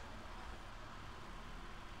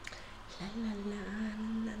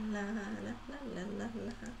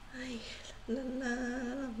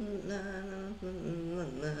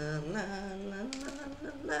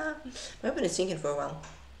 I've been singing for a while.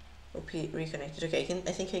 Hope he reconnected. Okay, I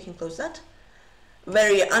think I can close that.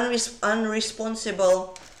 Very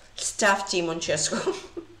unresponsible staff team on chess.com.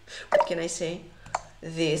 What can I say?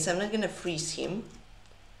 This, I'm not gonna freeze him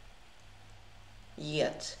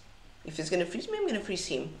yet. If it's gonna freeze me, I'm gonna freeze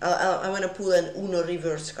him. I'm gonna pull an Uno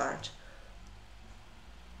reverse card.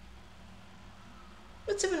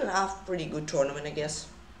 It's 7.5, pretty good tournament, I guess.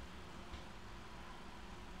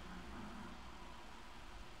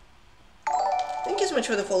 Thank you so much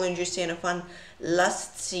for the follow. Enjoy stay and have fun.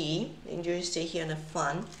 Last see. Enjoy stay here and have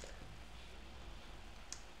fun.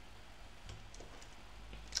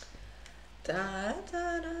 Da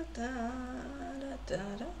da da da da da da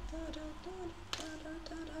da.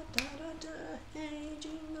 Hey,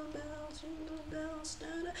 jingle bells, da,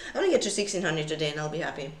 da. I'm gonna get to 1600 today and I'll be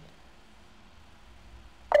happy.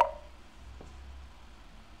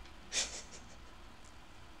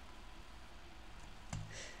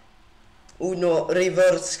 Uno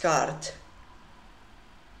reverse card.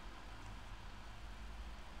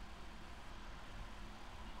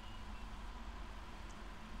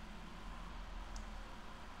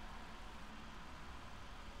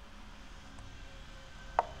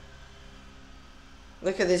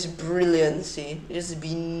 Look at this brilliancy. It just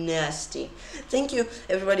be nasty. Thank you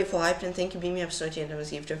everybody for hyping, and thank you BillieKimbah and I was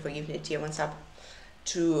gifted for giving a tier 1 sub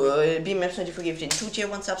to BillieKimbah for gifting 2 tier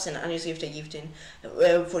 1 subs and Anya's gifted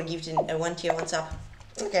for gifting 1 tier 1 sub.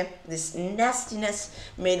 Okay, this nastiness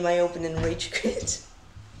made my opening rage quit.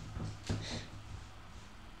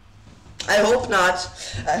 I hope not.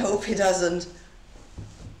 I hope he doesn't.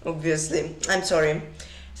 Obviously. I'm sorry.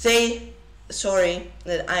 Say sorry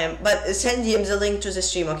that I am, but send him the link to the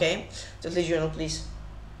stream, okay? To the journal, please.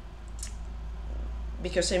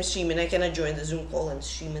 Because I'm streaming, I cannot join the Zoom call and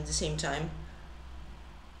stream at the same time.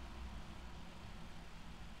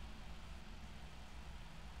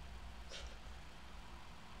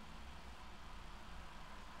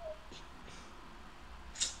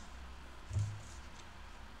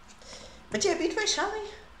 But yeah, beat my shall we?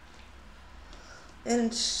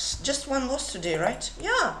 And just one loss today, right?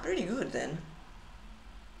 Yeah, pretty good then.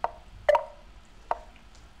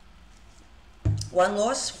 One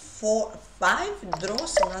loss, 5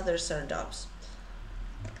 draws, and others are dubs.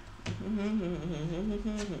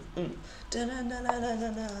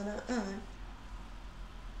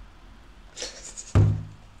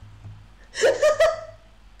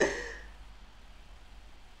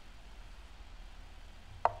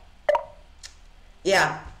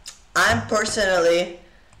 Yeah, I'm personally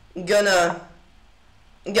gonna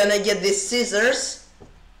get these scissors,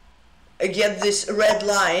 get this red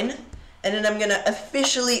line, and then I'm gonna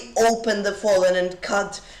officially open the fall and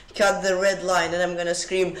cut the red line, and I'm gonna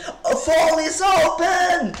scream, "A fall is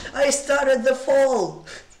open! I started the fall!"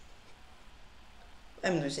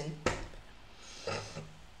 I'm losing.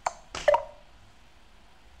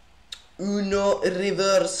 Uno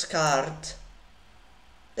reverse card.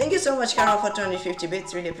 Thank you so much, Carol, for 250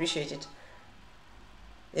 bits. Really appreciate it.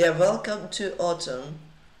 Yeah, welcome to autumn.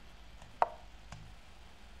 I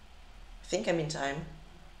think I'm in time.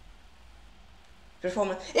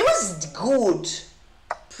 Performance. It was good.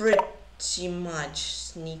 Pretty much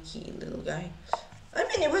sneaky little guy. I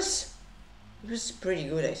mean, it was pretty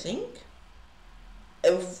good, I think.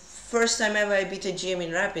 First time ever I beat a GM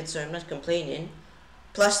in Rapid, so I'm not complaining.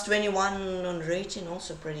 Plus 21 on rating,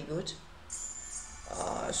 also pretty good.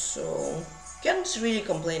 So can't really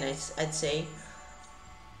complain, I'd say.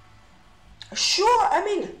 Sure, I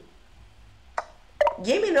mean,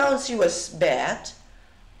 game in round 3 was bad.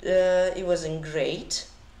 It wasn't great,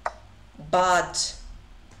 but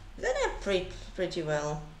then I played pretty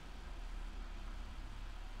well.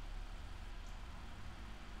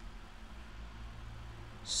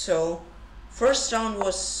 So first round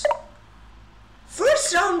was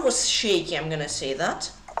shaky, I'm gonna say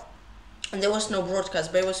that. And there was no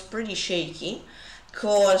broadcast, but it was pretty shaky,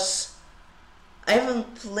 cause I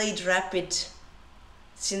haven't played Rapid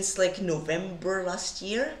since like November last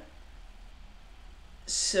year.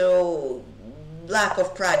 So lack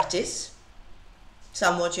of practice,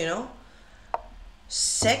 somewhat, you know.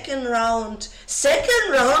 Second round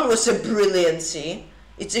was a brilliancy.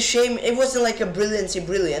 It's a shame it wasn't like a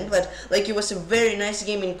brilliant, but like it was a very nice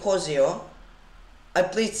game in Kozio. I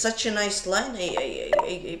played such a nice line.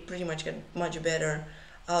 I pretty much got much better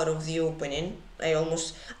out of the opening. I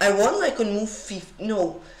won like on move 50.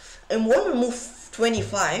 No, I won on move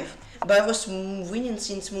 25, but I was winning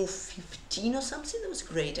since move 15 or something. That was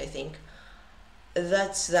great, I think.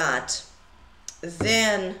 That's that.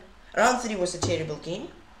 Then round 3 was a terrible game.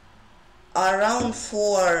 Round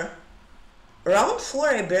 4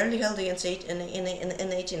 I barely held against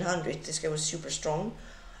 1800. This guy was super strong.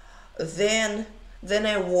 Then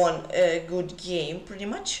I won a good game, pretty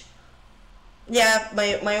much. Yeah,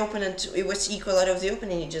 my opponent, it was equal out of the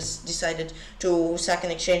opening. He just decided to sack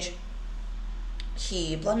and exchange.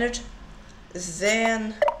 He blundered.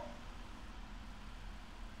 Then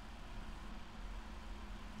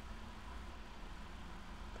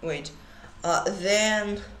wait.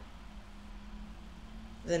 Then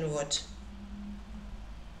what?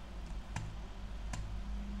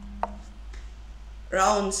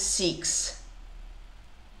 Round 6.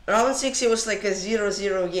 Round 6, it was like a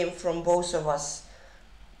 0-0 game from both of us.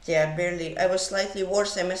 Yeah, barely. I was slightly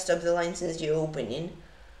worse. I messed up the line since the opening.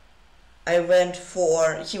 He went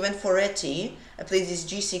for Reti. I played this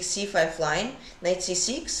G6 C5 line, Knight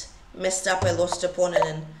C6. Messed up. I lost a pawn,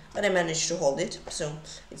 but I managed to hold it, so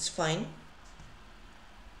it's fine.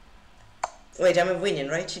 Wait, I'm winning,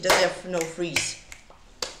 right? He doesn't have no freeze.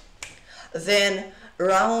 Then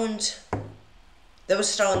that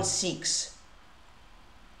was round 6.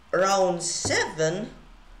 Round 7,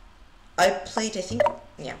 I played, I think,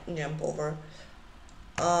 yeah, jump over.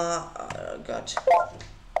 God.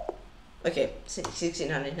 Okay,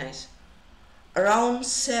 1600, nice. Round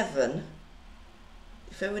 7,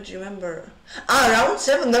 if I would remember. Round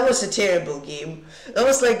 7, that was a terrible game. That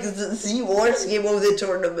was like the worst game of the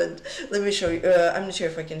tournament. Let me show you. I'm not sure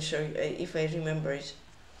if I can show you, if I remember it.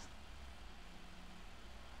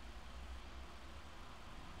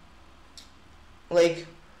 Like,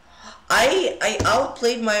 I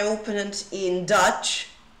outplayed my opponent in Dutch,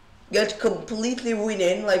 got completely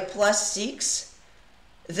winning, like +6.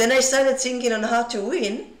 Then I started thinking on how to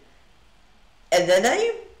win, and then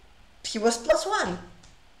he was +1.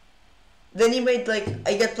 Then he made like,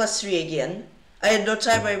 I got +3 again. I had no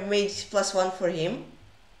time, I made +1 for him.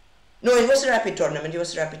 No, it was a rapid tournament,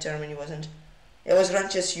 it wasn't. It was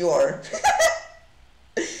Ranches Yor.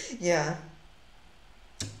 Yeah.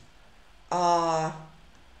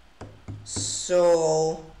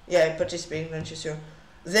 So yeah, I participated in Ranches Yor.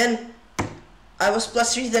 Then I was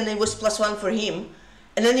 +3, then it was +1 for him,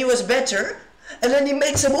 and then he was better, and then he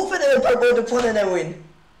makes a move and I promote the pawn and I win.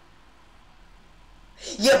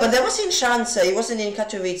 Yeah, but that was in Shansa, it wasn't in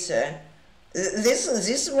Katowice.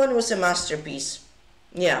 This one was a masterpiece.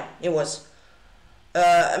 Yeah, it was.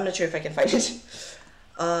 I'm not sure if I can find it.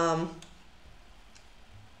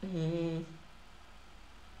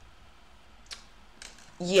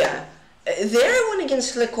 Yeah, there I won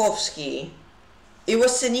against Lekovsky. It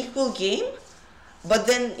was an equal game, but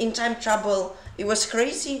then in time trouble it was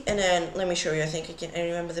crazy. And then let me show you. I think I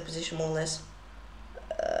remember the position more or less.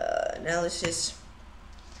 Analysis.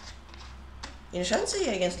 In Shansi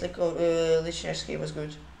against Lichnevsky was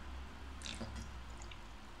good.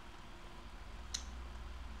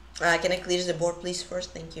 Can I clear the board please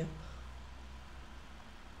first? Thank you.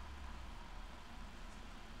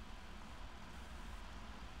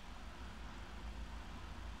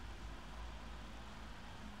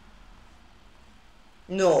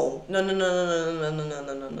 No.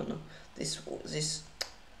 This.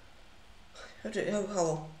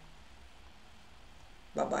 How?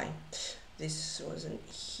 Bye bye. This wasn't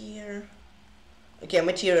here. Okay,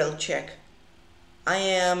 material check. I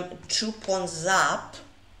am 2 pawns up.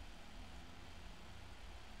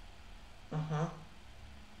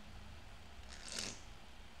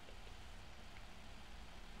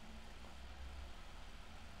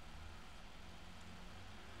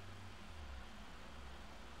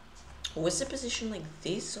 Was the position like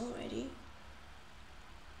this already?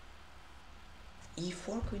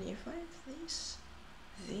 E4, Queen E5,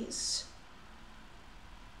 this.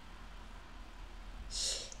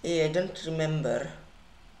 Yeah, I don't remember.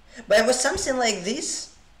 But it was something like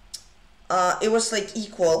this. It was like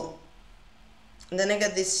equal. And then I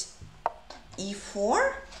got this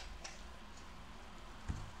E4.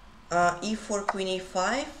 E4, Queen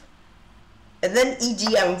E5. And then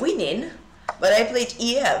ED, I'm winning. But I played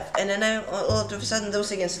EF. And then all of a sudden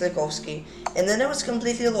those against Lekovsky. And then I was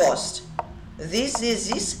completely lost. This is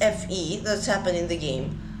this FE that's happened in the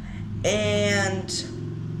game. And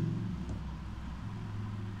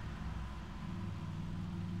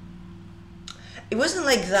it wasn't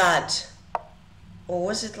like that. Or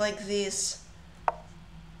was it like this?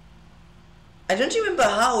 I don't remember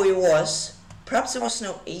how it was. Perhaps there was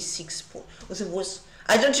no A6 was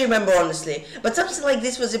I don't remember honestly. But something like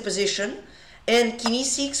this was the position. And King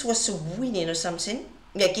E6 was winning or something.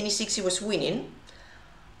 Yeah, King E6 he was winning.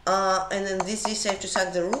 And then this I have to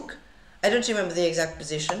sack the rook. I don't remember the exact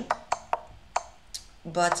position.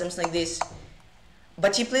 But something like this.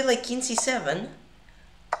 But he played like King C7.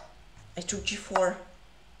 I took G4.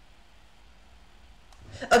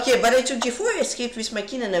 Okay, but I took G4, I escaped with my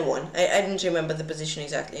king and I won. I didn't remember the position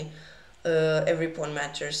exactly. Every pawn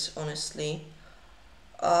matters, honestly.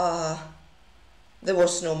 There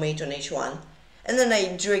was no mate on H1. And then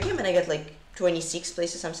I drew a game and I got like 26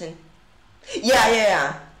 places or something.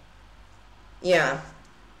 Yeah.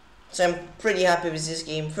 So I'm pretty happy with this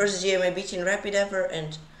game. First GM I beat in rapid ever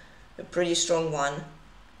and a pretty strong one.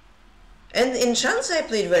 And in Shansa I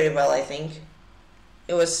played very well, I think.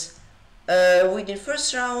 It was winning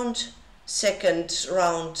first round, second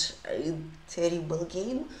round, a terrible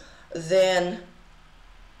game. Then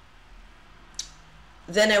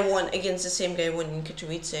I won against the same guy I won in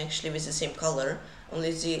Katowice, actually with the same color.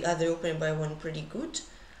 Only the other opening by one pretty good.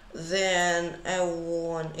 Then I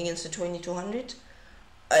won against the 2200.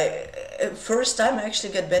 First time I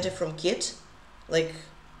actually got better from kit. Like,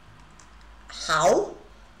 how?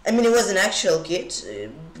 I mean, it was an actual kit,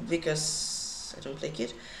 because I don't play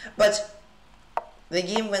kit. But the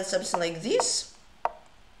game went something like this.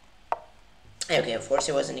 Okay, of course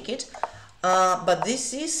it wasn't a kit. But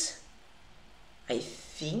this is, I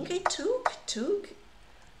think I took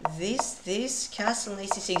this castle knight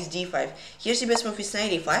c6 d5. Here's the best move is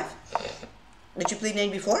knight e5. Did you play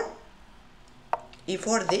knight before?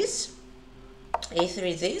 e4 this,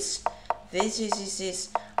 a3 this is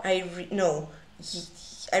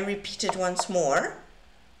I repeated once more.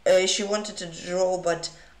 She wanted to draw, but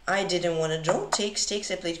I didn't want to draw. Takes,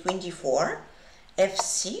 I played queen d4,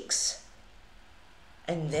 f6,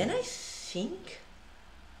 and then I think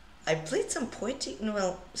I played some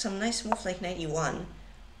some nice move like knight e1.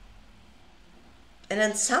 And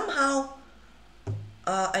then somehow,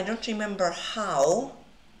 I don't remember how,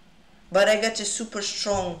 but I got a super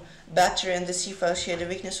strong battery on the c file. She had a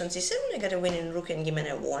weakness on c7. I got a win in rook and game and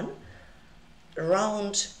I won.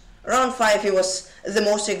 Round 5, he was the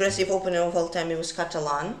most aggressive opener of all time. It was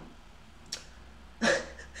Catalan.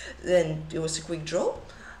 Then it was a quick draw.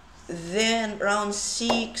 Then round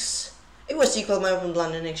 6, it was equal. My open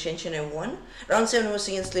blunder and exchange and I won. Round 7 was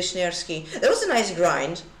against Lichnevsky. That was a nice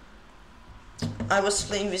grind. I was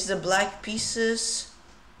playing with the black pieces.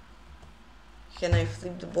 Can I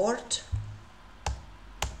flip the board?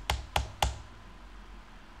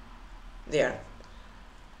 There.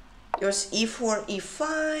 It was e4,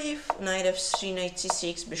 e5, knight f3, knight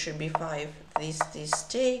c6, bishop b5. This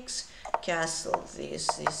takes, castle, this.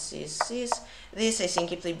 This, I think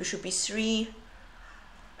he played bishop e3.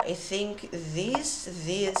 I think this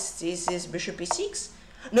is bishop e6.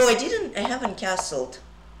 No, I didn't, I haven't castled.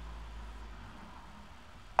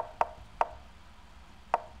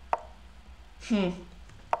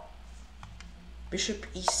 Bishop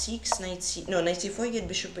e6, knight c, no, knight c4, you get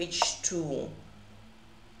bishop h2.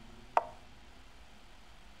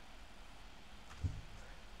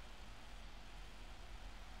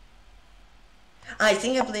 I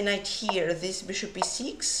think I play knight here, this bishop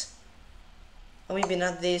e6, or maybe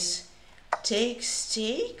not this,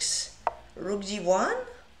 takes, rook d1.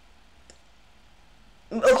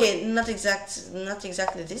 Okay, not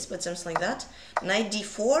exactly this, but something like that. Knight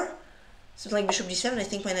d4, something like bishop d7. I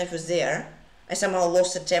think my knight was there. I somehow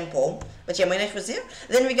lost the tempo, but yeah, my knight was there.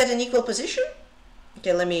 Then we got an equal position.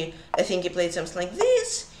 Okay, I think he played something like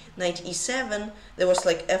this. Knight e7. There was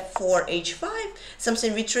like f4, h5.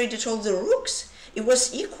 Something we traded all the rooks. It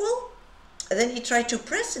was equal. And then he tried to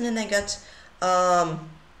press, and then I got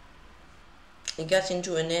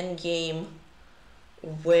into an endgame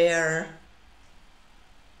where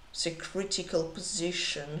it's a critical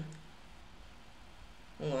position.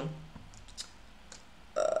 Hang on.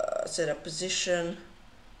 Set up position,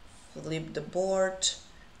 flip the board,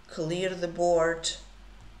 clear the board.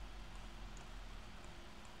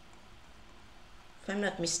 If I'm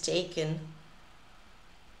not mistaken,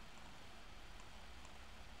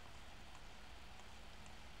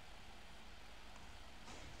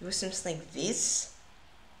 it was something like this.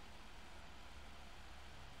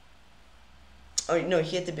 Oh no,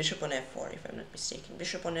 he had the bishop on f4, if I'm not mistaken.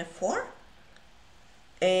 Bishop on f4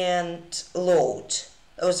 and load.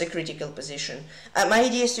 That was a critical position. My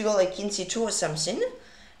idea is to go like king c2 or something,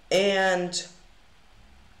 and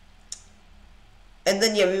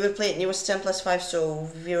then yeah, we were playing. It was 10+5, so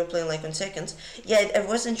we were playing like on seconds. Yeah, I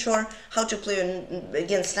wasn't sure how to play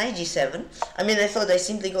against knight g7. I mean, I thought I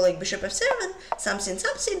simply go like bishop f7, something.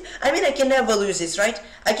 I mean, I can never lose this, right?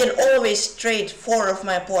 I can always trade 4 of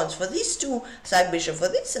my pawns for these two, sack bishop for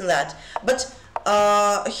this and that. But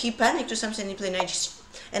he panicked or something. He played knight g7.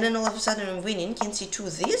 And then all of a sudden I'm winning, king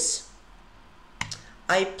c2 this.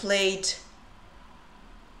 I played,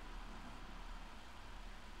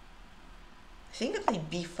 I think I played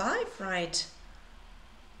b5, right?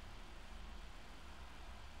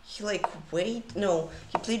 He like, wait, no,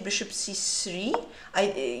 he played bishop c3.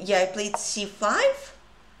 I played c5.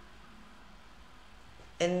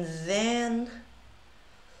 And then,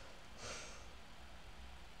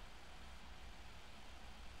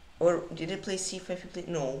 or did I play c5? He played,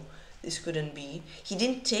 no, this couldn't be. He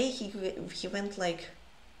didn't take, he went like,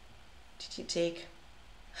 did he take?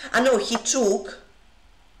 Ah no, he took.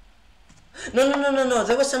 No,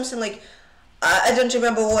 there was something like, I don't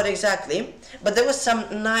remember what exactly, but there was some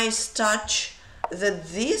nice touch that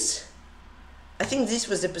this, I think this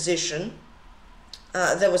was the position.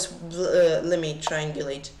 That was, let me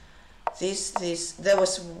triangulate. That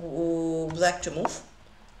was black to move.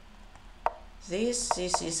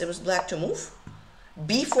 It was black to move.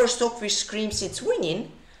 b4 stockfish screams it's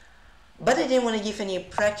winning, but I didn't want to give any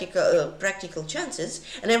practical chances,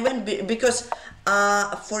 and I went because,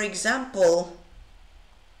 for example,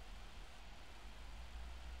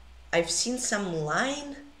 I've seen some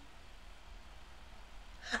line.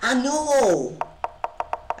 Ah no,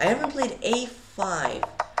 I haven't played a5.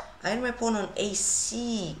 I had my pawn on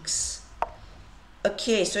a6.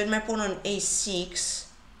 Okay, so I had my pawn on a6.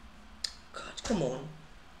 Come on.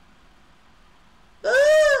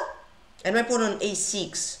 Ah! And my pawn on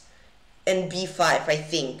a6 and b5, I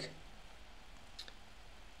think.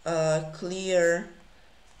 Clear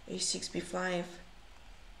a6, b5.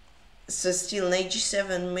 So still knight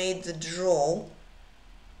g7 made the draw.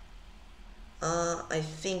 I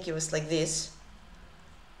think it was like this.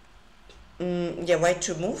 Yeah, white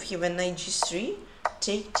to move. He went knight g3.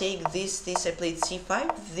 Take this. I played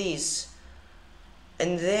c5. This,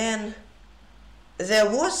 and then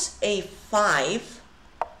there was a5,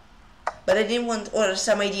 but I didn't want, or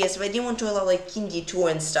some ideas, but I didn't want to allow like king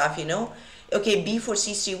d2 and stuff, you know. Okay, b4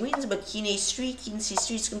 c3 wins, but king a3, king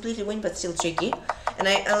c3 is completely win, but still tricky. And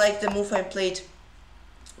I like the move I played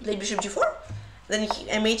bishop g4. Then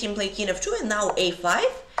I made him play king f2, and now a5.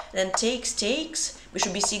 Then takes,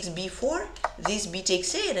 bishop b6, b4. This b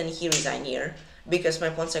takes a, and he resign here. because my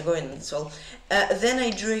pawns are going as well. Then I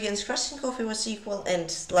drew against Krasenkov, it was equal,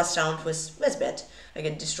 and last round was bad. I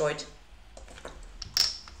get destroyed.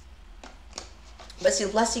 But still,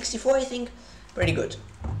 plus 64, I think, pretty good.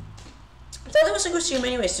 So that was a good stream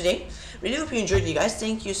anyways today. Really hope you enjoyed it, guys.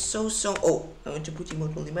 Thank you so. Oh, I want to put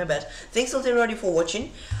emote only, my bad. Thanks a lot everybody for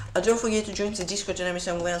watching. Don't forget to join the Discord dynamics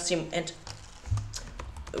on when I'll stream and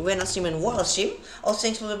while I'll stream. Also,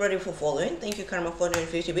 thanks to everybody for following. Thank you, Karma, for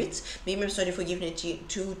 450 bits. BM sorry for giving it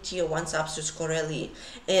 2 tier 1 subs to Scorelli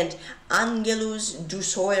and Angelus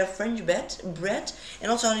Dusoyer French Brett. And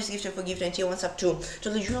also, honest gifted for giving a tier 1 sub to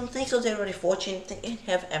the usual. Thanks a lot everybody for watching. And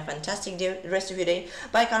have a fantastic day, rest of your day.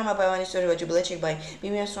 Bye, Karma. Bye, One Story. Bye, BillieKimbah. Bye,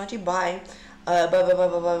 BM20. Bye.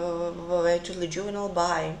 Bye, to the juvenile.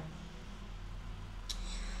 Bye.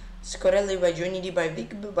 Scorelli by Johnny D, by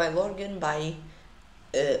Vic, by Lorgan, by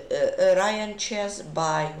Ryan Chess,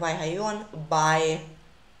 by Hayon, by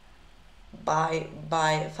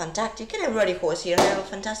Fantastic, and everybody who was here. Have a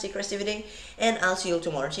fantastic rest of the day, and I'll see you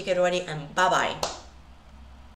tomorrow. Take care, everybody, and bye bye.